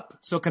this up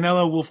so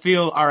Canelo will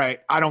feel, all right,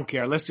 I don't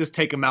care. Let's just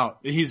take him out.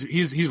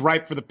 He's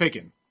ripe for the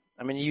picking.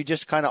 I mean, you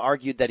just kind of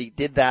argued that he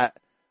did that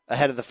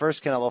ahead of the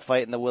first Canelo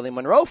fight and the Willie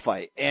Monroe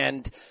fight.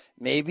 And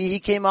maybe he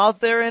came out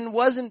there and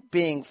wasn't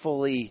being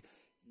fully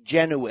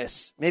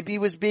genuous. Maybe he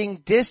was being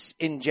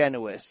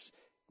disingenuous.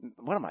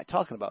 What am I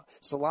talking about?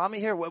 Salami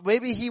here?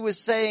 Maybe he was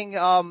saying,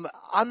 I'm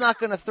not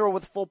going to throw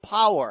with full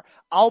power.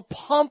 I'll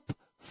pump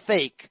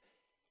fake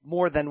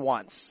more than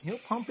once. He'll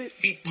pump it.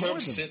 He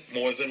pumps it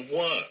more than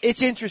once.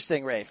 It's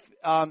interesting, Rafe.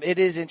 It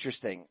is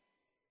interesting.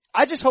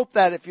 I just hope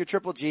that if you're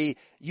Triple G,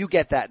 you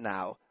get that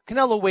now.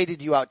 Canelo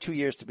waited you out 2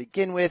 years to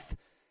begin with.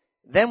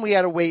 Then we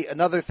had to wait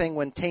another thing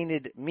when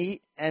tainted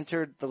meat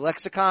entered the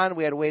lexicon.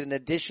 We had to wait an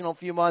additional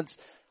few months.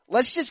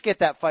 Let's just get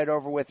that fight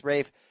over with,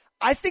 Rafe.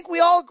 I think we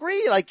all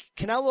agree,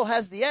 Canelo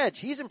has the edge.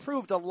 He's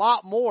improved a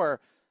lot more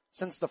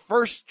since the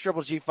first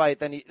Triple G fight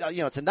than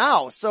to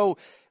now. So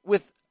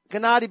with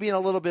Gennady being a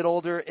little bit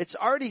older, it's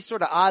already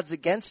sort of odds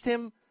against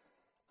him.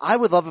 I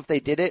would love if they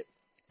did it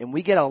and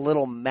we get a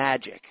little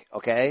magic,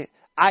 okay?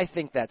 I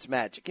think that's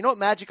magic. You know what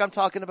magic I'm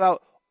talking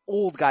about?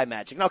 Old guy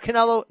magic. Now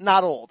Canelo,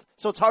 not old.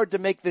 So it's hard to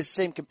make this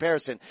same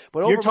comparison.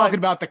 But you're talking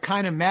about the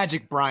kind of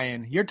magic,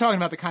 Brian. You're talking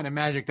about the kind of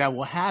magic that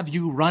will have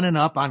you running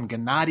up on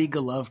Gennady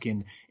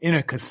Golovkin in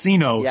a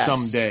casino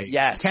someday.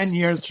 Yes. 10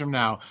 years from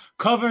now.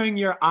 Covering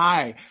your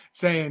eye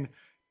saying,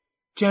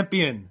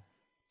 champion.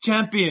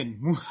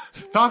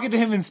 Talking to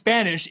him in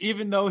Spanish,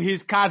 even though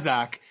he's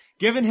Kazakh.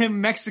 Giving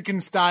him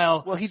Mexican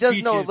style. Well, he does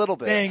speeches, know a little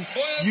bit. Saying,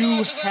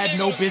 you had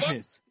no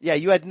business. Yeah,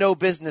 you had no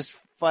business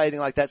fighting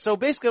like that. So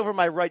basically over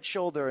my right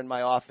shoulder in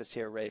my office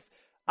here, Rafe,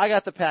 I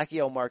got the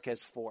Pacquiao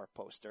Marquez 4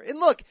 poster. And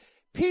look,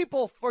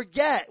 people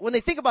forget, when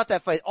they think about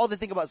that fight, all they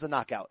think about is the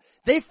knockout.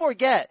 They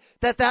forget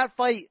that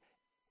fight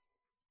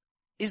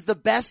is the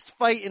best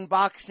fight in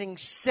boxing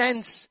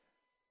since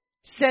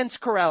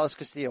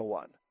Corrales-Castillo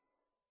won.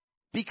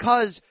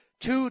 Because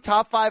two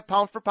top 5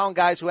 pound for pound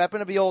guys who happen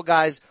to be old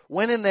guys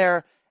went in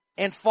there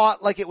and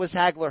fought like it was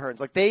Hagler-Hearns.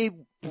 Like they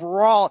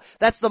brawl.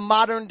 That's the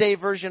modern day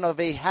version of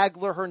a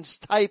Hagler-Hearns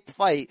type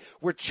fight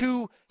where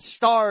two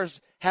stars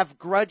have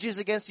grudges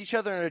against each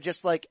other and are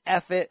just like,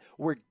 F it,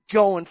 we're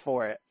going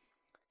for it.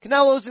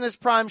 Canelo's in his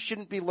prime,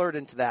 shouldn't be lured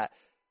into that.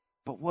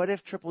 But what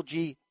if Triple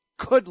G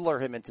could lure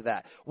him into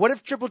that? What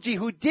if Triple G,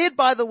 who did,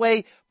 by the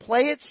way,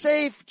 play it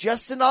safe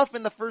just enough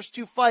in the first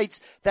 2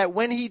 fights that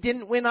when he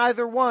didn't win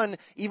either one,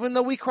 even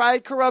though we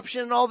cried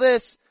corruption and all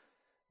this,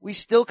 we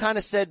still kind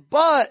of said,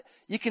 but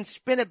you can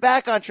spin it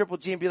back on Triple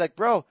G and be like,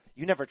 bro,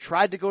 you never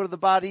tried to go to the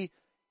body.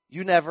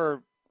 You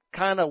never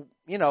kind of,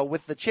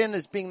 with the chin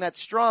as being that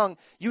strong,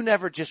 you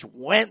never just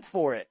went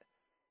for it.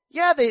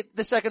 Yeah,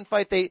 the second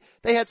fight, they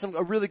had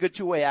a really good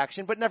 2-way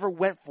action, but never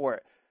went for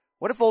it.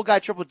 What if old guy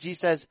Triple G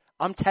says,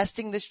 I'm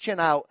testing this chin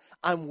out.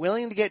 I'm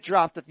willing to get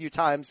dropped a few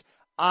times.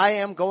 I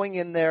am going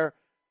in there.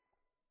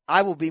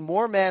 I will be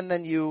more man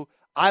than you.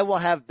 I will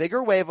have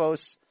bigger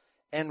huevos.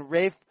 And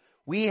Rafe,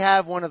 we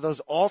have one of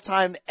those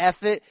all-time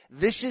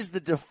this is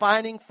the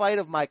defining fight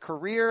of my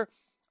career.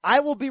 I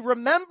will be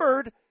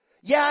remembered.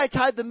 Yeah, I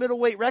tied the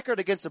middleweight record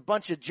against a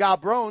bunch of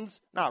jabrones.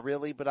 Not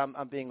really, but I'm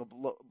being a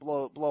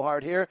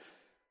blowhard here.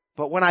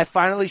 But when I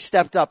finally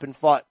stepped up and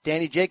fought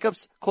Danny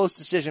Jacobs, close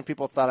decision,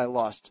 people thought I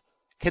lost.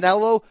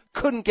 Canelo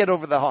couldn't get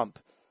over the hump.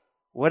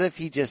 What if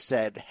he just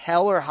said,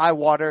 hell or high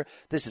water,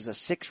 this is a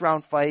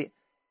 6-round fight,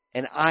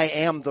 and I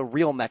am the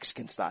real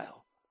Mexican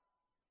style?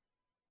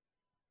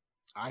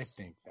 I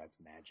think that's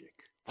magic.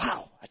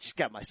 Wow, I just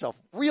got myself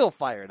real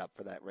fired up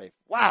for that, Rafe.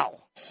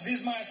 Wow.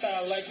 This is my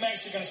style, like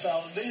Mexican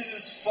style. This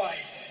is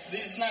fight.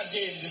 This is not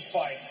game, this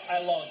fight.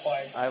 I love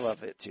fight. I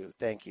love it too.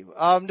 Thank you.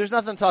 There's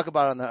nothing to talk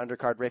about on the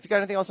undercard, Rafe. You got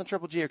anything else on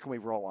Triple G, or can we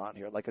roll on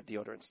here like a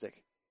deodorant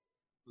stick?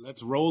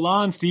 Let's roll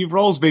on. Steve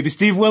rolls, baby.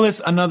 Steve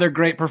Willis, another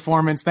great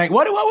performance. What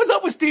was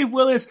up with Steve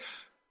Willis?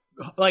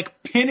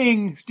 Like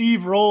pinning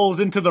Steve Rolls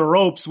into the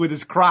ropes with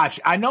his crotch.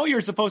 I know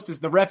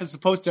the ref is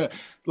supposed to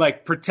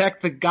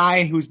protect the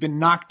guy who's been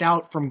knocked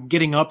out from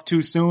getting up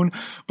too soon,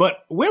 but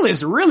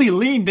Willis really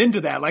leaned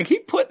into that. He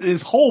put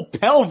his whole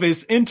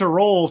pelvis into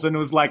Rolls and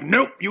was like,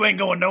 nope, you ain't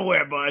going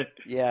nowhere, bud.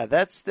 Yeah,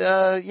 that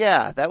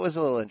was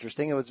a little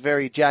interesting. It was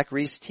very Jack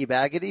Reese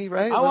teabaggity,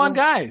 right? I want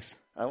guys.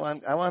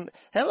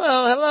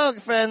 Hello,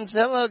 friends.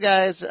 Hello,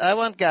 guys. I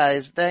want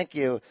guys. Thank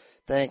you.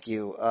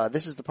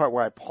 This is the part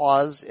where I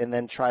pause and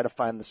then try to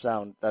find the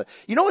sound.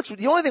 What's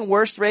the only thing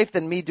worse, Rafe,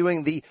 than me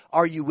doing the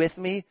 "Are you with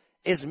me?"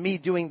 is me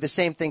doing the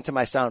same thing to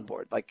my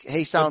soundboard. Like,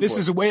 hey,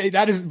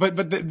 soundboard.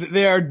 But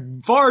they are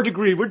far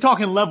degree. We're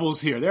talking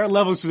levels here. There are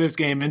levels to this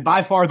game, and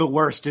by far the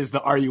worst is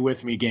the "Are you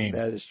with me?" game.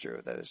 That is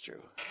true.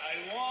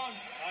 I want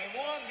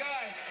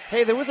guys.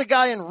 Hey, there was a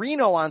guy in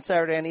Reno on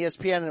Saturday on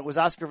ESPN, and it was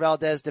Oscar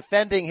Valdez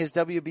defending his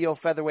WBO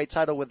featherweight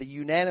title with a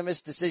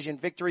unanimous decision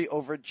victory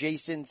over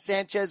Jason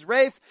Sanchez.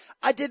 Rafe,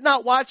 I did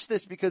not watch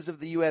this because of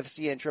the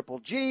UFC and Triple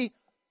G.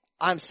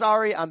 I'm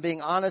sorry, I'm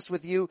being honest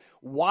with you.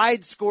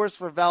 Wide scores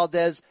for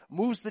Valdez,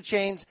 moves the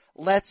chains.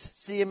 Let's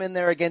see him in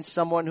there against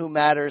someone who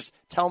matters.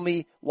 Tell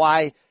me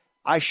why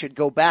I should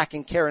go back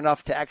and care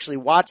enough to actually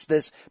watch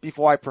this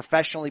before I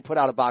professionally put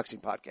out a boxing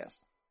podcast.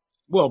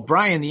 Well,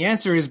 Brian, the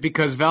answer is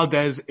because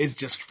Valdez is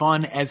just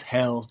fun as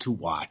hell to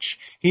watch.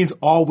 He's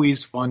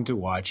always fun to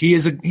watch.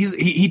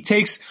 He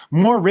takes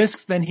more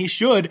risks than he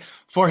should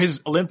for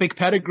his Olympic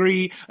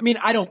pedigree. I mean,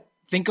 I don't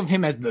think of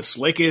him as the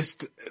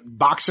slickest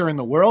boxer in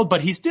the world, but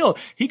he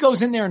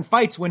goes in there and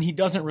fights when he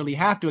doesn't really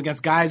have to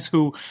against guys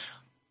who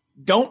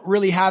don't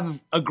really have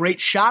a great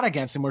shot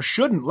against him or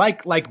shouldn't.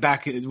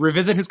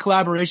 Revisit his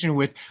collaboration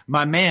with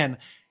my man,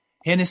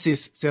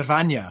 Genesis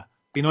Cervania,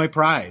 Pinoy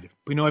Pride,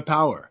 Pinoy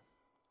Power.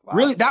 Wow.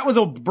 Really, that was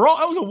a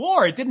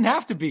war. It didn't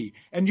have to be.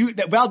 And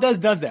Valdez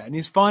does that, and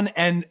he's fun.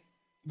 And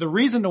the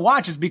reason to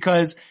watch is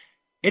because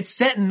it's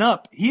setting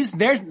up.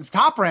 There's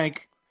Top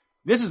Rank.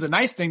 This is a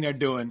nice thing they're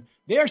doing.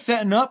 They are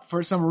setting up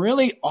for some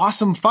really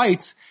awesome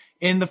fights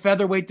in the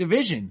featherweight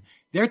division.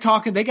 They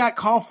got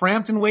Carl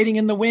Frampton waiting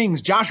in the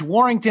wings. Josh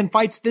Warrington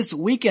fights this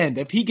weekend.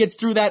 If he gets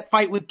through that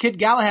fight with Kid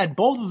Galahad,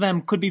 both of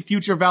them could be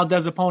future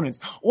Valdez opponents.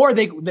 Or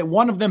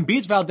one of them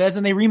beats Valdez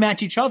and they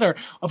rematch each other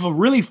of a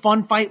really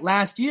fun fight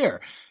last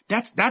year.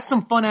 That's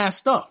some fun ass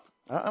stuff.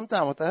 I'm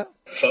down with that.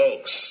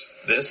 Folks,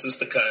 this is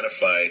the kind of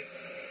fight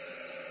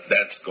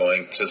that's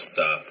going to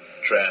stop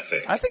traffic.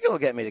 I think it'll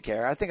get me to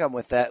care. I think I'm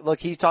with that. Look,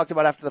 he talked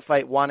about after the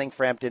fight wanting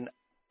Frampton.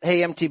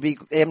 Hey,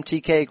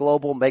 MTK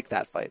Global, make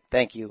that fight.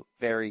 Thank you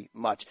very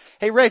much.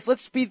 Hey, Rafe,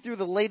 let's speed through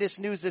the latest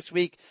news this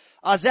week.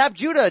 Zab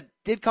Judah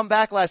did come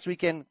back last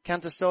weekend.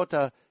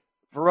 Cantastota,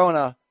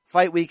 Verona,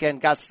 fight weekend.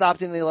 Got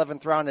stopped in the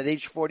 11th round at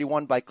age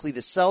 41 by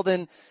Cletus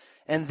Selden.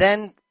 And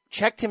then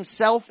checked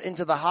himself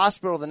into the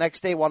hospital the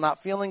next day while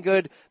not feeling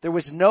good. There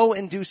was no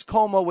induced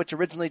coma, which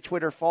originally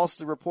Twitter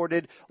falsely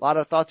reported. A lot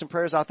of thoughts and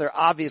prayers out there,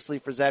 obviously,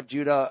 for Zab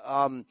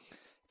Judah.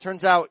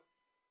 Turns out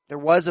there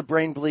was a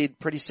brain bleed,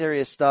 pretty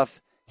serious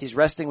stuff. He's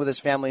resting with his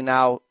family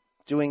now,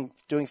 doing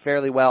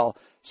fairly well.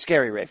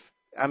 Scary, Rafe.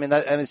 I mean,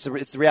 it's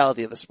the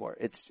reality of the sport.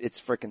 It's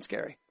freaking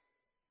scary.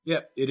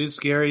 Yeah, it is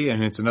scary,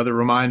 and it's another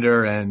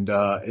reminder, and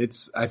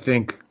it's, I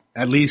think,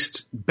 at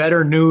least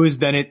better news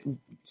than it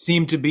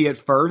seemed to be at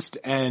first,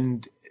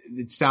 and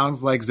it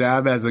sounds like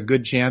Zab has a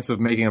good chance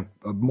of making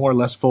a more or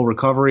less full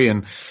recovery,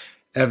 and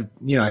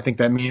I think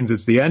that means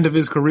it's the end of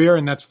his career,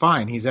 and that's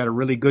fine. He's had a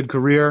really good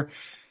career.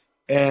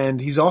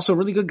 And he's also a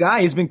really good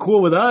guy. He's been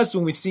cool with us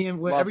when we see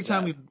him. Every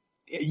time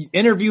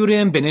interviewed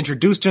him, been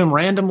introduced to him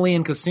randomly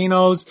in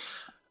casinos,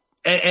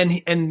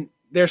 and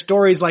there are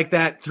stories like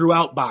that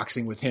throughout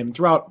boxing with him,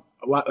 throughout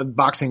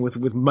boxing with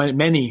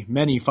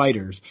many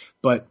fighters.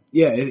 But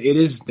yeah,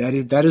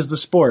 that is the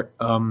sport.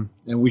 And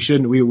we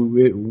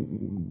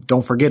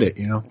don't forget it,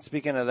 you know.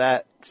 Speaking of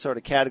that sort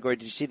of category,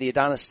 did you see the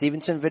Adonis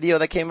Stevenson video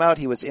that came out?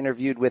 He was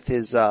interviewed with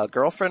his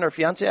girlfriend or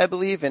fiance, I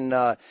believe,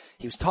 and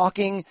he was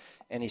talking,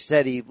 and he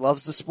said he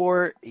loves the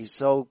sport. He's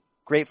so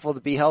grateful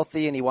to be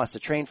healthy, and he wants to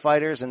train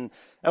fighters, and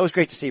that was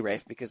great to see,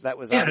 Rafe, because that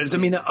was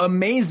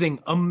amazing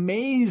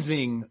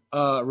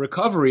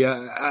recovery.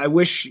 I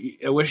wish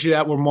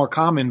that were more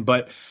common,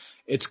 but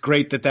it's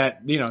great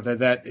that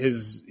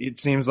it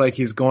seems like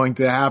he's going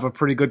to have a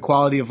pretty good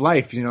quality of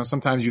life. You know,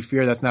 sometimes you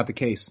fear that's not the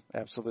case.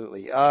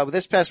 Absolutely.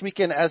 This past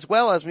weekend, as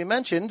well as we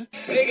mentioned.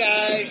 Hey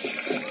guys,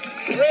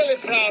 really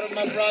proud of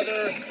my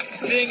brother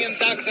being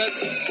inducted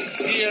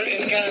here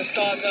in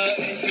Canastota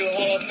into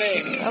Hall of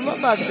Fame. I'm a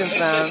boxing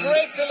fan. It's a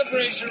great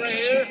celebration right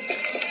here.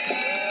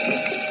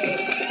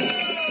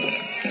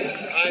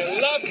 I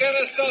love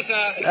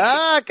Canastota.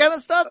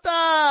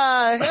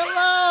 Canastota!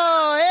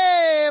 Hello!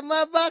 Hey,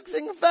 my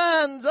boxing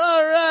fans!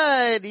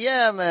 Alright!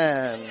 Yeah,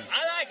 man.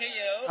 I like you.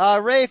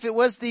 Rafe, it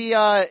was the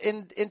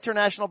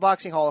International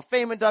Boxing Hall of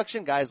Fame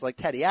induction. Guys like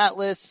Teddy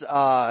Atlas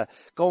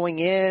going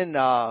in.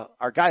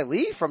 Our guy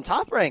Lee from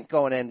Top Rank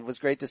going in. It was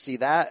great to see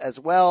that as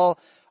well.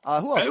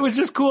 Who else? It was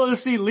just cool to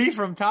see Lee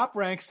from Top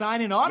Rank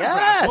signing autographs.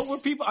 Yes. What were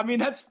people? I mean,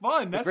 that's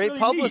fun. That's great really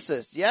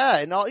publicist. Neat. Yeah.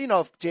 And all, you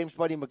know, James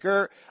Buddy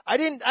McGirt.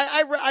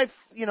 I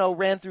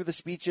ran through the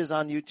speeches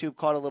on YouTube,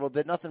 caught a little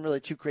bit. Nothing really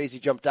too crazy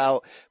jumped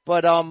out.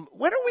 But,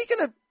 when are we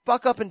going to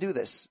buck up and do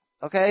this?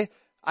 Okay.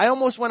 I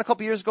almost went a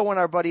couple years ago when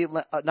our buddy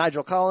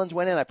Nigel Collins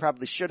went in. I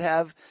probably should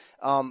have.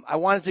 I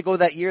wanted to go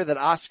that year that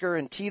Oscar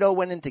and Tito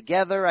went in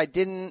together. I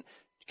didn't.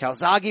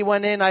 Calzaghe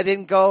went in. I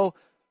didn't go.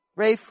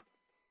 Rafe,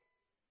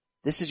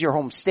 this is your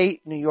home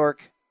state, New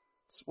York.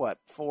 It's 4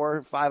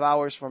 or 5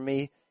 hours from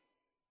me.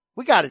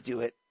 We got to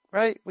do it,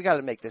 right? We got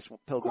to make this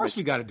pilgrimage. Of course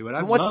we got to do it.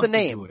 And what's the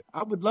name?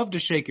 I would love to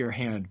shake your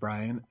hand,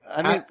 Brian.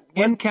 I mean,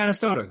 in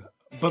Canastota.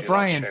 But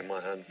Brian,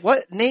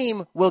 what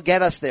name will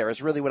get us there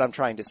is really what I'm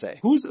trying to say.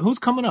 Who's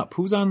coming up?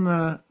 Who's on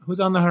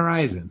the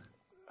horizon?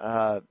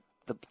 The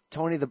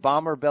Tony the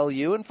Bomber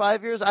Bellew in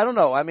 5 years? I don't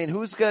know. I mean,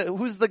 who's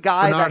the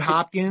guy? Bernard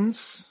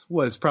Hopkins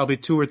was probably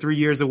 2 or 3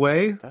 years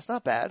away. That's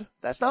not bad.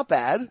 That's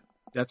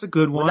a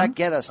good one. Will that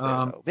get us there,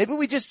 though? Maybe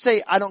we just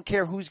say, I don't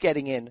care who's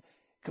getting in.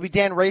 Could be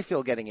Dan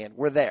Rayfield getting in.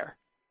 We're there.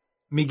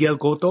 Miguel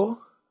Cotto.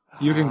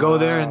 You can go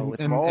there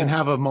and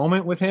have a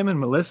moment with him and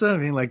Melissa. I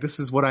mean, like, this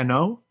is what I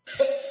know.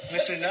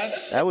 Mr.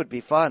 Nuts? That would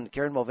be fun.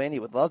 Karen Mulvaney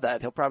would love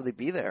that. He'll probably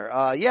be there.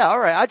 Yeah, all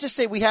right. I just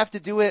say we have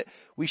to do it.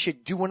 We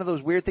should do one of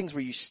those weird things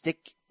where you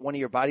stick one of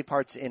your body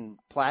parts in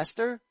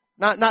plaster.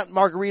 Not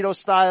Margarito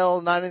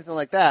style, not anything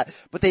like that.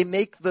 But they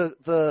make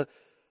the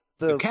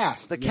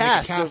cast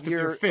of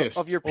your fist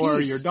of your piece.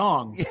 Or your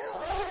dong.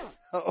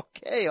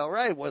 Okay, all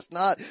right. Was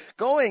not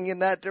going in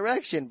that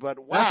direction, but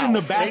wow. That's in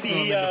the back room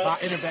in the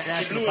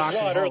Boxing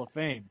Hall of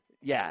Fame.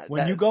 Yeah.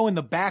 When you go in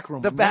the back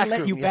room, they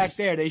let you back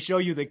there. They show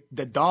you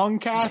the dong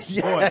cast.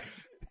 Yeah. Boy,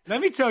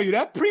 let me tell you,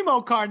 that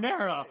Primo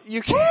Carnera.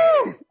 You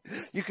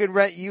can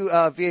rent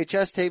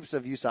VHS tapes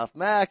of Yusuf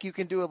Mack. You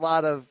can do a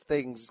lot of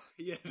things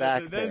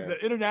back there. There's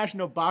the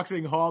International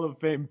Boxing Hall of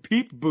Fame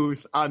peep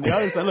booth on the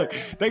other side. Look,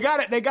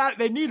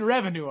 they need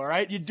revenue, all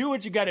right? You do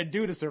what you got to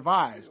do to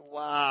survive.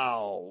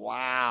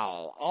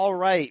 Wow. All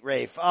right,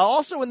 Rafe.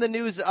 Also in the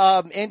news,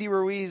 Andy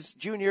Ruiz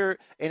Jr.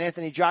 and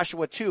Anthony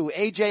Joshua too.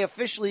 AJ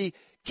officially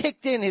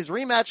kicked in his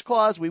rematch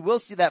clause. We will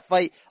see that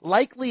fight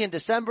likely in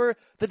December.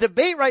 The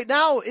debate right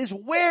now is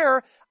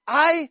where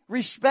I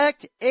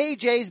respect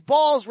AJ's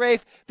balls,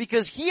 Rafe,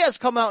 because he has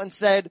come out and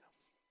said,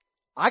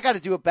 I got to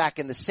do it back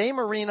in the same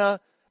arena,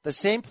 the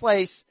same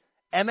place,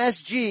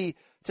 MSG,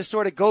 to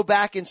sort of go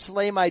back and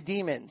slay my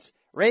demons.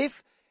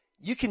 Rafe,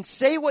 you can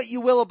say what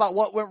you will about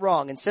what went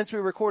wrong. And since we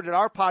recorded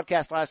our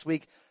podcast last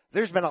week,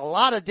 there's been a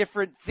lot of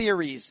different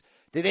theories.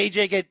 Did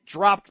AJ get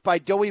dropped by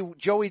Joey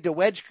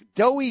DeWedgeko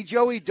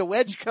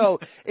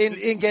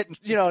and get,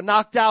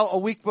 knocked out a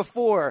week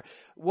before?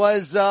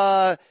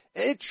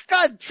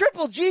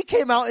 Triple G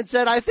came out and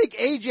said, I think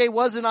AJ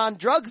wasn't on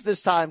drugs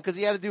this time because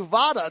he had to do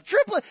VADA.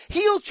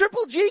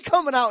 Triple G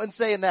coming out and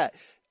saying that.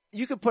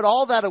 You can put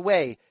all that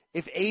away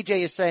if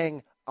AJ is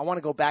saying, I want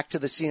to go back to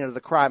the scene of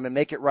the crime and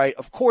make it right.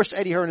 Of course,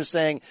 Eddie Hearn is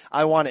saying,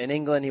 I want it in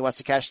England. He wants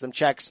to cash them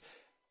checks.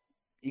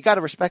 You got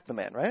to respect the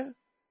man, right?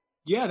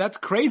 Yeah, that's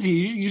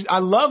crazy. I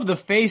love the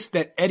face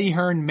that Eddie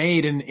Hearn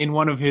made in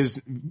one of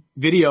his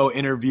video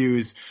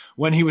interviews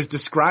when he was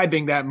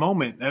describing that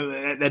moment,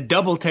 that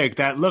double take,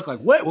 that look like,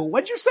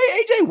 what'd you say,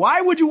 AJ?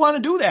 Why would you want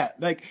to do that?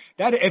 Like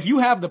that, if you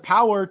have the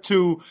power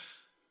to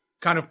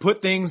kind of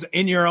put things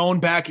in your own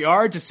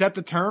backyard, to set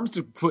the terms,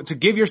 to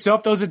give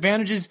yourself those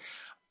advantages,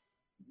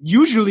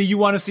 usually you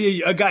want to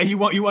see a guy, you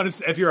want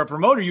to, if you're a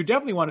promoter, you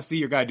definitely want to see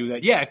your guy do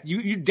that. Yeah,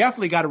 you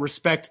definitely got to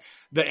respect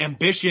the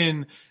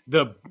ambition,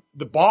 the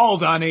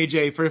balls on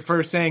AJ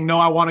for saying, no,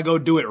 I want to go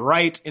do it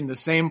right in the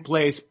same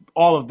place,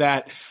 all of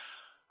that.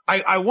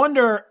 I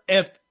wonder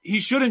if he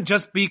shouldn't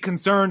just be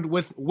concerned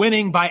with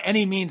winning by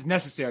any means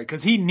necessary,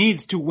 because he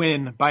needs to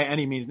win by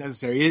any means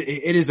necessary.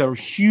 It is a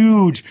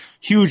huge,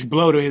 huge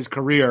blow to his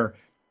career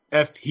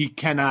if he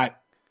cannot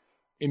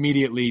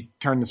immediately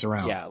turn this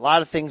around. Yeah, a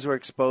lot of things were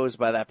exposed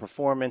by that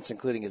performance,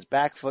 including his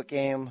back foot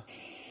game.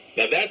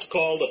 Now that's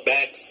called a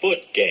back foot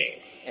game.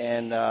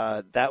 And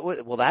that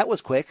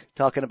was quick,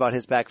 talking about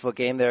his back foot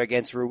game there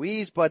against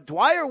Ruiz. But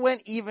Dwyer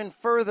went even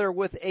further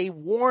with a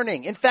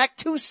warning. In fact,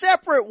 2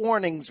 separate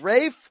warnings,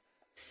 Rafe.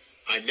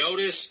 I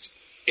noticed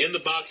in the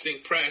boxing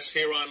press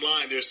here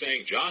online, they're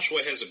saying Joshua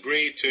has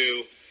agreed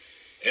to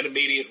an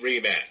immediate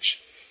rematch.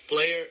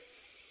 Player,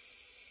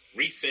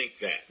 rethink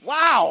that.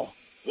 Wow.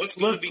 What's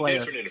going to be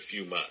different in a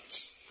few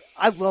months?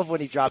 I love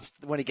when he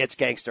gets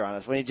gangster on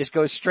us, when he just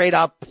goes straight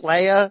up,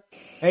 playa.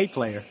 Hey,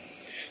 player.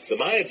 So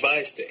my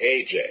advice to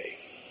AJ,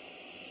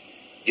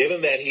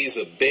 given that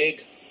he's a big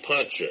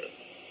puncher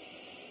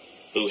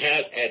who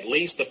has at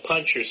least a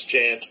puncher's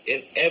chance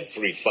in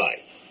every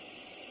fight,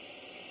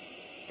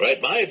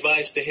 right? My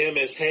advice to him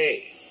is, hey,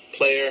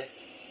 player,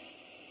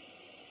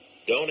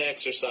 don't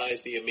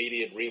exercise the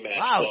immediate rematch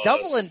clause.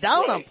 Doubling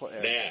down on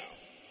player. Now.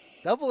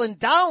 Doubling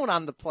down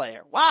on the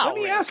player. Wow. Let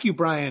me ask you,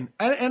 Brian,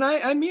 and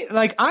I mean,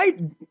 like,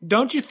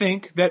 don't you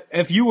think that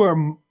if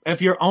your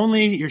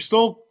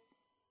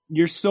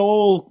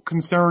sole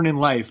concern in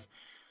life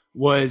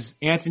was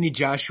Anthony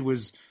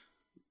Joshua's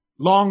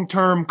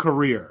long-term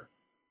career,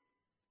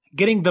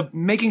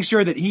 making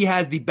sure that he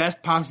has the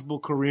best possible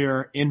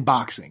career in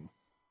boxing,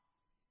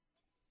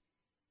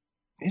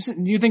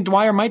 do you think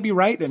Dwyer might be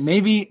right? That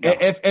maybe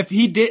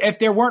if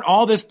there weren't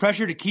all this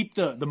pressure to keep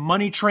the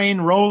money train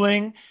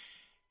rolling,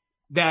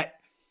 that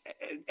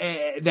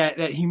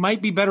he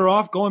might be better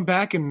off going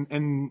back and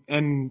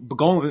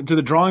going to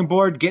the drawing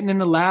board, getting in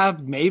the lab,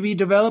 maybe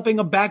developing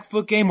a back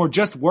foot game, or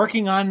just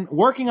working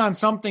on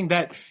something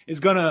that is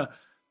going to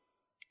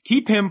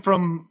keep him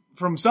from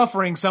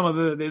suffering some of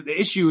the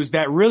issues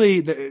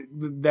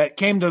that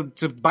came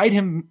to bite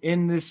him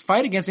in this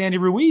fight against Andy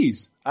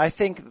Ruiz. I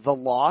think the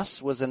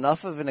loss was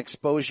enough of an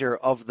exposure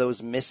of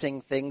those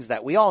missing things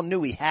that we all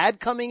knew he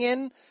had coming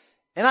in.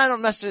 And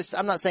I'm not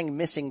saying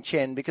missing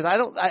chin, because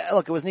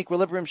look, it was an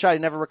equilibrium shot. He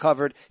never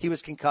recovered. He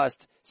was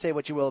concussed. Say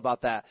what you will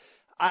about that.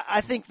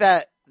 I think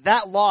that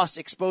loss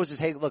exposes,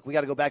 hey, look, we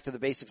got to go back to the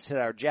basics, hit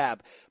our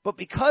jab. But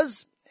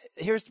because,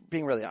 here's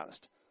being really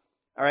honest.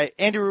 All right.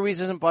 Andy Ruiz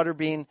isn't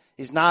Butterbean.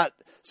 He's not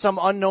some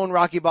unknown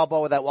Rocky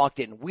Balboa that walked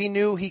in. We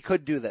knew he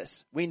could do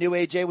this. We knew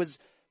AJ was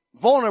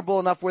vulnerable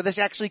enough where this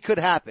actually could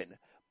happen.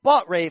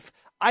 But Rafe,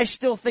 I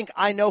still think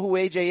I know who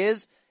AJ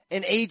is,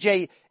 and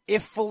AJ,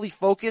 if fully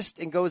focused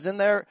and goes in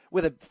there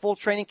with a full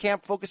training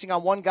camp focusing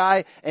on one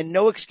guy and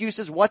no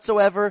excuses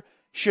whatsoever,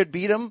 should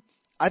beat him.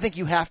 I think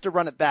you have to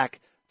run it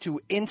back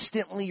to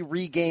instantly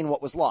regain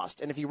what was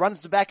lost. And if he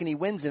runs it back and he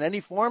wins in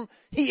any form,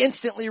 he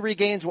instantly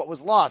regains what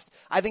was lost.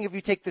 I think if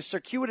you take the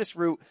circuitous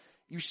route,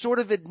 you sort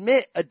of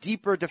admit a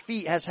deeper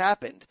defeat has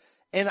happened.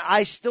 And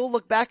I still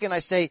look back and I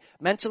say,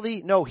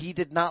 mentally, no, he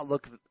did not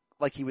look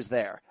like he was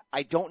there.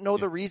 I don't know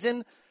the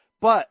reason,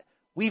 but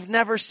we've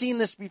never seen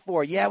this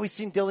before. Yeah, we've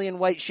seen Dillian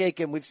White shake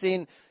him. We've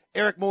seen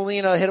Eric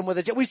Molina hit him with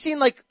a jab. We've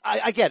seen,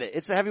 I get it.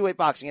 It's a heavyweight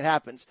boxing. It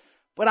happens.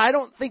 But I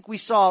don't think we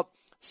saw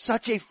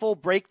such a full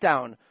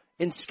breakdown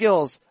in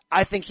skills.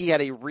 I think he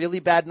had a really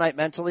bad night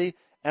mentally,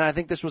 and I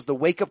think this was the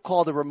wake-up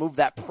call to remove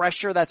that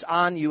pressure that's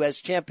on you as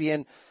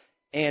champion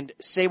and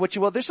say what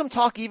you will. There's some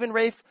talk even,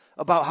 Rafe,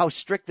 about how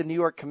strict the New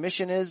York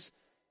Commission is,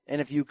 and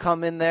if you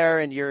come in there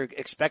and you're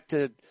expect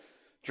to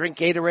drink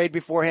Gatorade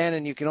beforehand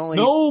and you can only...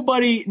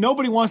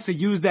 Nobody wants to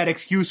use that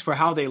excuse for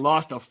how they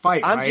lost a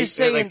fight, I'm just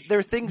saying there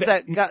are things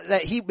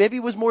that he maybe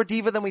was more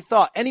diva than we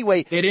thought.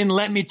 Anyway. They didn't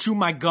let me chew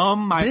my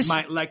gum.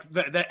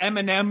 The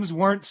M&Ms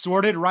weren't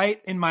sorted right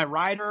in my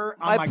rider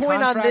on my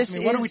point contract. on this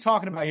what are we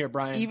talking about here,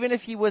 Brian? Even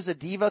if he was a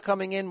diva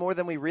coming in more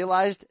than we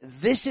realized,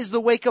 this is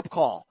the wake-up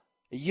call.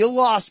 You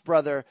lost,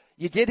 brother.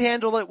 You did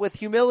handle it with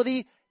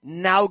humility.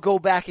 Now go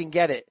back and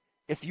get it.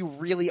 If you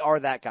really are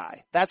that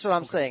guy. That's what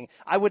I'm saying.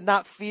 I would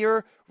not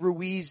fear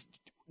Ruiz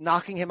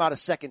knocking him out a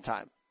second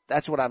time.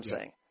 That's what I'm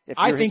saying.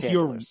 I think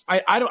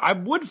I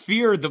would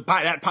fear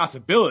that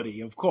possibility,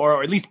 of course,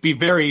 or at least be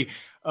very,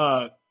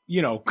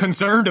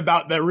 concerned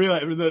about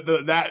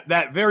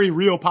that very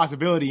real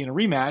possibility in a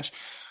rematch.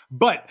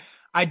 But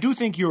I do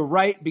think you're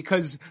right,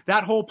 because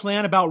that whole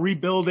plan about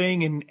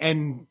rebuilding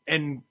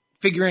and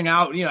figuring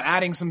out,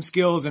 adding some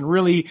skills and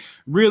really,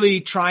 really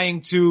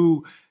trying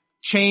to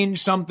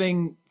change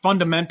something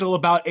fundamental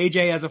about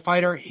AJ as a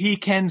fighter, he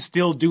can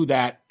still do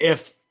that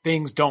if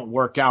things don't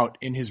work out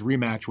in his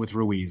rematch with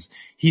Ruiz.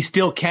 He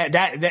still can.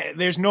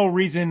 There's no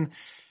reason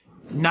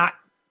not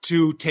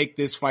to take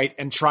this fight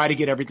and try to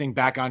get everything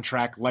back on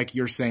track, like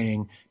you're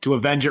saying, to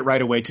avenge it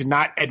right away, to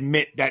not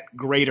admit that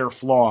greater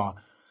flaw.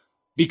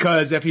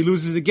 Because if he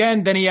loses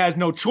again, then he has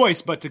no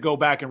choice but to go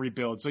back and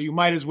rebuild. So you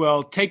might as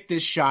well take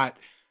this shot,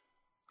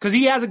 because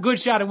he has a good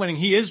shot at winning.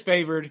 He is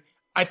favored.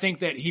 I think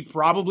that he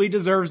probably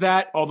deserves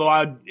that, although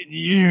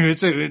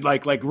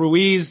like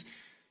Ruiz,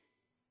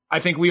 I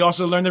think we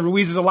also learned that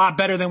Ruiz is a lot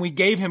better than we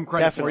gave him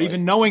credit for,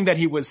 even knowing that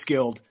he was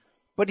skilled.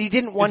 But he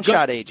didn't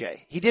one-shot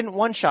AJ. He didn't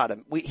one-shot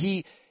him.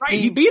 He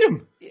beat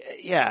him.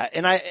 Yeah,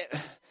 and I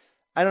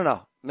don't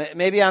know.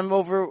 Maybe I'm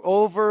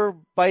over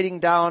biting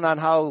down on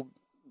how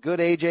good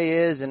AJ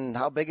is and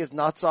how big his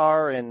nuts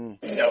are. And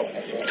no,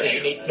 because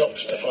you need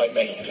nuts to fight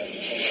me. And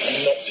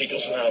nuts he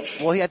doesn't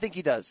have. Well, I think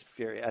he does,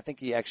 Fury. I think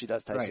he actually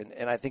does, Tyson. Right.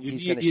 And I think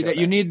he's going to show that.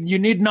 You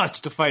need nuts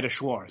to fight a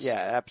Schwartz. Yeah,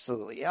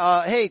 absolutely.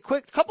 Hey,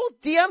 quick couple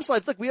DM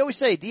slides. Look, we always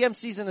say DM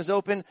season is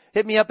open.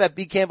 Hit me up at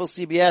B Campbell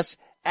CBS.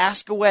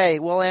 Ask away.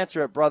 We'll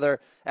answer it, brother.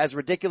 As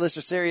ridiculous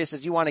or serious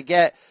as you want to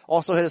get.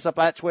 Also hit us up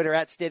at Twitter,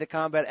 at State of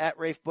Combat, at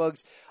Rafe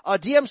Bugs.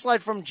 DM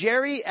slide from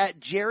Jerry at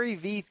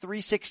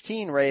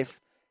JerryV316, Rafe.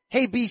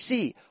 Hey,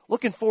 BC,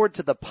 looking forward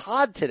to the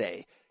pod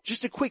today.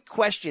 Just a quick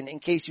question in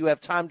case you have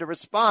time to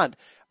respond.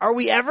 Are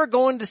we ever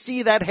going to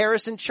see that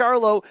Harrison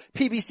Charlo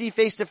PBC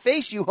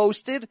face-to-face you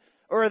hosted?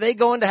 Or are they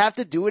going to have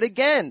to do it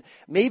again?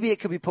 Maybe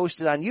it could be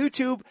posted on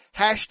YouTube.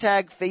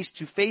 Hashtag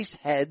face-to-face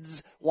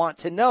heads want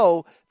to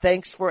know.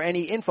 Thanks for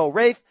any info.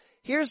 Rafe,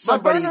 here's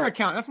somebody. My burner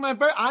account. That's my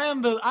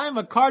I am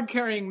a card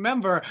carrying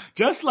member.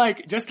 Just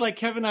like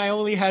Kevin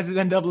Iole has his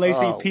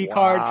NAACP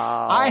card.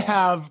 I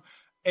have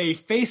a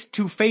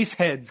face-to-face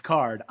heads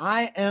card.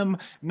 I am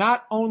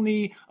not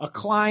only a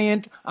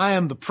client, I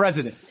am the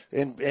president.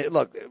 And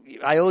look,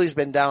 Iole's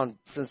been down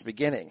since the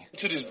beginning.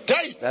 To this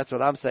day. That's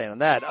what I'm saying on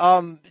that.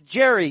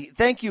 Jerry,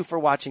 thank you for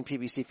watching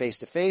PBC Face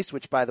to Face,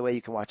 which by the way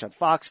you can watch on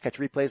Fox, catch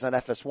replays on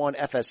FS1,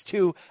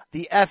 FS2,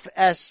 the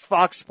FS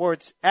Fox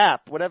Sports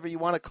app, whatever you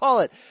want to call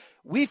it.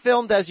 We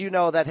filmed, as you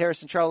know, that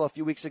Harrison Charlo a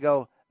few weeks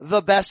ago,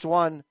 the best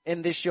one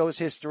in this show's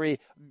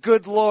history.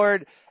 Good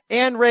Lord.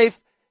 And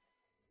Rafe,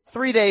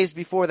 4 days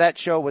before that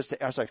show was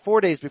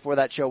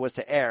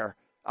to air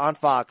on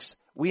Fox,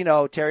 we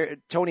know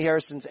Tony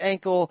Harrison's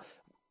ankle,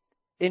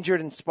 injured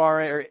in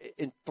sparring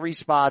in 3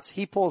 spots.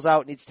 He pulls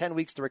out, needs 10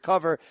 weeks to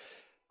recover.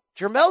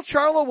 Jermell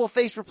Charlo will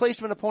face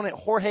replacement opponent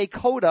Jorge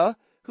Cota,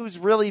 whose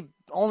really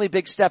only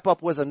big step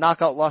up was a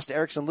knockout loss to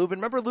Erickson Lubin.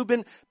 Remember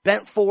Lubin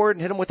bent forward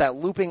and hit him with that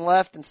looping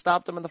left and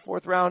stopped him in the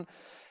 4th round?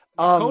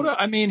 Cota,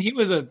 I mean, he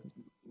was a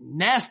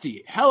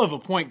nasty, hell of a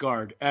point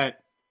guard at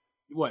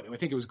I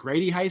think it was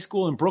Grady High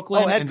School in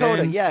Brooklyn. Oh, Ed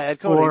Cota, Ed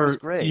Cota was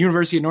great.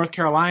 University of North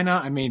Carolina.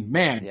 I mean,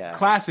 man,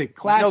 classic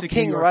New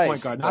York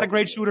point guard. Not a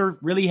great shooter,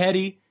 really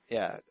heady.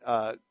 Yeah,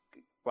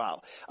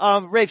 wow.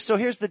 Rafe, so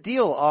here's the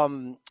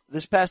deal.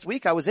 This past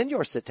week I was in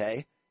your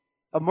city.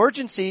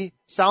 Emergency,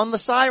 sound the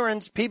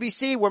sirens.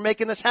 PBC, we're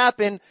making this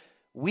happen.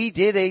 We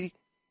did a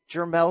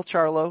Jermell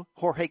Charlo,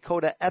 Jorge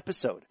Cota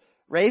episode.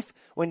 Rafe,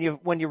 when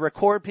you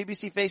record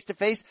PBC Face to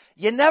Face,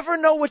 you never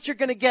know what you're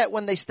going to get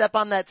when they step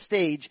on that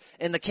stage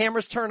and the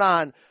cameras turn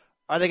on.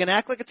 Are they going to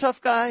act like a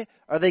tough guy?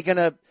 Are they going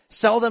to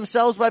sell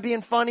themselves by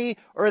being funny?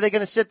 Or are they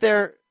going to sit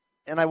there,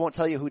 and I won't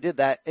tell you who did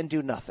that, and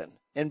do nothing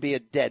and be a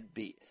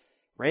deadbeat?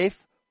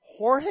 Rafe,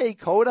 Jorge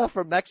Cota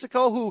from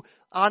Mexico, who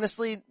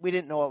honestly we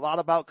didn't know a lot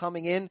about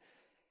coming in.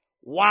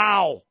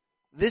 Wow.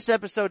 This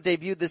episode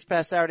debuted this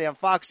past Saturday on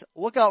Fox.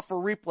 Look out for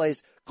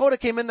replays. Cota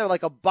came in there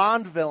like a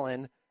Bond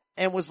villain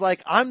and was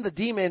like, I'm the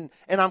demon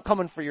and I'm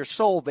coming for your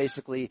soul,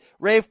 basically.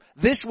 Rafe,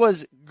 this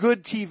was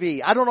good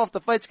TV. I don't know if the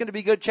fight's going to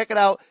be good. Check it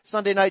out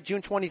Sunday night,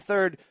 June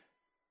 23rd,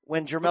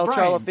 when Jermell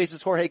Charlo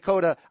faces Jorge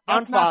Cota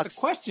on Fox. That's not the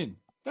question.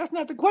 That's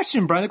not the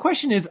question, Brian. The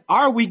question is,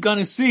 are we going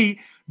to see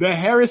the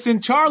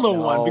Harrison Charlo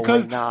one?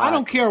 Because I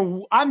don't care.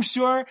 I'm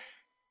sure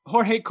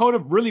Jorge Cota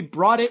really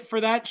brought it for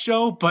that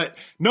show, but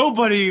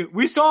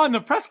we saw in the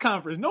press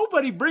conference,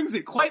 nobody brings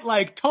it quite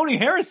like Tony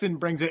Harrison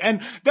brings it.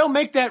 And they'll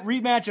make that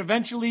rematch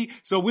eventually,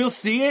 so we'll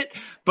see it,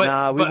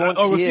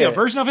 we'll see a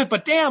version of it.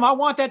 But damn, I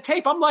want that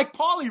tape. I'm like,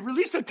 Paulie,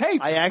 release the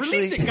tape.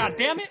 Release it,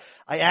 goddammit.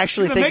 I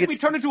actually think make me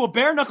turn into a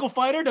bare knuckle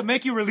fighter to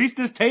make you release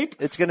this tape?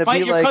 It's going to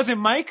fight be your like cousin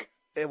Mike?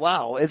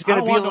 Wow, it's going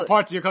to be. I don't want no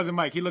parts of your cousin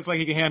Mike. He looks like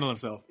he can handle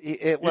himself. He's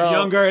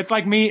younger. It's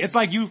like me. It's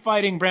like you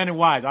fighting Brandon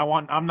Wise.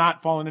 I'm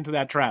not falling into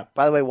that trap.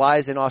 By the way,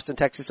 Wise in Austin,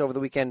 Texas over the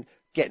weekend,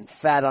 getting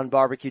fat on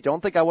barbecue. Don't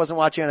think I wasn't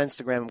watching on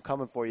Instagram. I'm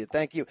coming for you.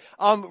 Thank you.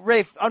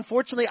 Rafe,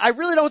 unfortunately, I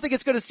really don't think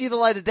it's going to see the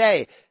light of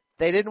day.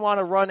 They didn't want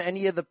to run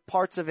any of the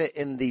parts of it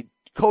in the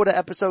Cota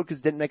episode because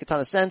it didn't make a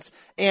ton of sense,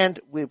 and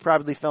we'll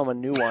probably film a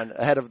new one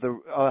ahead of the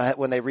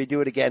when they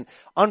redo it again.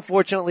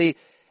 Unfortunately,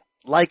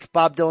 like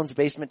Bob Dylan's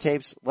Basement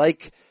Tapes,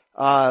 like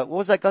what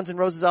was that Guns N'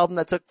 Roses album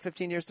that took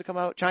 15 years to come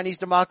out? Chinese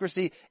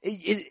Democracy.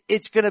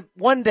 It's gonna,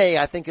 one day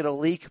I think it'll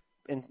leak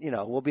and,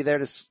 we'll be there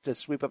to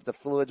sweep up the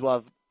fluids. We'll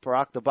have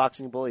Barack, the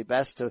boxing bully,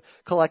 best to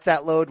collect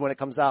that load when it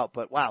comes out.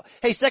 But wow.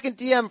 Hey, second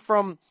DM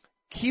from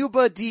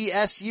Cuba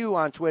DSU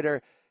on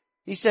Twitter.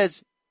 He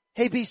says,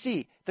 hey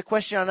BC, the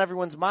question on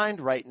everyone's mind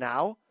right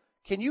now,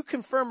 can you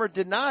confirm or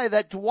deny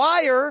that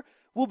Dwyer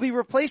will be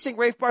replacing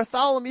Rafe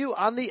Bartholomew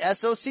on the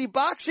SOC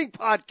Boxing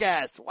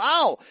Podcast?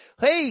 Wow.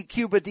 Hey,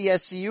 Cuba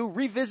DSCU,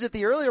 revisit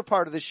the earlier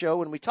part of the show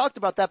when we talked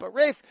about that. But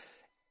Rafe,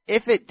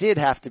 if it did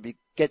have to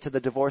get to the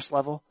divorce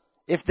level,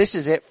 if this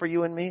is it for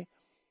you and me,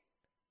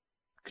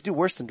 could do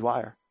worse than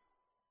Dwyer.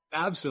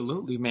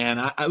 Absolutely,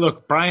 man.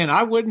 Look, Brian,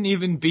 I wouldn't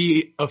even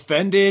be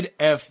offended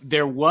if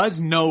there was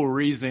no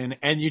reason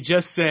and you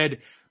just said,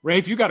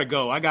 Rafe, you gotta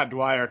go. I got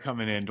Dwyer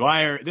coming in.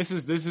 Dwyer, this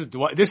is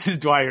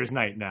Dwyer's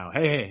night now.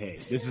 Hey,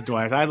 this is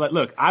Dwyer's.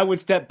 Look, I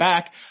would step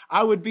back.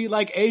 I would be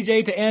like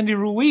AJ to Andy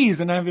Ruiz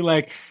and I'd be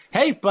like,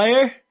 hey,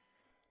 player,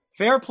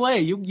 fair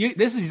play.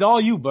 This is all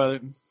you,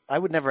 brother. I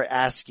would never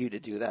ask you to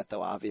do that,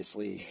 though,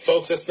 obviously.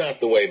 Folks, that's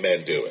not the way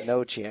men do it.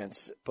 No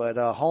chance. But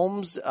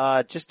Holmes,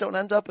 just don't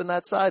end up in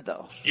that side,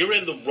 though. You're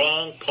in the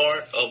wrong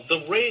part of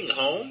the ring,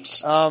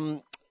 Holmes.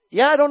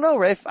 Yeah, I don't know,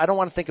 Rafe. I don't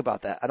want to think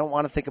about that. I don't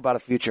want to think about a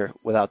future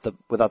without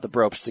the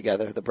ropes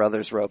together, the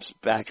brothers ropes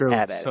back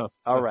at it.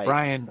 All right.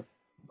 Brian,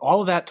 all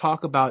of that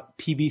talk about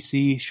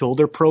PBC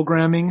shoulder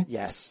programming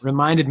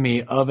reminded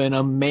me of an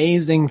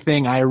amazing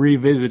thing I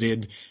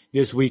revisited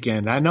this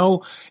weekend. I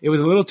know it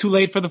was a little too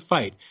late for the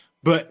fight,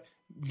 but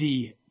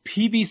the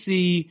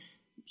PBC,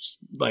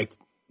 like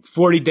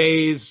 40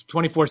 days,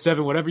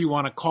 24/7, whatever you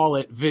want to call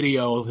it,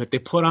 video that they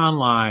put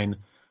online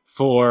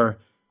for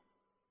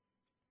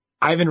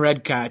Ivan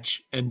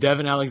Redkach and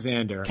Devin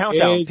Alexander.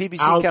 Countdown,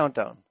 PBC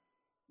countdown.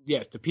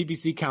 Yes, the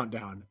PBC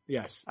countdown.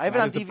 Yes. I have it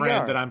on DVR. The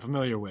brand that I'm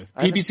familiar with.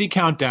 PBC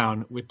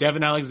countdown with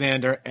Devin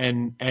Alexander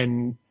and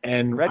Ivan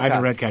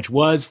Redkach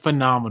was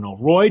phenomenal.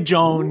 Roy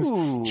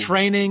Jones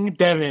training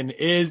Devin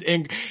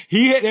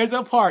there's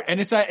a part and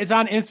it's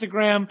on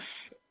Instagram.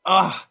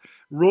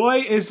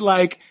 Roy is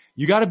like,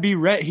 you gotta be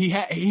ready.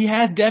 He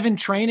has Devin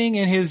training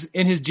in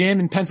his gym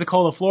in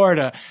Pensacola,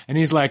 Florida. And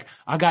he's like,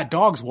 I got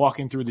dogs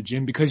walking through the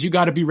gym because you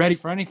gotta be ready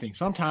for anything.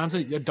 Sometimes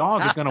a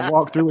dog is gonna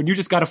walk through and you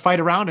just gotta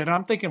fight around it. And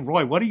I'm thinking,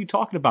 Roy, what are you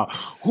talking about?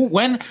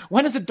 When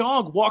does a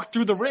dog walk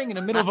through the ring in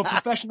the middle of a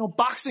professional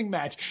boxing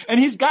match?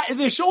 And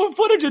they're showing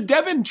footage of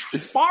Devin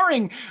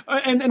sparring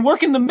and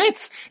working the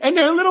mitts and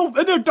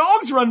their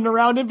dogs running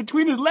around in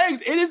between his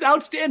legs. It is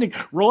outstanding.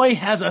 Roy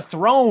has a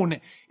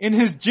throne in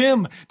his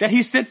gym that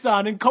he sits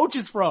on and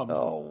coaches from.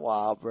 Oh,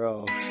 wow,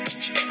 bro. When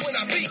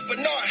I beat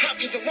Bernard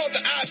Hopkins and won the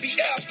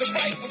IBF, the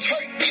right was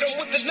hurt, beat him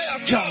with the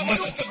left. Y'all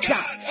must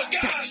forgot.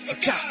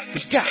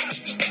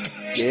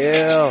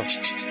 Yeah. You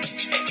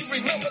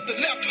remember the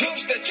left hook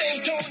that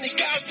James Tony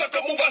got?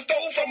 Sucker move I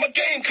stole from a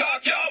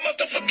Gamecock. Y'all must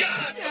have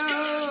forgot.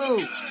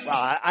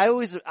 Wow, I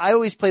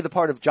always play the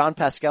part of John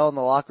Pascal in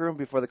the locker room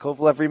before the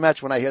Kovalev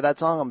rematch. When I hear that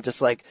song, I'm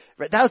just like,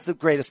 that was the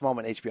greatest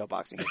moment in HBO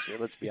boxing history.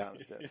 Let's be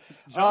honest.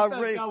 John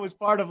Pascal was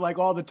part of like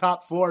all the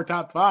top 4,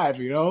 top 5,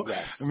 you know?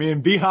 Yes. I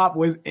mean, B-Hop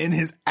was in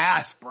his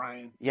ass,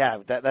 Brian. Yeah,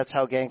 that's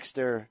how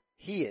gangster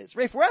he is.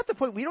 Rafe, we're at the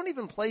point we don't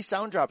even play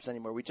sound drops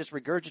anymore. We just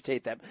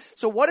regurgitate them.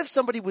 So what if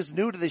somebody was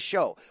new to the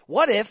show?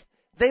 What if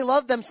they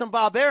loved them some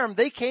Bob Arum?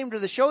 They came to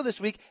the show this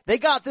week. They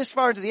got this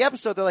far into the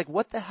episode. They're like,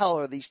 what the hell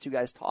are these two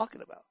guys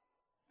talking about?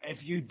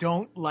 If you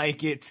don't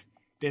like it,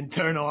 then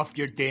turn off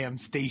your damn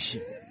station.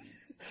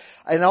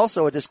 And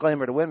also a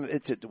disclaimer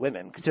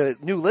to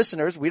new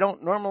listeners, we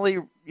don't normally,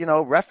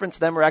 reference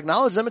them or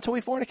acknowledge them until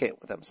we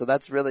fornicate with them. So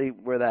that's really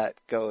where that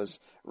goes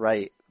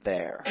right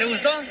there. It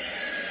was done.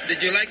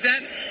 Did you like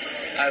that?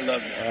 I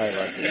love you. I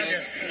love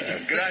this.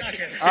 Yes.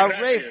 Gracias.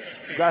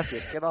 Rafe,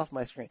 gracias. Get off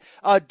my screen.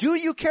 Do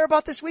you care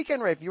about this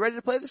weekend, Rafe? You ready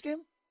to play this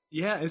game?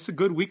 Yeah, it's a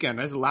good weekend.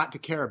 There's a lot to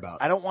care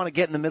about. I don't want to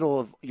get in the middle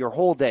of your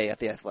whole day at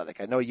the Athletic.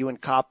 I know you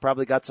and Kopp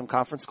probably got some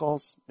conference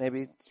calls,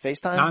 maybe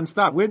FaceTime.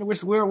 Nonstop.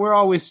 We're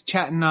always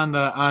chatting on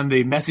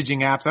the messaging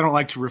apps. I don't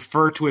like to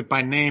refer to it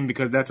by name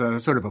because that's a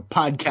sort of a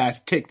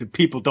podcast tick that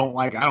people don't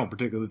like. I don't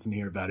particularly listen to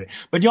hear about it,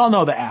 but y'all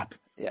know the app.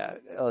 Yeah,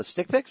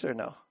 stick pics or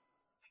no?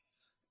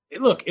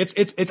 Look, it's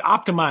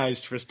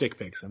optimized for stick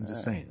pics. I'm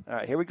just saying. All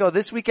right, here we go.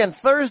 This weekend,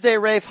 Thursday,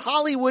 Rafe,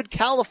 Hollywood,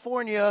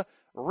 California,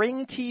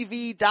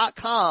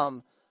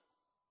 ringtv.com.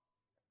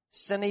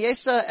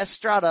 Seniesa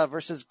Estrada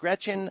versus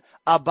Gretchen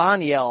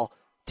Abaniel.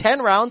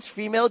 10 rounds,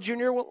 female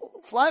junior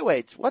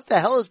flyweights. What the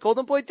hell is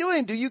Golden Boy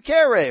doing? Do you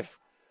care, Rafe?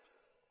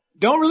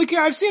 Don't really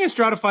care. I've seen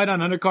Estrada fight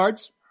on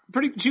undercards.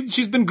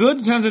 She's been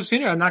good the times I've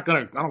seen her.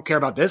 I don't care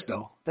about this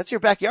though. That's your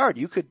backyard.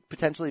 You could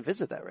potentially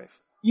visit that, Rafe.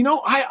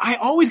 I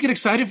always get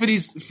excited for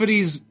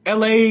these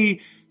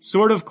LA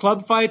sort of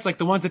club fights like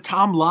the ones that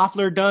Tom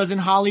Loeffler does in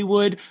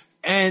Hollywood.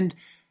 And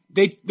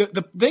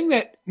the thing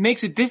that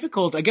makes it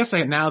difficult, I guess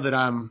now that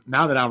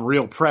I'm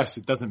real pressed,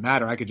 it doesn't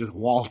matter. I could just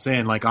waltz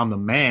in like I'm the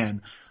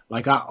man,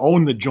 like I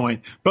own the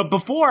joint. But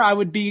before I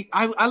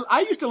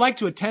used to like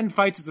to attend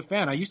fights as a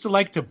fan. I used to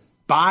like to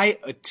buy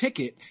a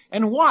ticket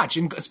and watch,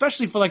 and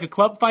especially for like a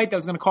club fight that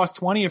was going to cost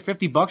 $20 or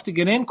 $50 to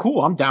get in.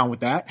 Cool. I'm down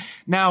with that.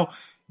 Now,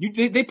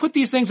 they put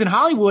these things in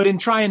Hollywood and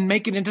try and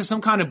make it into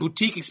some kind of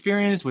boutique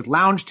experience with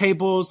lounge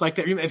tables. Like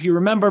if you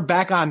remember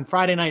back on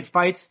Friday Night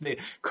Fights, the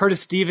Curtis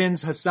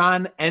Stevens,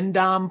 Hassan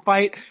Endam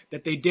fight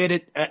that they did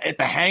at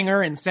the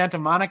Hangar in Santa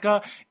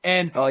Monica.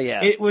 And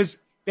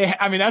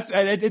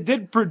it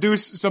did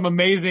produce some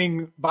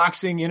amazing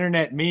boxing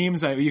internet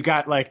memes. You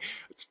got like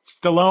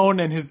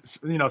Stallone and his,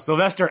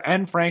 Sylvester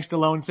and Frank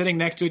Stallone sitting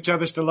next to each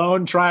other,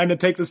 Stallone trying to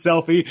take the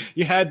selfie.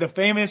 You had the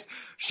famous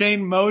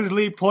Shane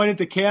Mosley point at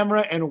the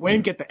camera and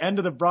wink at the end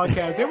of the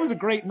broadcast. It was a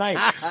great night,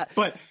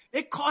 but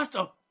it cost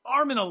a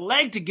arm and a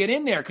leg to get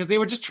in there because they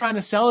were just trying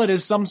to sell it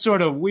as some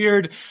sort of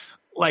weird,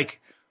 like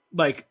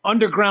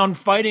underground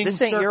fighting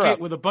circuit Europe.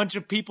 With a bunch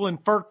of people in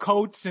fur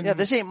coats and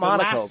this ain't the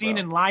Monaco, last scene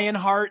in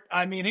Lionheart.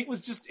 I mean, it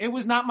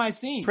was not my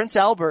scene. Prince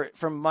Albert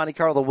from Monte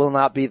Carlo will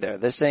not be there.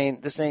 This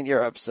ain't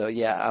Europe. So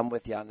yeah, I'm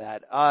with you on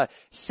that.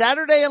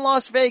 Saturday in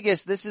Las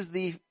Vegas, this is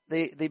the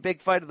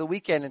big fight of the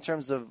weekend in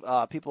terms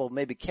of, people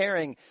maybe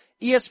caring.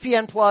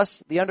 ESPN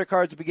Plus, the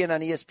undercards begin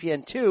on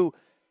ESPN2,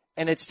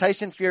 and it's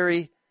Tyson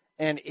Fury,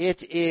 and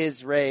it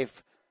is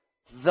Rafe.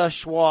 The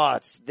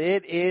Schwartz.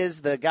 It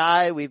is the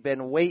guy we've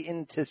been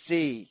waiting to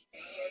see.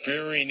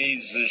 Fury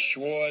needs the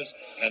Schwartz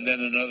and then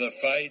another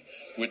fight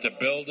with the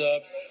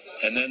build-up,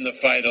 and then the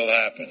fight will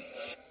happen.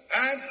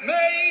 And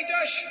may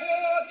the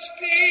Schwartz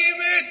be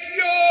with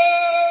you.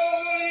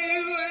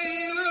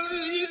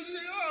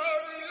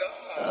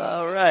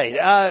 All right.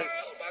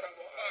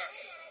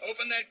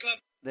 Open that glove.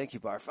 Thank you,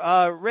 Barf.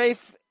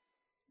 Rafe,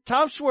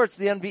 Tom Schwartz,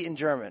 the unbeaten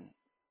German.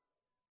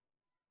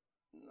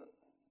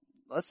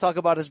 Let's talk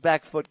about his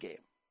back foot game.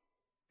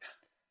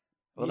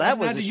 Well, he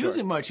hasn't had to use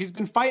it much. He's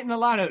been fighting a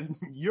lot of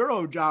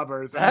Euro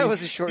jobbers. That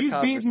was a short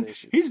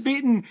conversation. He's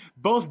beaten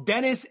both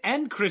Dennis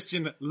and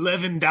Christian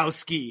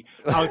Lewandowski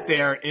out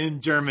there in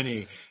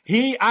Germany.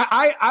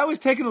 I was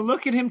taking a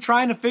look at him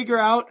trying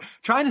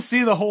to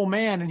see the whole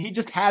man, and he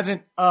just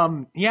hasn't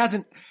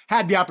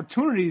had the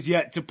opportunities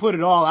yet to put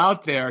it all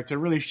out there to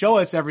really show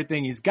us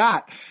everything he's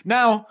got.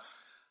 Now,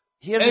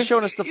 he hasn't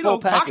shown us the full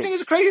package. Boxing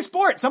is a crazy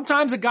sport.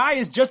 Sometimes a guy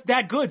is just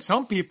that good.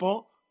 Some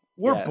people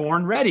were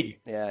born ready.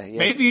 Yeah.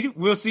 Maybe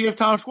we'll see if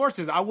Tom Schwartz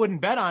is. I wouldn't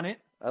bet on it.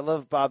 I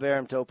love Bob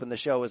Arum to open the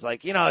show. Was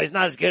like, he's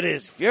not as good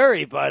as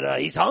Fury, but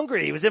he's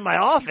hungry. He was in my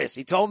office.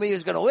 He told me he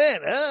was going to win.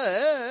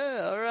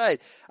 All right.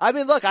 I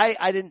mean, look,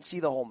 I didn't see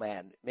the whole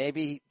man.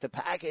 Maybe the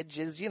package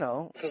is,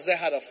 because they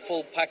had a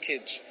full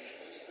package.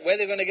 Where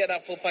they're going to get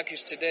that full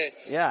package today?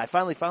 Yeah, I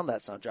finally found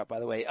that sound drop, by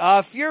the way.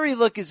 Fury,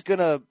 look, he's going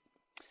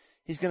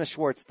to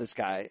Schwartz this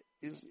guy.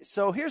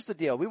 So here's the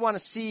deal. We want to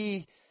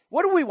see.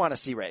 What do we want to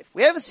see, Rafe?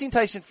 We haven't seen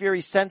Tyson Fury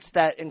since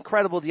that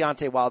incredible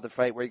Deontay Wilder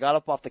fight where he got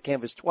up off the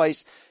canvas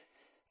twice,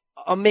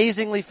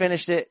 amazingly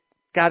finished it,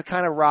 got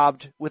kind of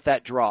robbed with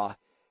that draw.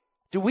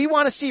 Do we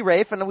want to see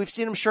Rafe? And we've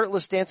seen him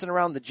shirtless dancing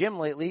around the gym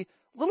lately.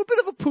 A little bit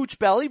of a pooch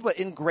belly, but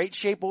in great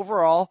shape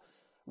overall.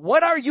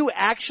 What are you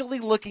actually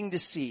looking to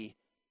see?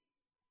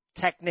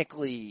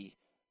 Technically,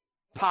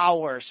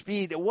 power,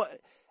 speed, what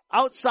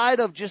outside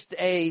of just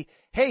hey,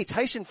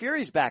 Tyson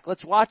Fury's back,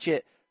 let's watch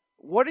it.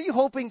 What are you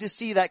hoping to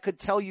see that could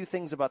tell you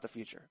things about the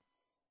future?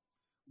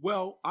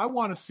 Well, I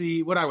want to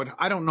see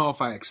I don't know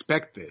if I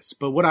expect this,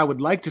 but what I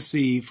would like to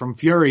see from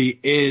Fury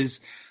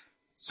is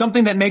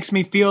something that makes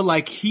me feel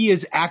like he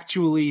is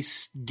actually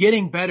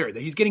getting better,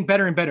 that he's getting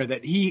better and better,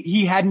 that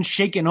he hadn't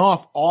shaken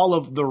off all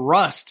of the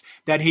rust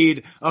that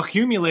he'd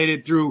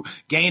accumulated through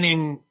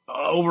gaining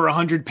over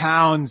 100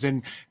 pounds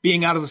and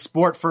being out of the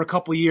sport for a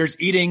couple of years,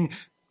 eating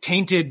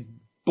tainted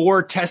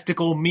boar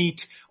testicle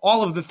meat,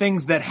 all of the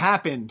things that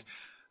happened.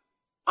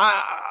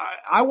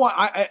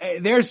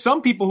 There's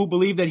some people who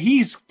believe that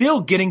he's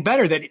still getting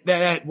better,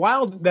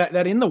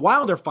 that in the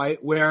Wilder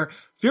fight where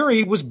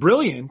Fury was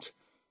brilliant,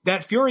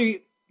 that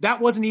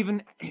wasn't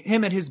even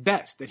him at his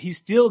best, that he's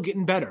still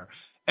getting better.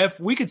 If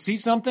we could see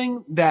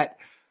something that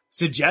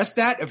suggests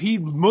that, if he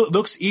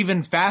looks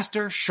even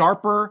faster,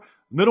 sharper,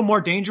 a little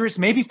more dangerous,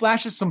 maybe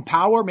flashes some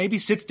power, maybe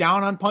sits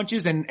down on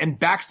punches and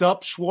backs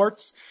up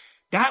Schwartz,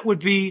 that would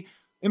be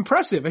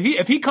impressive.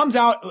 If he comes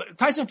out,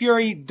 Tyson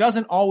Fury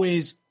doesn't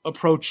always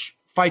approach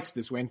fights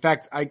this way. In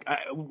fact,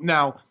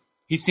 now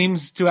he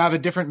seems to have a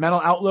different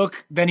mental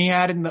outlook than he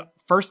had in the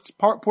first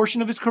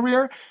portion of his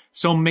career.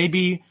 So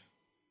maybe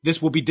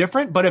this will be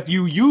different. But if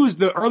you use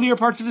the earlier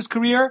parts of his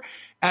career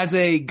as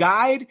a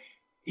guide,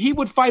 he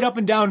would fight up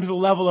and down to the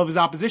level of his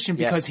opposition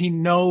because he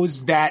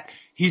knows that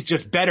he's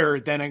just better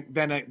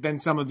than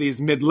some of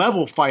these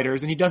mid-level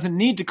fighters, and he doesn't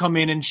need to come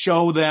in and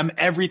show them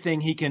everything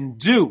he can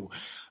do.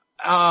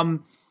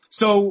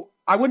 So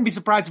I wouldn't be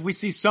surprised if we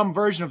see some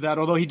version of that,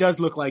 although he does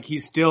look like he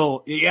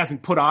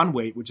hasn't put on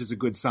weight, which is a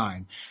good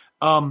sign.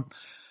 But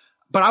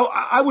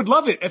I would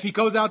love it if he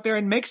goes out there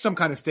and makes some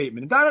kind of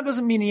statement. That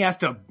doesn't mean he has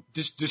to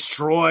just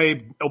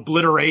destroy,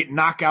 obliterate,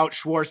 knock out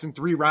Schwartz in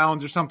 3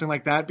 rounds or something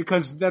like that,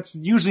 because that's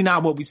usually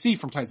not what we see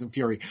from Tyson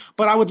Fury.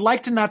 But I would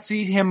like to not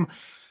see him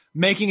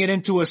making it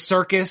into a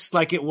circus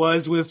like it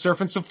was with Surf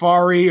and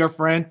Safari or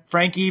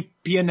Frankie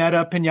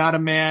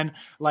Pinata Man.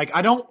 Like,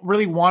 I don't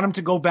really want him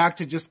to go back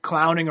to just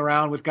clowning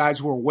around with guys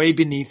who are way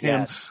beneath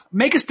him.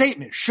 Make a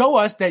statement. Show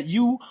us that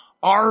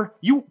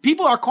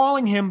people are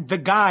calling him the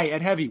guy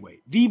at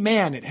heavyweight, the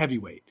man at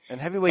heavyweight.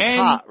 And heavyweight's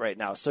hot right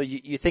now. So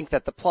you think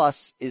that the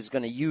Plus is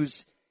going to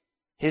use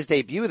his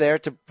debut there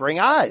to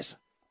bring eyes.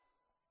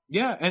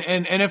 Yeah.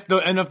 And if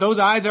those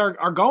eyes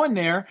are going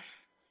there,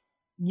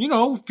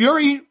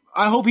 Fury,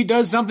 I hope he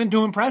does something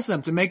to impress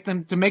them, to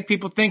make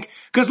people think.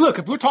 Cause look,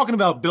 if we're talking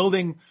about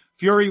building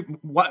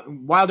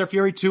Wilder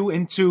Fury 2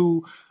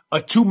 into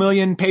a 2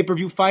 million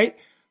pay-per-view fight,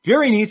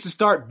 Fury needs to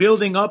start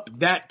building up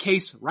that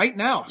case right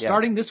now,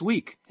 starting this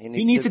week. He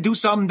needs to do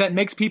something that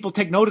makes people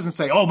take notice and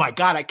say, oh my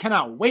God, I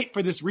cannot wait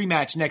for this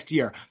rematch next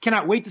year.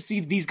 Cannot wait to see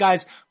these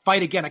guys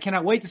fight again. I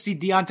cannot wait to see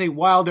Deontay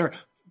Wilder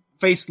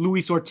face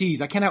Luis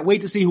Ortiz. I cannot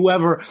wait to see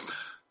whoever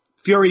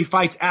Fury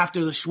fights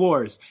after the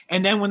Schwarz.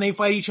 And then when they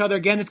fight each other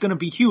again, it's going to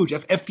be huge.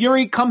 If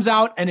Fury comes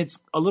out and it's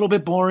a little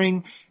bit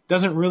boring,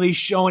 doesn't really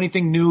show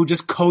anything new,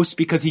 just coasts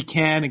because he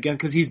can, again,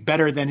 because he's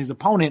better than his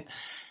opponent,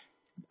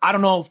 I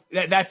don't know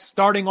if that's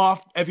starting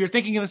off. If you're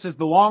thinking of this as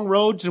the long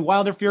road to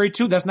Wilder Fury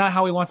 2, that's not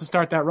how he wants to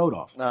start that road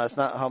off. No, that's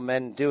not how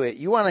men do it.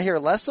 You want to hear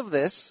less of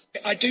this.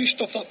 I do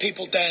stuff that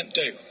people daren't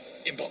do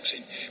in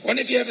boxing. When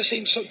have you ever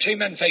seen two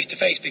men face to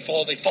face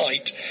before they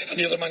fight and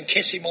the other man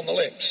kiss him on the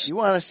lips? You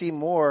want to see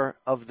more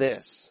of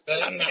this.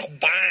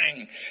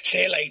 Bang!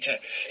 See you later.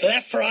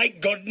 Left,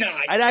 right, good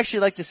night. I'd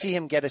actually like to see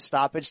him get a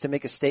stoppage to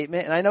make a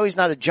statement. And I know he's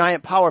not a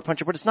giant power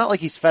puncher, but it's not like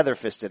he's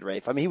feather-fisted,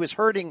 Rafe. I mean, he was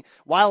hurting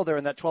Wilder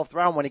in that 12th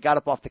round when he got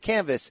up off the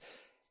canvas.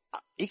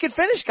 He could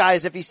finish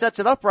guys if he sets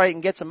it up right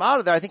and gets them out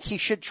of there. I think he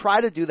should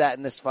try to do that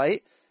in this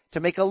fight to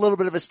make a little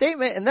bit of a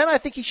statement. And then I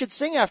think he should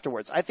sing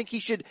afterwards. I think he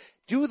should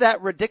do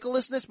that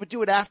ridiculousness, but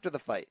do it after the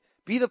fight.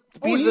 Be the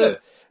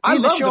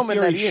showman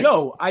that he is.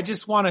 Show. I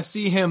just want to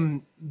see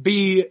him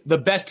be the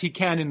best he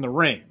can in the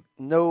ring.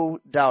 No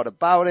doubt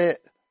about it.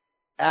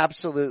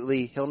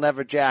 Absolutely. He'll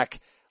never jack.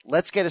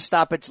 Let's get a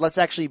stoppage. Let's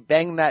actually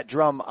bang that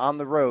drum on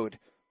the road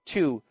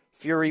to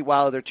Fury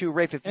Wilder 2.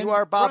 Rafe, if you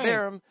are Bob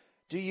Arum,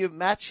 do you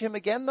match him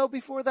again, though,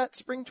 before that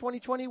spring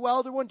 2020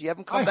 Wilder one? Do you have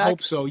him come back? I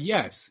hope so,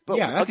 yes. But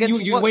yeah,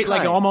 you wait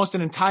like almost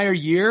an entire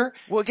year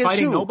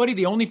fighting nobody.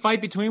 The only fight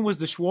between was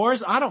the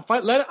Schwarz. I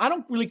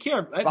don't really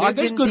care.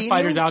 There's good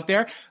fighters out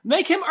there.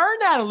 Make him earn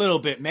that a little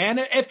bit, man.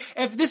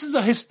 If this is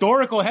a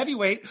historical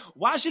heavyweight,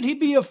 why should he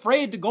be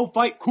afraid to go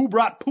fight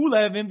Kubrat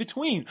Pulev in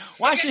between?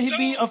 Why should he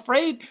be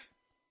afraid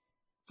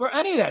for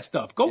any of that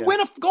stuff? Go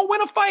win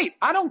a fight.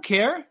 I don't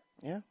care.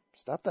 Yeah.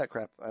 Stop that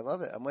crap. I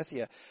love it. I'm with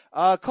you.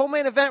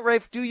 Co-main event,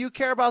 Rafe. Do you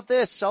care about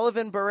this?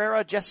 Sullivan,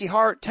 Barrera, Jesse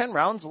Hart, 10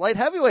 rounds, light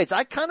heavyweights.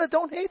 I kind of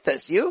don't hate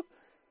this. You?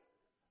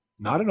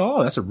 Not at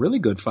all. That's a really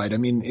good fight. I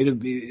mean,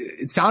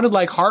 it sounded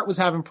like Hart was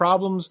having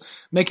problems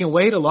making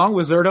weight along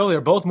with Zurdo.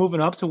 They're both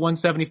moving up to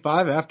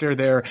 175 after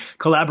their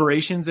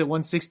collaborations at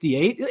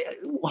 168.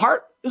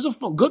 Hart is a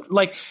good,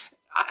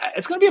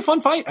 it's going to be a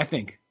fun fight, I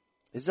think.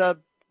 Is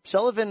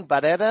Sullivan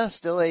Barrera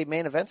still a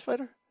main events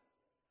fighter?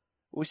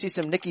 Will we see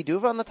some Nicky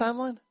Duva on the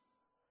timeline?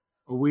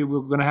 We're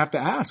going to have to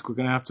ask. We're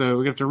going to have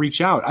to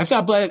reach out. I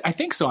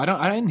think so.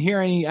 I didn't hear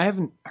any. I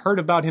haven't heard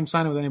about him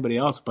signing with anybody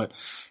else, but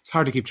it's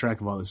hard to keep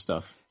track of all this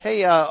stuff.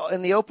 Hey,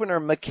 in the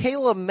opener,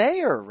 Michaela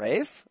Mayer,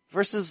 Rafe,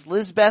 versus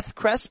Lizbeth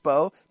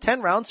Crespo,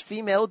 10 rounds,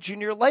 female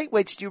junior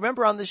lightweights. Do you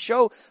remember on this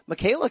show,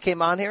 Michaela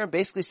came on here and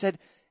basically said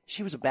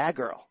she was a bad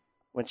girl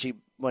when she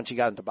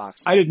got into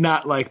boxing. I did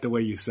not like the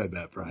way you said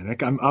that, Brian.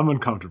 I'm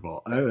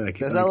uncomfortable.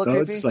 Does that look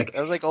creepy?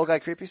 That was like old guy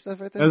creepy stuff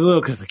right there? That was a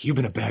little like, you've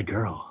been a bad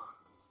girl.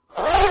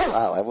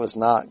 Wow, I was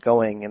not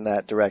going in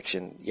that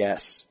direction.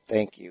 Yes,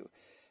 thank you.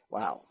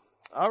 Wow.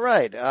 All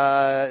right.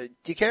 Do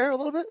you care a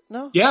little bit?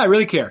 No? Yeah, I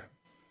really care.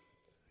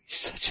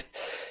 You're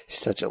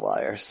such a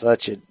liar.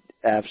 Such an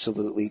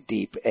absolutely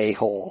deep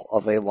a-hole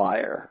of a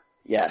liar.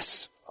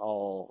 Yes.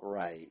 All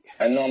right.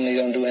 I normally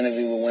don't do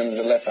interview with women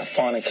unless I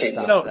fornicate.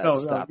 No.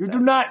 You do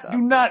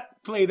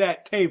not play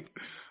that tape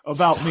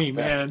about me,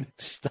 man.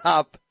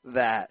 Stop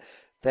that.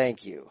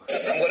 Thank you.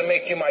 I'm going to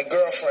make you my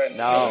girlfriend.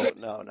 No.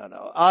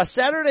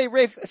 Saturday,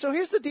 Rafe. So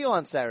here's the deal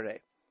on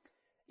Saturday.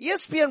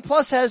 ESPN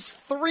Plus has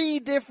 3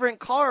 different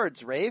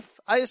cards, Rafe.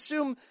 I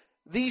assume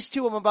these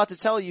two I'm about to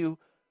tell you,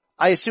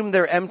 I assume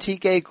they're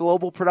MTK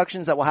Global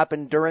productions that will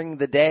happen during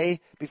the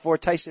day before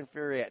Tyson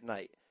Fury at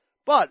night.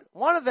 But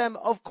one of them,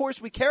 of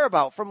course, we care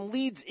about. From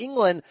Leeds,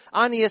 England,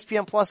 on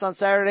ESPN Plus on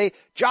Saturday,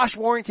 Josh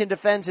Warrington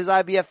defends his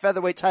IBF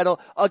featherweight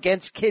title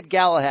against Kid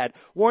Galahad.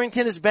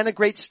 Warrington has been a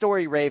great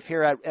story, Rafe,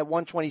 here at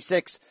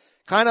 126.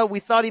 We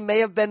thought he may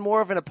have been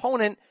more of an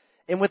opponent,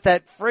 and with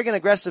that friggin'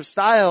 aggressive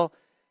style,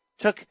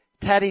 took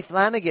Taddy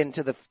Flanagan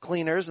to the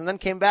cleaners and then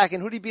came back.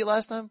 And who did he beat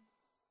last time?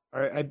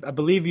 I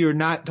believe you're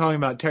not talking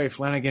about Terry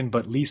Flanagan,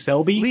 but Lee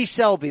Selby. Lee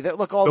Selby.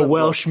 Look, all the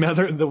Welsh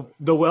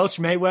the Welsh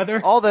Mayweather.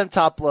 All them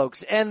top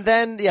blokes. And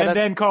then,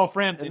 then Carl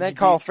Frampton. And then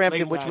Carl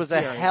Frampton, which was a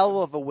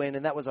hell of a win,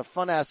 and that was a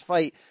fun-ass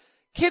fight.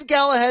 Kid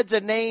Galahad's a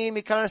name.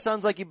 He kind of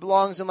sounds like he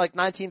belongs in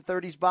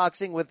 1930s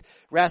boxing with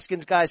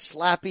Raskin's guys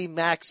Slappy,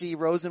 Maxey,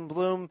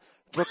 Rosenblum,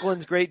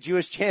 Brooklyn's great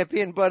Jewish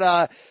champion.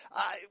 But,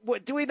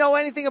 do we know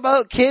anything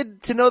about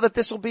Kid to know that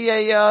this will be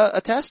a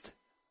test?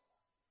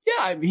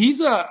 Yeah, he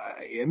has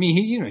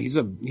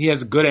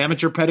a good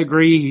amateur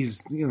pedigree.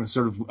 He's,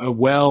 sort of a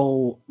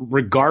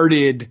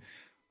well-regarded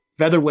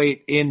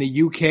featherweight in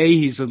the UK.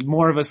 He's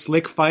more of a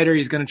slick fighter.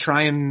 He's going to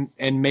try and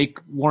make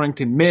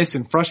Warrington miss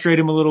and frustrate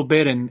him a little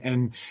bit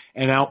and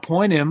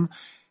outpoint him.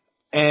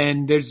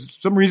 And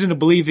there's some reason to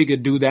believe he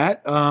could do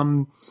that.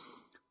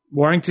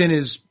 Warrington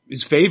is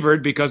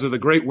favored because of the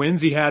great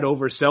wins he had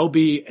over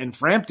Selby and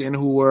Frampton,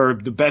 who were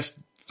the best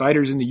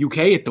fighters in the UK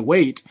at the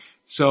weight.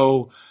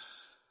 So,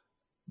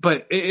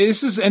 But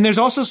there's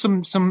also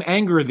some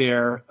anger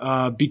there,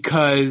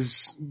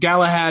 because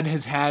Galahad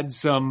has had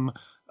some,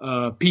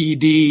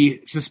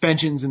 PED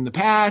suspensions in the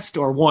past,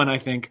 or one, I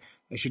think.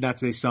 I should not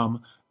say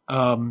some.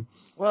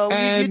 Well,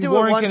 and you do Warrington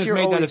it once, has you're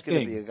made that a always going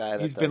to thing. be a guy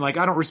that He's does been like,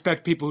 it. I don't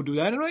respect people who do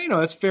that. And,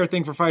 that's a fair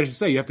thing for fighters to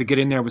say. You have to get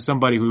in there with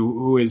somebody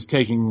who is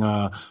taking,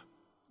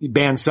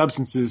 banned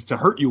substances to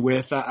hurt you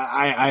with.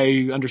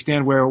 I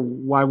understand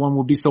why one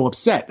would be so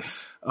upset.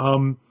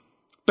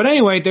 But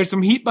anyway, there's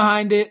some heat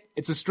behind it.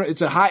 It's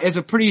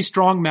a pretty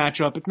strong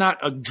matchup. It's not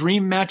a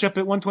dream matchup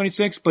at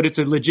 126, but it's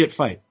a legit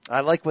fight.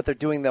 I like what they're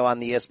doing though on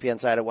the ESPN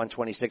side at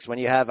 126. When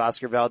you have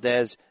Oscar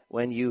Valdez,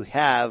 when you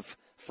have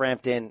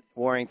Frampton,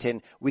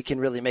 Warrington, we can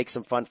really make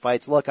some fun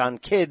fights. Look, on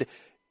Kid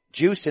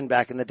Juicing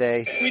back in the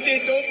day. We've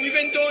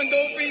been doing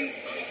doping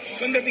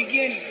from the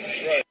beginning.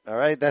 Right. All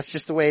right, that's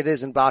just the way it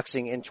is in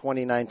boxing in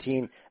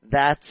 2019.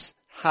 That's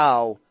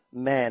how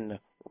men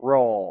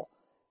roll.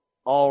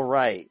 All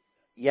right.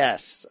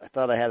 Yes, I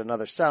thought I had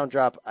another sound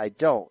drop. I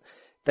don't.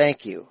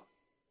 Thank you.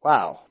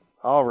 Wow.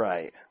 All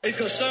right. He's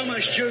got so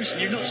much juice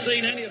and you've not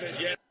seen any of it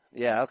yet.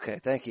 Yeah, okay,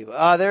 thank you.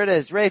 There it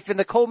is. Rafe, in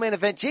the co-main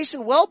event,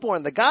 Jason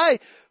Wellborn, the guy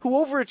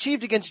who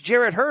overachieved against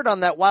Jarrett Hurd on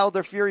that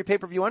Wilder Fury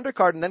pay-per-view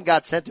undercard and then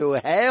got sent to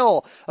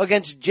hell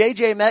against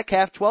J.J.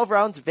 Metcalf, 12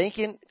 rounds,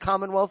 vacant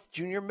Commonwealth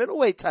Junior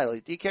middleweight title.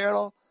 Do you care at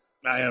all?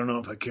 I don't know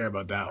if I care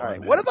about that one. All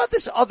right. What about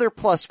this other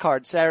plus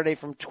card Saturday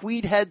from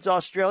Tweed Heads,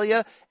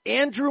 Australia?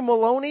 Andrew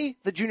Maloney,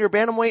 the junior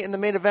bantamweight in the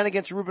main event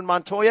against Ruben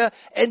Montoya,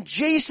 and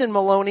Jason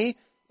Maloney,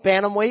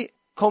 bantamweight,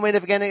 co-main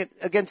event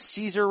against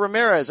Cesar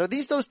Ramirez. Are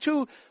these those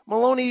two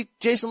Maloney,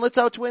 Jason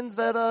Litzau twins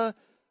that,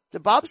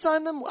 did Bob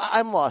sign them?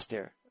 I'm lost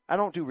here. I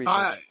don't do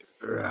research.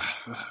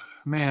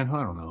 Man,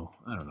 I don't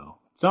know.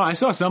 So I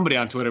saw somebody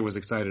on Twitter was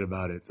excited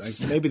about it.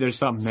 Maybe there's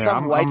something there.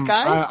 Some white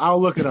guy?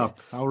 I'll look it up.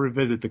 I'll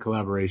revisit the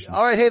collaboration.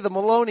 All right. Hey, the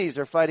Maloneys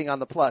are fighting on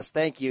the plus.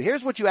 Thank you.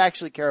 Here's what you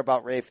actually care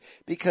about, Rafe,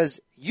 because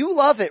you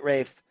love it,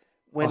 Rafe,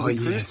 when we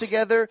cruise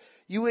together.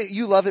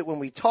 You love it when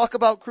we talk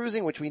about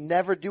cruising, which we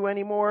never do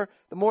anymore.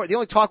 The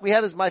only talk we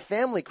had is my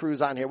family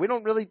cruise on here. We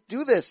don't really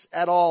do this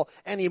at all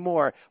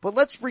anymore. But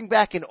let's bring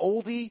back an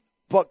oldie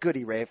but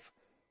goodie, Rafe.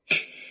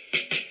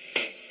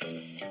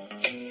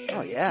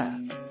 Oh yeah.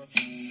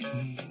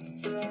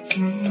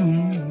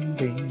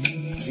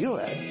 Feel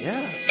that,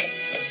 yeah.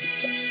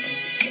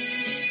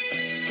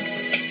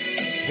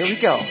 Here we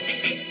go.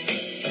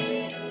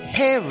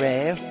 Hey,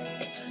 Rafe.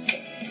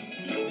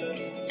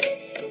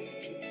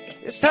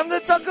 It's time to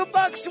talk a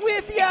box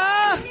with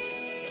ya.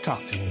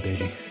 Talk to me,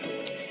 baby.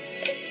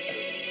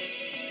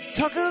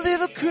 Talk a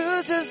little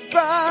cruisers,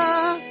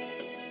 brah.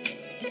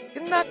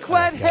 You're not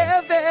quite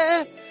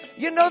heavy.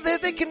 You know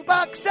that they can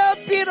box up.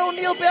 Beat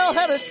O'Neal Bell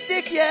had a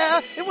stick,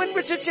 yeah. And when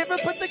Richard Schaefer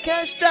put the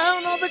cash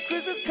down, all the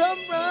cruisers come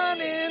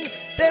running.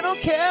 They don't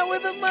care where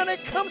the money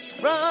comes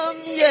from.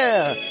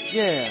 Yeah,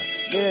 yeah,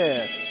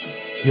 yeah.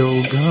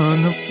 You're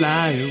gonna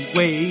fly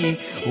away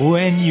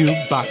when you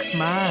box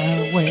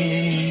my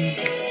way.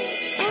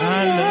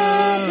 I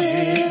love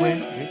it when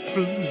we're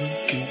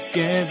cruising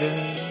together.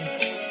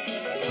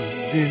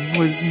 Cruising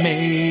was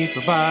made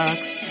for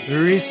box.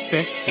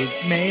 Respect was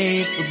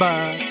made for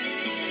box.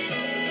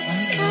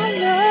 I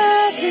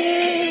love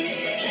it.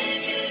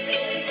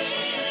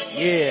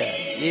 Yeah,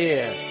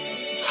 yeah.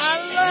 I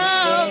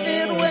love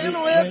it when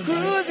we're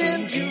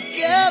cruising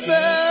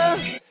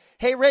together.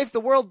 Hey, Rafe, the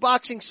World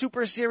Boxing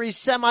Super Series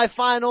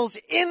semifinals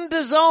in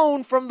the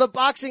zone from the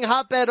boxing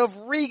hotbed of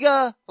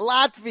Riga,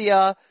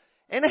 Latvia.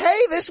 And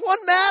hey, this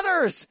one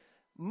matters.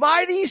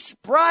 Mighty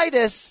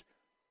Spritus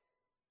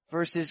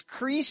versus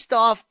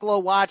Krzysztof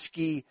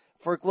Glowacki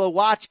for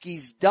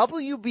Glowacki's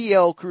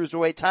WBO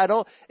Cruiserweight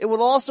title. It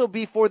will also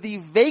be for the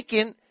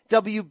vacant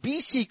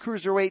WBC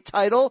Cruiserweight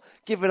title,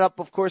 given up,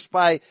 of course,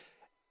 by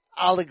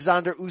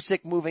Alexander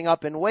Usyk moving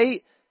up in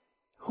weight.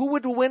 Who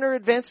would the winner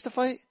advance to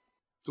fight?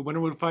 The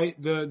winner would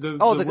fight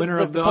the winner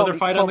of the other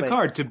fight on the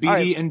card,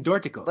 Tabiti and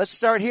Dorticos. Let's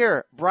start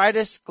here.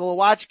 Britus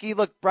Glowacki.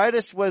 Look,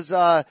 Britus was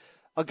a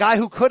guy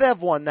who could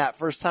have won that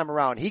first time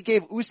around. He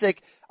gave Usyk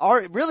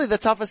really the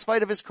toughest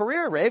fight of his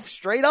career, Rafe.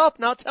 Straight up.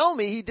 Now tell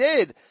me he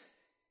did.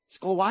 Does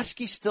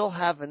Glowacki still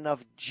have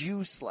enough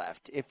juice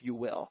left, if you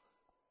will,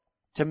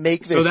 to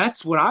make this? So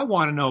that's what I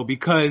want to know,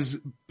 because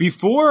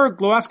before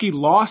Glowacki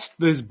lost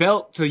his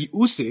belt to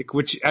Usyk,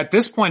 which at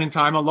this point in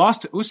time, a loss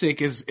to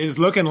Usyk is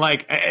looking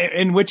like,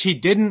 in which he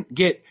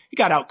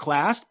got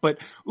outclassed, but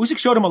Usyk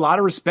showed him a lot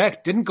of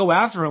respect, didn't go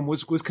after him,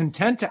 was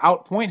content to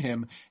outpoint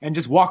him and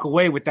just walk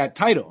away with that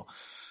title.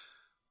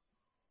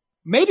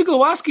 Maybe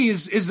Glowacki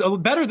is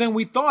better than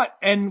we thought,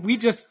 and we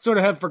just sort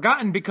of have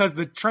forgotten because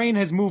the train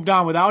has moved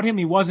on without him.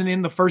 He wasn't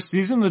in the first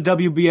season of the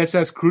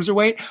WBSS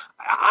Cruiserweight.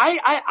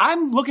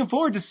 I'm looking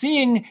forward to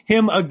seeing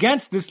him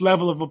against this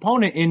level of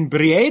opponent in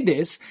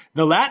Briedis,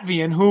 the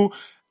Latvian, who,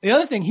 the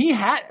other thing,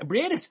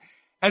 Briedis,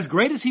 as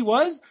great as he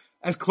was,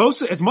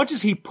 as much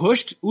as he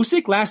pushed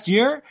Usyk last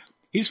year,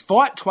 he's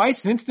fought twice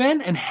since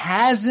then and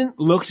hasn't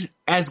looked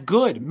as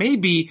good.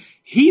 Maybe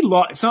he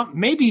lost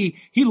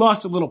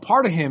a little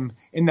part of him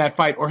in that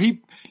fight, or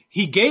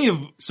he gave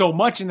so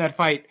much in that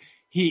fight,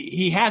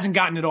 he hasn't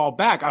gotten it all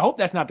back. I hope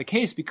that's not the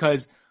case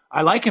because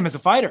I like him as a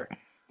fighter.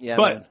 Yeah,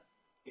 but man.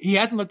 He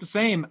hasn't looked the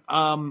same.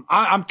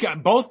 I'm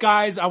both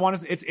guys. I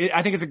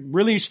think it's a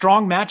really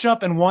strong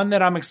matchup and one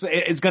that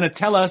is going to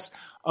tell us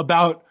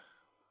about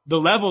the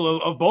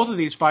level of both of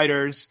these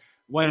fighters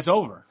when it's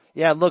over.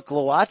 Yeah, look,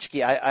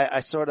 Glowacki, I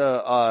sort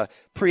of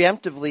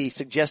preemptively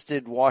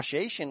suggested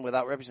washation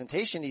without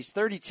representation. He's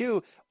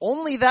 32.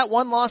 Only that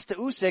one loss to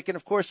Usyk, and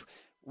of course,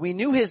 we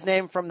knew his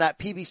name from that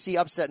PBC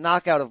upset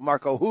knockout of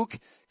Marco Huck.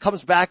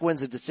 Comes back,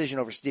 wins a decision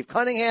over Steve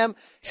Cunningham.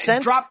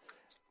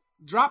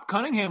 Dropped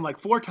Cunningham like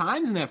 4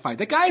 times in that fight.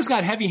 That guy's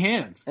got heavy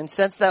hands. And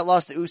since that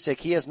loss to Usyk,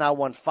 he has now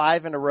won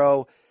 5 in a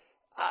row.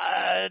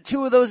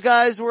 2 of those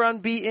guys were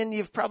unbeaten.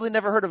 You've probably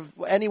never heard of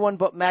anyone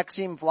but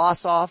Maxim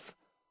Vlasov.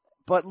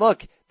 But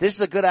look, this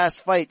is a good-ass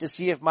fight to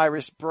see if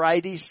Myris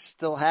Brides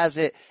still has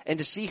it and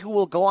to see who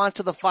will go on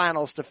to the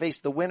finals to face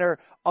the winner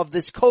of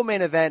this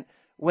co-main event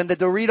when the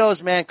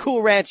Doritos man,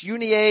 Cool Ranch,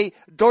 Unier,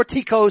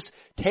 Dorticos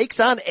takes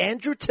on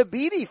Andrew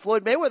Tabiti,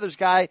 Floyd Mayweather's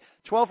guy,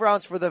 12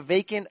 rounds for the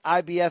vacant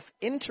IBF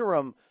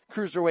interim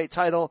cruiserweight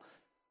title.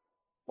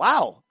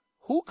 Wow.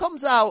 Who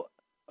comes out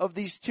of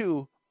these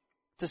two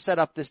to set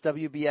up this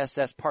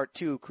WBSS Part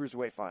 2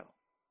 cruiserweight final?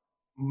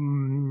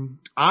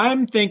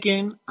 I'm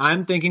thinking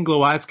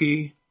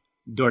Glowacki,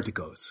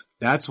 Dorticos.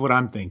 That's what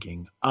I'm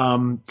thinking.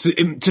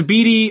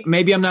 Tabiti,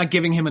 maybe I'm not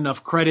giving him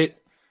enough credit.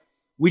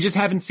 We just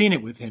haven't seen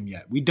it with him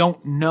yet. We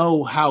don't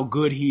know how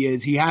good he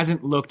is. He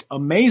hasn't looked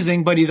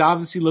amazing, but he's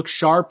obviously looked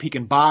sharp. He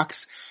can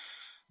box.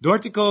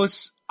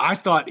 Dorticos, I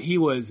thought he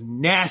was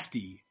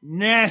nasty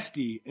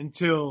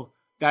until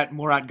that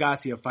Murat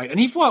Garcia fight. And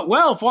he fought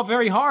well, fought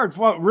very hard,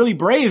 fought really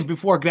brave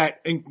before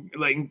that,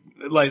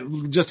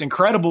 like just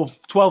incredible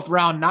 12th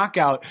round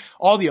knockout.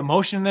 All the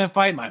emotion in that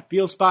fight, my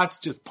feel spots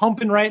just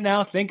pumping right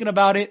now, thinking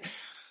about it.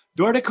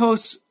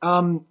 Dorticos,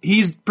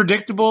 he's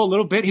predictable a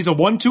little bit. He's a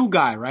 1-2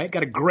 guy, right?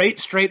 Got a great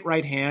straight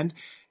right hand,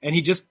 and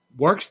he just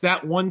works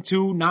that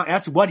 1-2. Now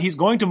that's what he's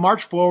going to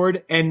march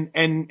forward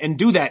and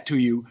do that to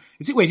you.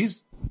 Is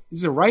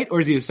he a right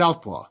or is he a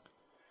southpaw?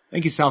 I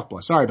think he's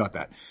southpaw. Sorry about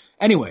that.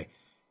 Anyway,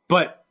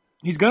 but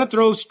he's gonna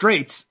throw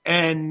straights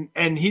and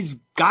he's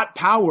got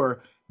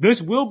power.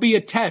 This will be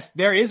a test.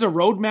 There is a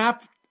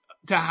roadmap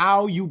to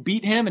how you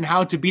beat him and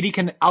how Tabiti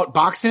can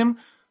outbox him.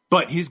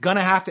 But he's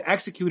gonna have to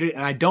execute it,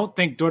 and I don't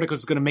think Dorticos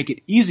is gonna make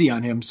it easy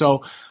on him.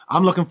 So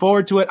I'm looking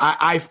forward to it.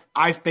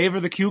 I favor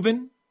the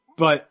Cuban,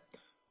 but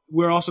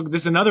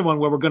this is another one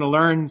where we're gonna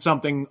learn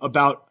something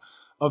about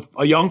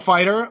a young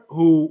fighter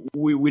who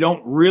we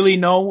don't really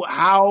know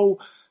how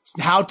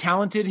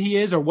talented he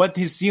is or what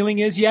his ceiling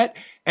is yet,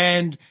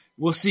 and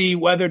we'll see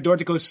whether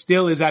Dorticos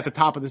still is at the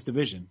top of this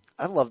division.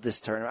 I love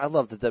this tournament. I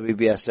love the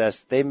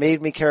WBSS. They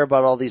made me care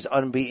about all these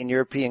unbeaten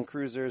European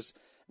cruisers.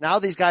 Now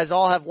these guys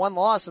all have one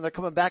loss and they're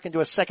coming back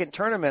into a second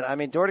tournament. I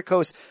mean,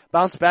 Dorticos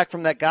bounced back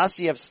from that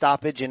Gassiev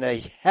stoppage in a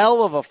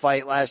hell of a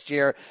fight last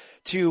year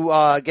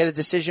to get a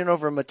decision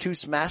over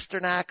Matus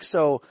Masternak.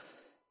 So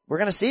we're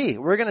going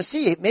to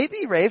see.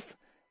 Maybe, Rafe,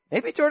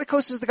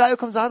 Dorticos is the guy who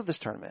comes out of this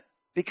tournament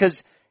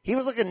because he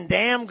was looking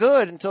damn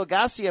good until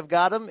Gassiev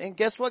got him. And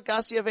guess what?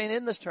 Gassiev ain't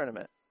in this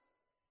tournament.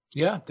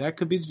 Yeah, that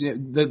could be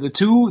the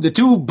two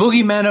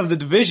boogeymen of the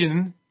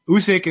division,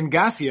 Usyk and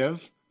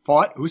Gassiev.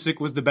 Fought.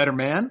 Usyk was the better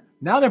man.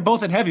 Now they're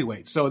both at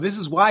heavyweight. So this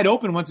is wide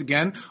open once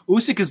again.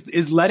 Usyk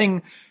is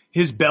letting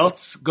his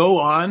belts go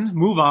on,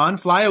 move on,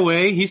 fly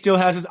away. He still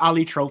has his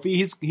Ali trophy.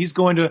 He's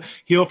going to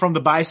heal from the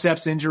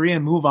biceps injury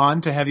and move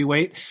on to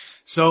heavyweight.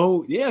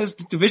 So yeah, this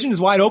division is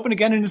wide open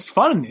again and it's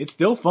fun. It's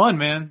still fun,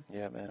 man.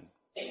 Yeah, man.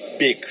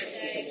 Big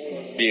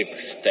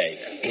steak.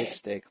 Big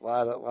steak. A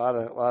lot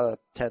of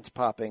tents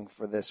popping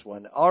for this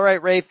one. All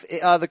right, Rafe,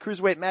 the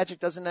Cruiserweight magic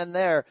doesn't end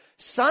there.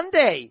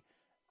 Sunday.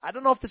 I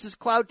don't know if this is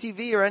Cloud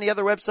TV or any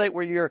other website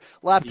where your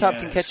laptop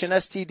can catch an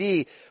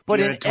STD,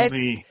 but in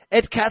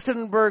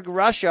Ekaterinburg,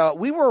 Russia,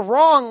 we were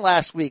wrong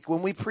last week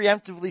when we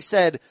preemptively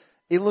said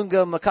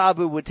Ilunga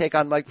Makabu would take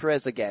on Mike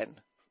Perez again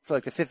for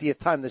like the 50th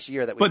time this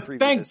year that we previewed.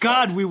 But thank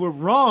God we were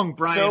wrong,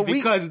 Brian,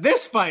 because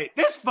this fight,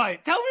 tell me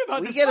about this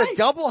fight. We get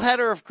a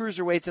doubleheader of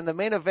cruiserweights in the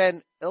main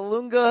event,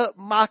 Ilunga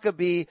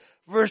Makabu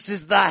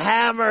versus the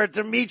Hammer,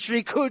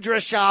 Dmitry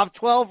Kudryashov,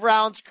 12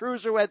 rounds,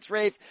 cruiserweights,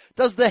 Rafe.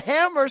 Does the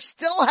Hammer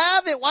still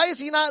have it? Why is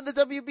he not in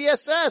the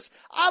WBSS?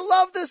 I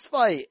love this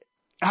fight.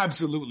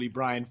 Absolutely,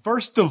 Brian.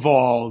 First of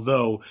all,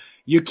 though,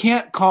 you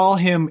can't call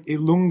him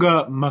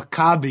Ilunga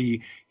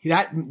Makabu.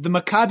 The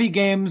Maccabi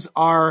games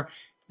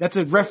that's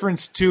a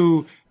reference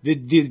to the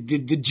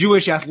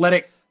Jewish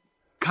athletic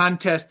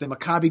contest, the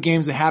Maccabi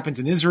games that happens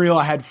in Israel.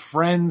 I had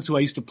friends who I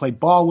used to play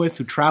ball with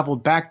who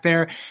traveled back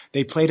there.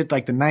 They played at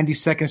like the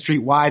 92nd Street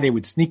Y. They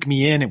would sneak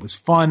me in. It was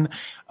fun.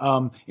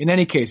 In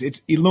any case,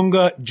 it's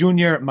Ilunga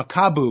Junior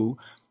Makabu.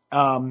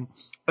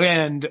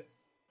 And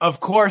of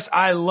course,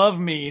 I love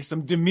me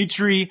some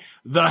Dmitry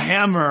the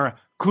Hammer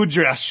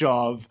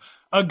Kudryashov,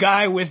 a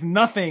guy with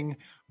nothing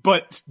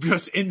but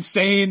just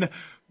insane,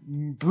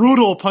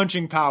 brutal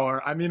punching power.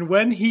 I mean,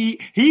 when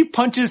he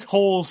punches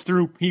holes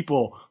through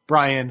people,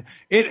 Brian.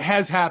 It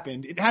has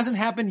happened. It hasn't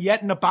happened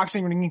yet in a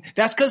boxing ring.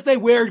 That's because they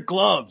wear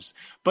gloves.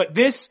 But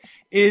this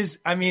is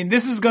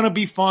going to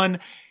be fun.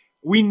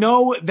 We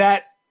know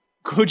that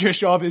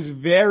Kudryashov is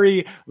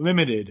very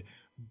limited,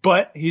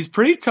 but he's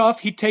pretty tough.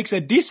 He takes a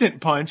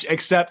decent punch,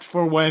 except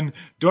for when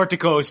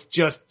Dorticos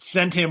just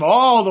sent him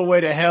all the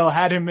way to hell,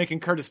 had him making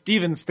Curtis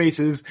Stevens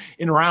faces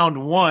in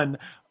round 1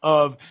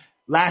 of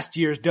last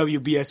year's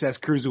WBSS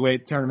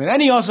Cruiserweight tournament.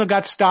 And he also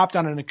got stopped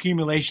on an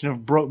accumulation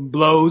of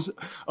bros.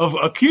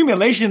 Too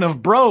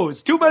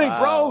many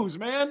bros,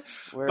 man.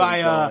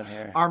 By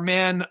our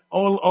man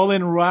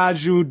Olin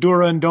Raju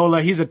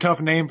Durandola. He's a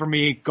tough name for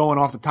me going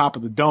off the top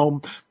of the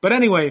dome. But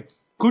anyway,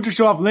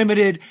 Kudryashov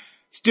limited.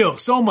 Still,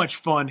 so much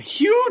fun.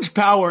 Huge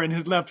power in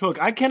his left hook.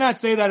 I cannot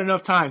say that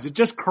enough times. It's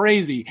just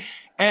crazy.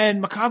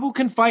 And Makabu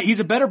can fight. He's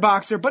a better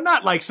boxer, but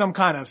not like some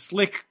kind of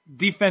slick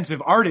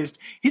defensive artist.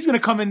 He's going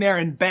to come in there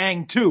and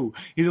bang too.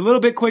 He's a little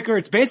bit quicker.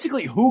 It's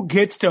basically who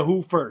gets to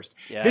who first.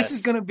 Yes. This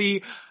is going to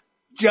be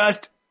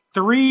just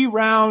 3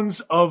 rounds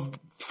of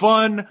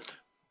fun,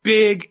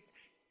 big,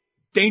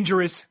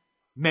 dangerous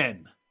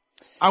men.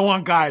 I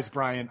want guys,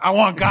 Brian. I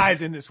want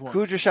guys in this one.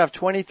 Kudryashov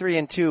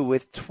 23-2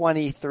 with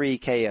 23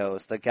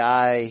 KOs. The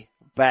guy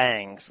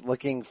bangs.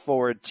 Looking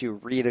forward to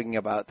reading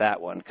about that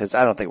one because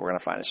I don't think we're going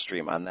to find a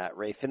stream on that,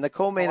 Rafe. In the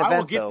co-main event, I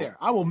will get there.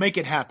 I will make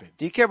it happen.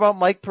 Do you care about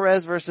Mike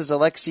Perez versus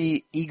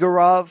Alexei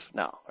Igorov?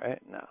 No,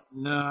 right?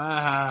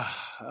 No,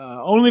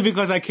 only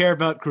because I care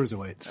about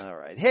cruiserweights. All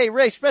right. Hey,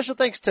 Rafe, special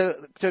thanks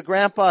to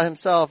Grandpa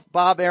himself,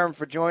 Bob Arum,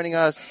 for joining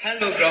us.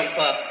 Hello,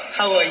 Grandpa.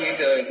 How are you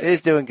doing?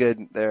 He's doing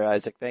good there,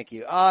 Isaac. Thank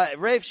you.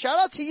 Rafe, shout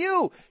out to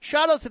you.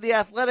 Shout out to the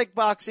athletic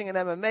boxing and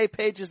MMA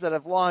pages that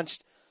have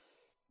launched.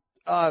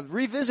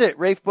 Revisit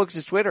Rafe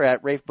Boogs' Twitter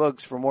at Rafe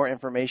Boogs for more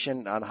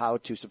information on how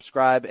to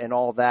subscribe and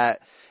all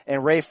that.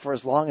 And Rafe, for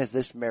as long as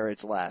this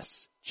marriage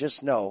lasts,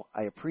 just know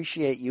I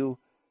appreciate you.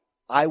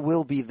 I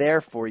will be there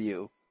for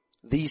you.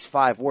 These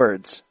 5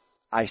 words,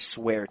 I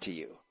swear to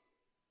you.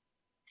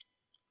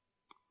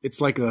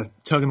 It's like a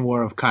tug and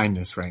war of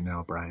kindness right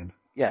now, Brian.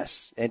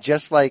 Yes. And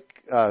just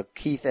like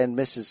Keith and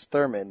Mrs.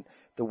 Thurman,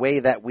 the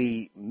way that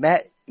we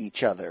met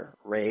each other,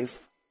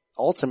 Rafe,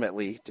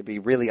 ultimately, to be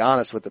really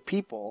honest with the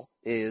people,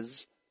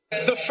 is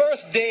the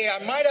first day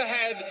I might have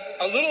had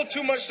a little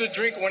too much to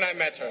drink when I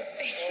met her.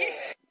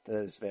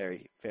 That is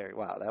very, very,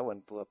 wow, that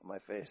one blew up in my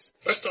face.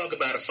 Let's talk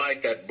about a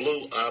fight that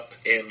blew up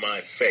in my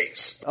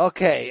face.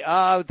 Okay,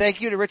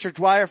 thank you to Richard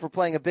Dwyer for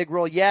playing a big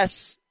role.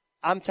 Yes,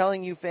 I'm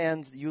telling you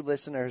fans, you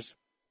listeners,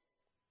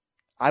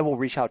 I will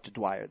reach out to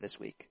Dwyer this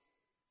week.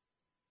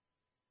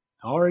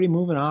 Already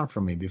moving on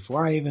from me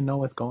before I even know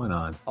what's going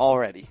on.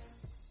 Already.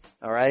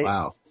 All right?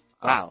 Wow.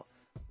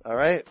 All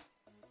right?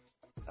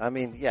 I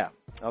mean, yeah.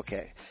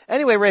 Okay.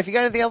 Anyway, Rafe, you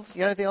got anything else? You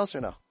got anything else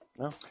or no?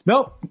 No?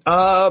 Nope.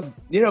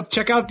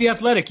 Check out The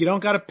Athletic. You don't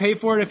got to pay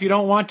for it if you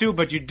don't want to,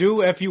 but you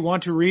do if you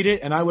want to read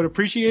it, and I would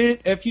appreciate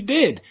it if you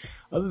did.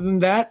 Other than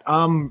that,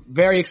 I'm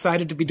very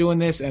excited to be doing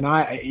this, and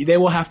they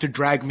will have to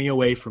drag me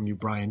away from you,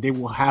 Brian. They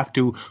will have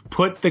to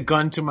put the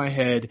gun to my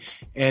head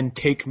and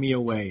take me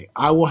away.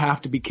 I will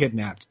have to be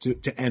kidnapped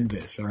to end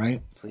this, all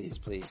right?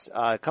 Please.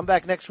 Come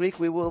back next week.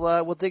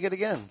 We'll dig it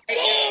again.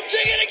 Boom,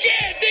 dig it again.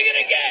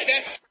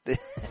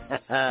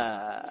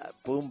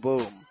 Boom,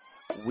 boom.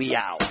 We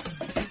out.